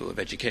value of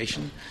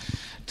education,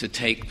 to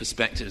take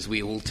perspectives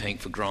we all take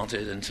for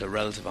granted and to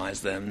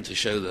relativize them, to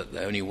show that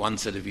they're only one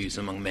set of views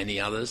among many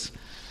others.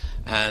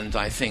 And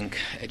I think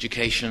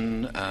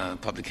education,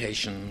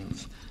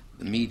 publications,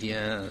 the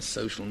media,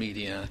 social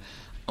media,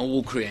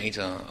 all create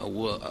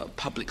a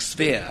public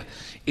sphere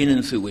in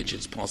and through which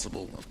it's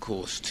possible, of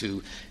course,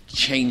 to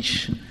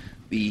change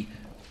the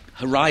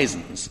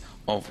horizons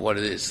of what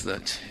it is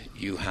that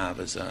you have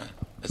as a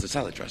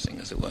salad dressing,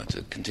 as it were,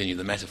 to continue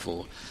the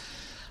metaphor.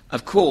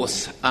 Of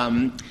course,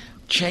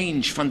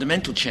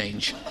 fundamental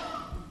change,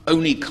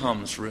 only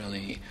comes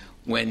really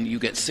when you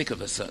get sick of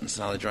a certain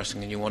salad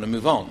dressing and you want to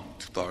move on,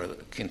 to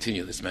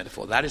continue this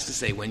metaphor. That is to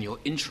say, when your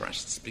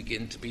interests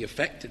begin to be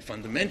affected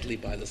fundamentally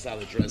by the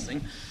salad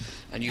dressing,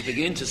 and you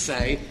begin to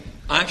say,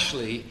 I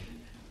actually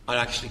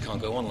can't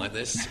go on like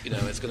this.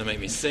 It's going to make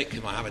me sick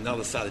if I have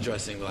another salad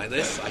dressing like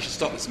this. I should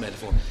stop this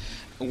metaphor.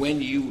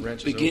 When you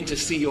begin to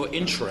see your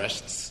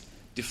interests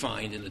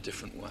defined in a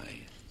different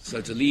way.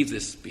 So to leave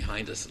this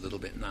behind us a little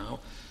bit now,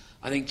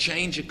 I think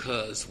change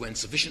occurs when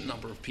sufficient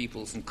number of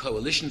peoples and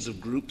coalitions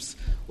of groups,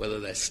 whether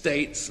they're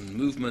states and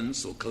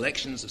movements or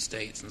collections of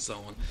states and so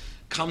on,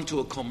 come to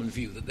a common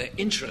view that their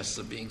interests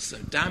are being so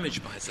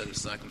damaged by a set of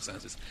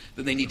circumstances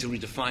that they need to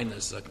redefine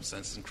those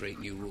circumstances and create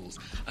new rules.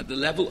 At the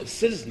level of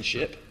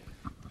citizenship,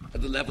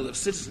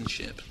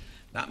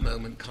 that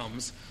moment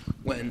comes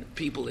when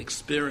people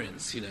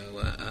experience,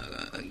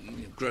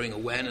 growing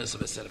awareness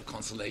of a set of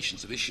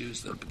constellations of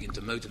issues that begin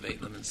to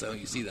motivate them. And so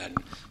you see that in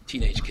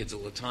teenage kids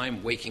all the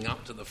time, waking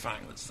up to the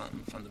fact that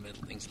some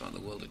fundamental things about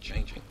the world are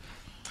changing,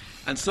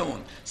 and so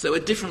on. So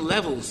at different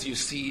levels, you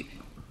see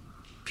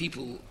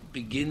people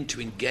begin to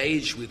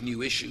engage with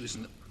new issues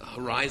and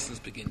horizons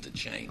begin to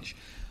change.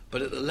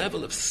 But at the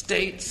level of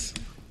states,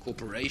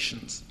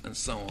 corporations, and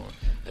so on,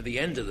 at the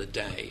end of the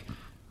day,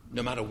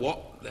 no matter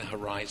what their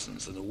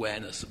horizons and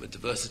awareness of a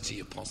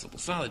diversity of possible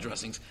salad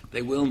dressings,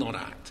 they will not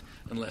act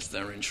unless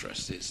their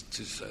interest is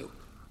to so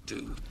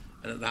do.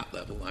 And at that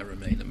level, I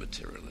remain a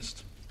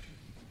materialist.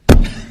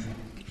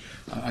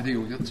 I think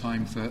we've got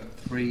time for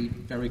 3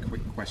 very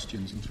quick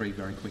questions and 3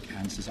 very quick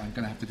answers. I'm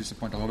going to have to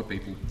disappoint a lot of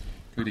people,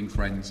 including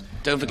friends.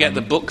 Don't forget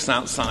the books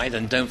outside,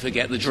 and don't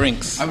forget the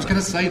drinks. I was going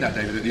to say that,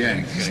 David, at the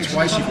end.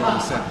 Twice you've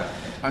already said that.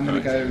 I'm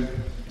going to go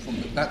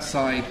from that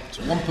side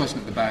to one person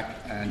at the back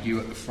and you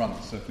at the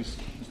front. So if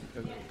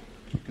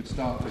we could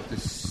start with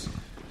this.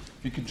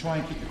 If you could try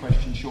and keep the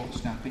question short and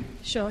snappy.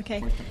 Sure,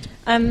 okay.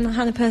 I'm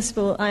Hannah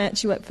Percival. I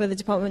actually work for the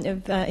Department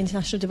of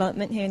International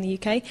Development here in the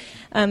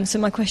UK. So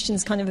my question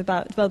is kind of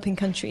about developing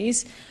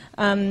countries.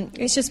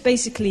 It's just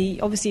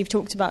basically, obviously you've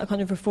talked about a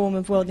kind of reform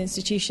of world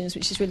institutions,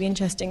 which is really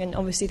interesting, and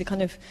obviously the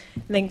kind of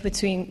link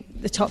between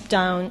the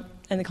top-down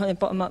and the kind of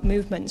bottom-up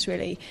movements,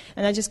 really.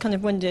 And I just kind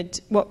of wondered,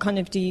 what kind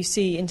of do you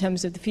see in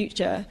terms of the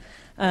future,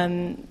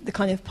 the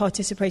kind of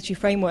participatory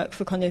framework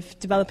for kind of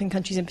developing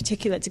countries in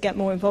particular to get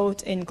more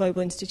involved in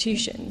global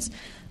institutions?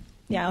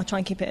 Yeah, I'll try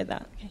and keep it at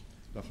that. Okay.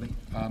 Lovely.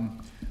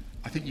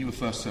 I think you were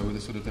first, sir, with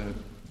a sort of a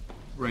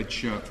red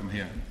shirt from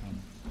here.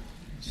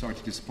 Sorry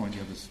to disappoint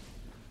the others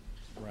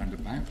around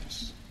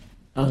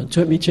about.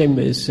 Jeremy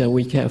Chambers,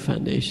 We Care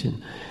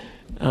Foundation.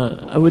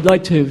 I would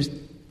like to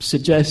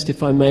suggest,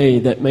 if I may,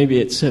 that maybe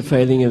it's a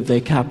failing of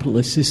the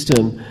capitalist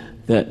system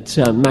that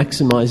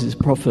maximizes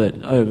profit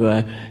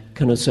over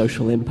kind of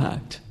social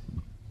impact.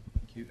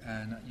 Thank you.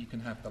 And you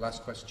can have the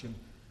last question.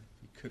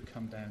 You could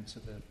come down to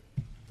the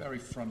very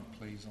front,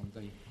 please,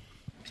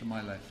 to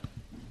my left.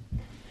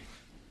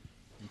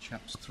 And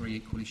chaps, 3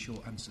 equally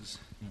short answers.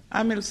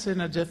 I'm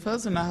Ilsina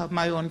Jeffers, and I have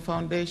my own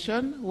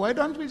foundation. Why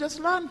don't we just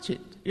launch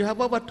it? You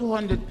have over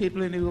 200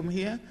 people in the room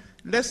here.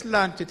 Let's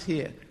launch it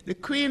here. The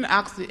Queen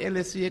asked the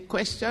LSE a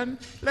question.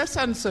 Let's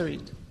answer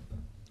it.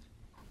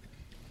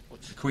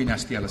 The Queen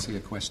asked the LSE a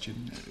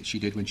question. She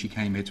did when she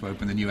came here to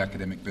open the new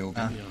academic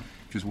building,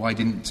 which was why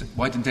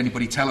didn't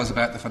anybody tell us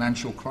about the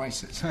financial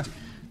crisis?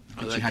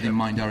 But she had in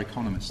mind our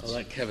economists. I'll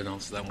let Kevin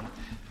answer that one.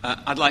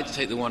 I'd like to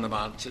take the one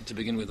to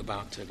begin with,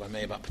 about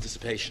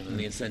participation and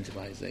the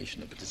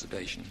incentivization of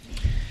participation.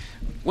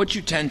 What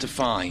you tend to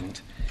find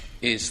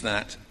is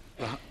that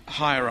the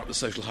higher up the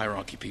social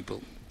hierarchy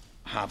people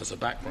have as a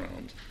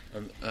background,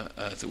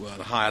 as it were,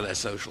 the higher their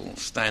social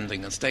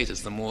standing and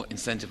status, the more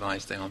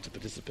incentivized they are to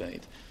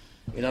participate.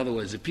 In other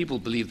words, if people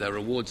believe there are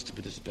rewards to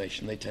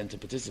participation, they tend to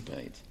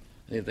participate.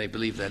 And if they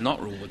believe there are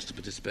not rewards to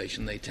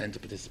participation, they tend to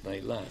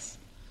participate less.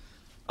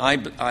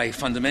 I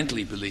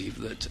fundamentally believe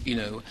that,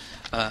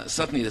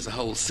 certainly there's a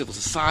whole civil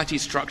society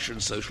structure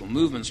and social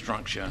movement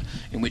structure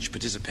in which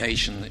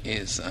participation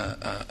is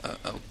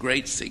of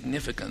great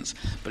significance.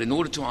 But in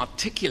order to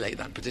articulate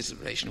that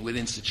participation with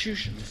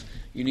institutions,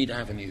 you need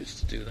avenues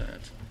to do that.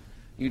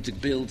 You need to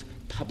build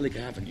public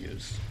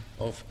avenues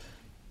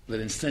that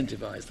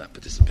incentivize that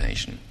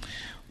participation.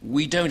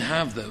 We don't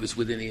have those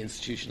within the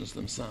institutions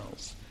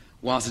themselves.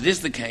 Whilst it is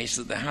the case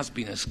that there has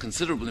been a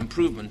considerable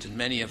improvement in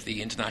many of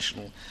the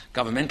international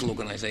governmental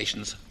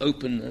organizations,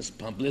 openness,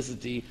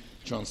 publicity,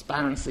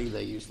 transparency,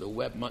 they use the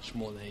web much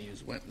more than they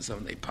use web, so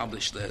they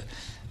publish the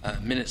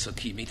minutes of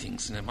key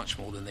meetings much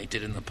more than they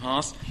did in the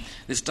past.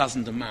 This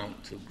doesn't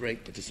amount to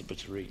great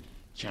participatory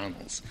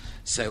channels.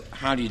 So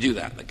how do you do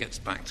that? That gets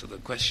back to the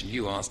question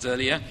you asked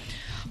earlier.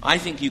 I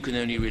think you can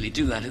only really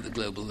do that at the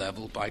global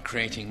level by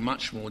creating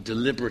much more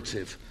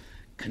deliberative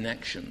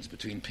connections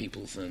between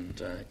peoples and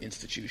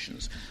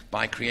institutions,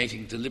 by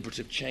creating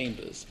deliberative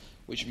chambers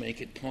which make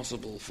it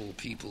possible for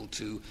people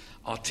to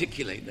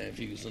articulate their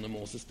views on a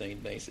more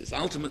sustained basis.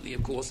 Ultimately,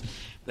 of course,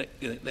 there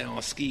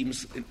are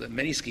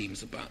many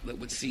schemes that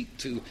would seek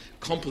to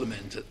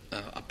complement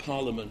a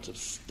parliament of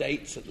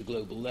states at the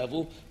global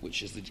level,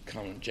 which is the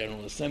current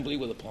General Assembly,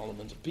 with a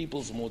parliament of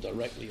peoples, more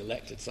directly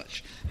elected,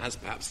 such as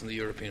perhaps in the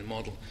European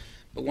model.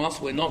 But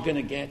whilst we're not going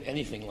to get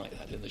anything like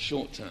that in the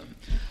short term,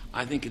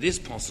 I think it is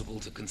possible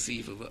to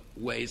conceive of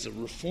ways of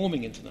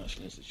reforming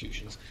international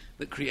institutions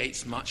that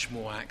creates much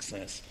more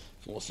access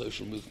for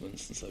social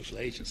movements and social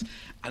agents.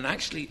 And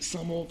actually,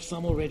 some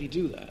already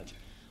do that.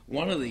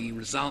 One of the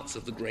results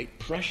of the great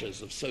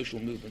pressures of social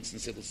movements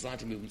and civil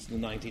society movements in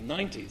the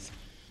 1990s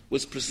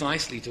was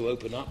precisely to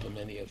open up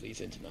many of these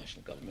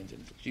international government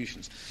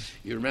institutions.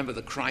 You remember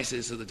the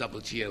crisis of the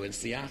WTO in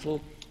Seattle,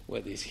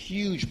 where this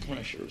huge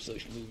pressure of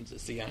social movements in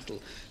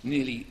Seattle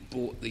nearly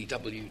brought the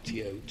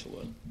WTO to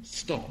a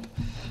stop.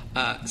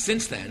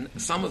 Since then,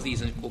 some of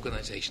these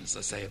organizations,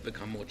 I say, have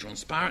become more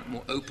transparent,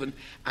 more open,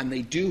 and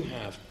they do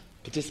have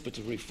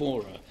participatory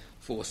fora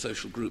for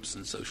social groups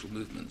and social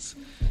movements.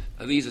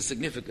 These are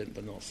significant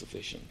but not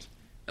sufficient.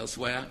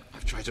 Elsewhere,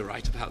 I've tried to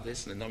write about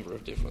this in a number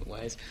of different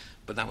ways,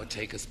 but that would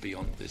take us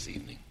beyond this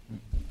evening.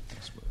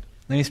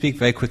 Let me speak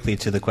very quickly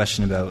to the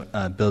question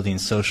about building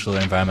social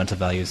or environmental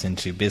values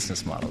into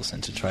business models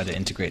and to try to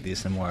integrate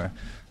these in a more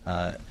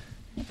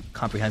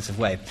comprehensive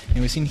way. And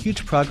we've seen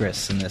huge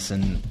progress in this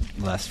in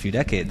the last few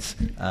decades.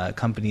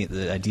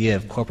 The idea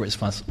of corporate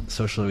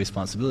social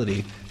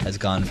responsibility has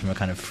gone from a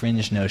kind of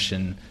fringe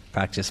notion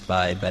practiced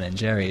by Ben and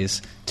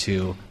Jerry's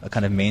to a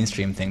kind of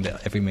mainstream thing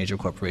that every major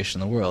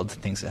corporation in the world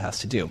thinks it has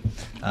to do.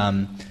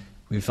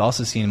 We've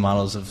also seen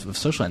models of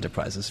social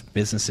enterprises,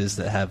 businesses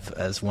that have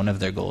as one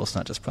of their goals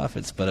not just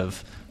profits, but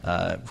of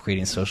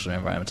creating social and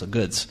environmental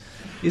goods.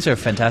 These are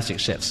fantastic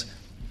shifts.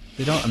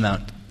 They don't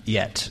amount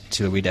yet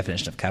to a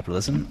redefinition of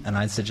capitalism, and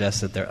I'd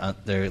suggest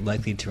that they're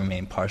likely to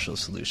remain partial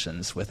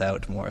solutions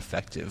without more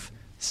effective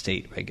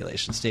state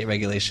regulation. State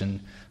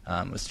regulation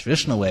was the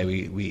traditional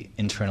way we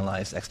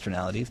internalize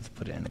externalities, to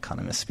put it in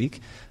economist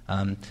speak.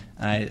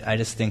 I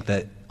just think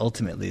that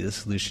ultimately the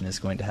solution is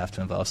going to have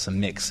to involve some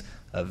mix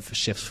of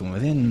shifts from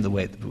within the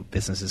way that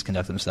businesses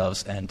conduct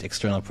themselves and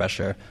external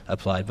pressure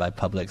applied by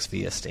publics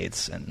via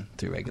states and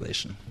through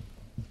regulation.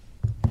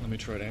 Let me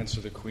try to answer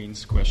the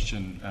Queen's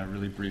question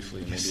really briefly,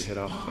 maybe hit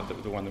off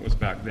the one that was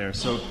back there.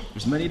 So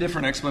there's many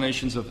different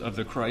explanations of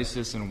the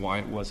crisis and why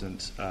it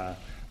wasn't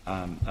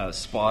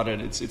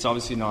spotted. It's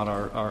obviously not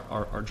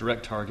our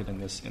direct target in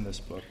this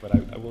book, but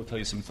I will tell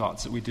you some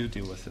thoughts that we do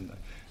deal with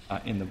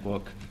in the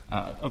book.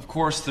 Of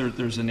course,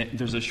 there's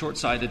a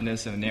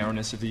short-sightedness and a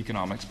narrowness of the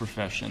economics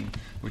profession,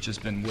 which has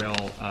been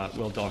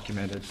well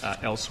documented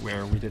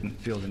elsewhere. We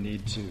didn't feel the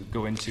need to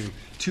go into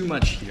too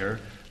much here.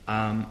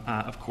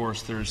 Of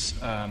course, there's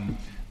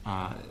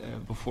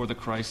Before the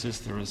crisis,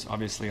 there was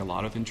obviously a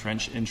lot of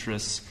entrenched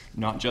interests,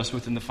 not just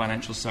within the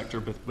financial sector,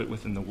 but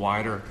within the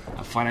wider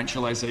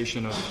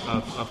financialization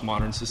of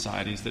modern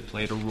societies that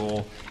played a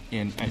role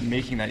in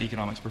making that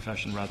economics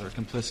profession rather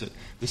complicit.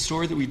 The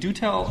story that we do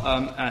tell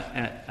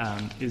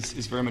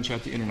is very much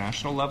at the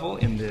international level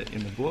in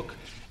the book,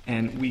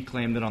 and we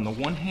claim that on the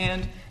one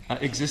hand,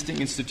 existing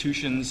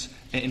institutions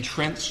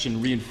entrenched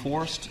and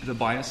reinforced the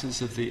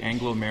biases of the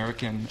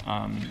Anglo-American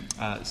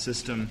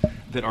system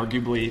that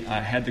arguably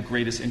had the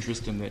greatest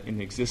interest in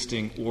the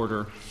existing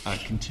order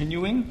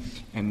continuing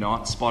and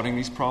not spotting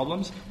these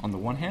problems on the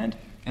one hand.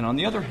 And on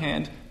the other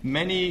hand,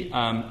 many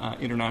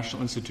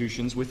international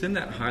institutions within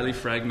that highly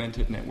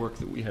fragmented network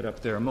that we had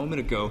up there a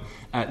moment ago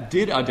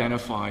did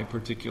identify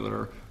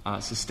particular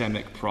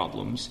systemic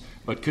problems,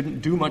 but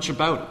couldn't do much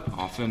about it.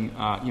 Often,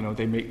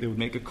 they would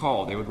make a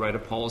call, they would write a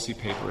policy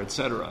paper,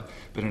 etc.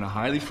 But in a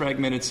highly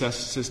fragmented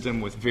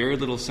system with very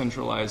little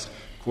centralized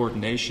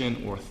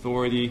coordination or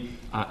authority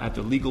at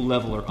the legal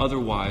level or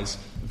otherwise,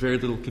 very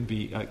little could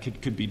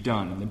be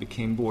done, and they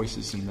became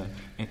voices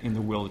in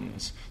the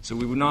wilderness. So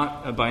we would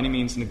not, by any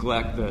means,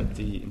 neglect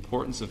the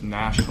importance of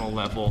national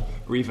level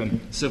or even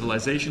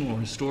civilizational or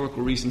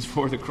historical reasons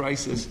for the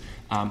crisis.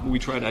 We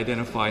try to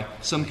identify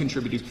some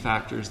contributing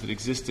factors that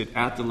existed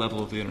at the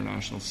level of the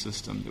international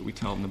system that we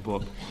tell in the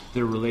book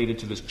that are related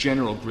to this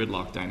general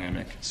gridlock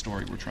dynamic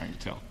story we're trying to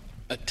tell.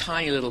 A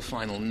tiny little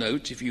final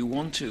note. If you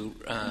want to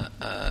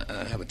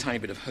have a tiny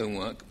bit of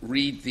homework,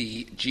 read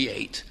the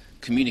G8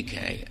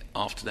 communique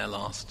after their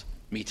last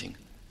meeting.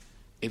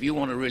 If you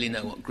want to really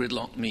know what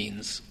gridlock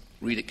means,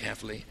 read it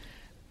carefully.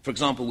 For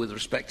example, with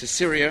respect to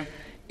Syria,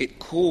 it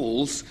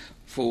calls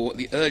for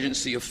the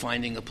urgency of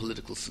finding a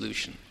political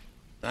solution.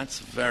 That's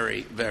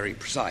very, very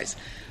precise.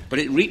 But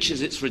it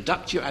reaches its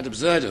reductio ad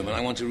absurdum, and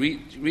I want to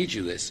read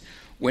you this,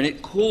 when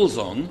it calls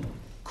on,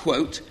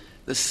 quote,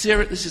 this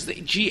is the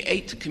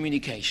G8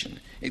 communication.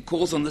 It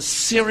calls on the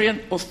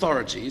Syrian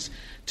authorities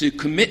to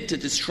commit to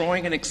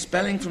destroying and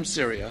expelling from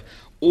Syria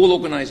all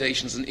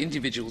organizations and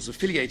individuals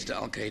affiliated to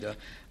al-Qaeda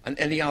and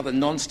any other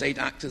non-state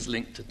actors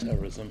linked to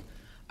terrorism.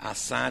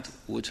 Assad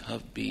would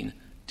have been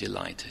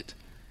delighted.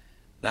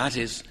 That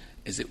is,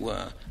 as it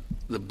were,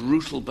 the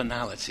brutal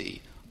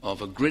banality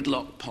of a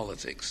gridlock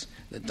politics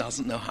that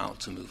doesn't know how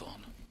to move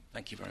on.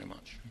 Thank you very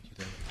much. Thank you,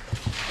 David.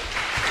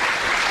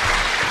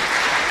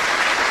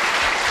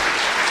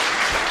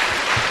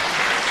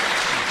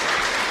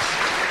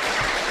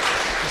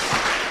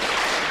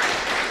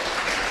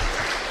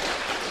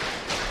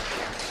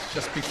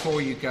 Just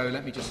before you go,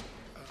 let me just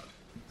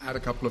add a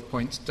couple of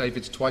points.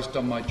 David's twice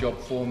done my job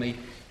for me.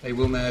 They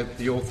will now,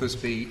 the authors,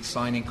 be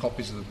signing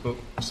copies of the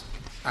books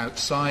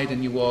outside,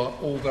 and you are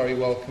all very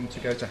welcome to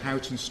go to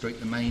Houghton Street,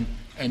 the main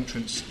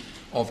entrance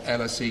of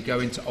LSE. Go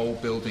into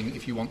Old Building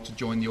if you want to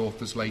join the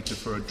authors later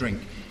for a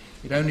drink.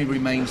 It only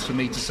remains for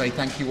me to say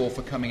thank you all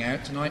for coming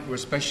out tonight. We're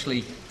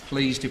especially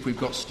pleased if we've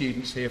got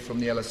students here from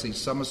the LSE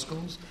summer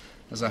schools,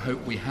 as I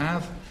hope we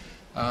have.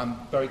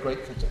 Very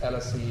grateful to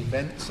LSE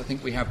Events. I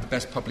think we have the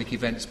best public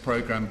events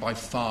programme by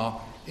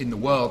far in the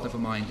world, never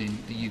mind in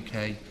the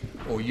UK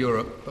or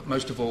Europe. But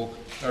most of all,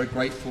 very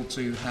grateful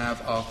to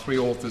have our three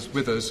authors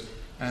with us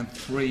and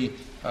three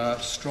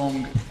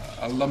strong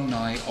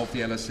alumni of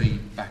the LSE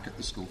back at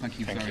the school. Thank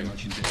you very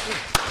much indeed.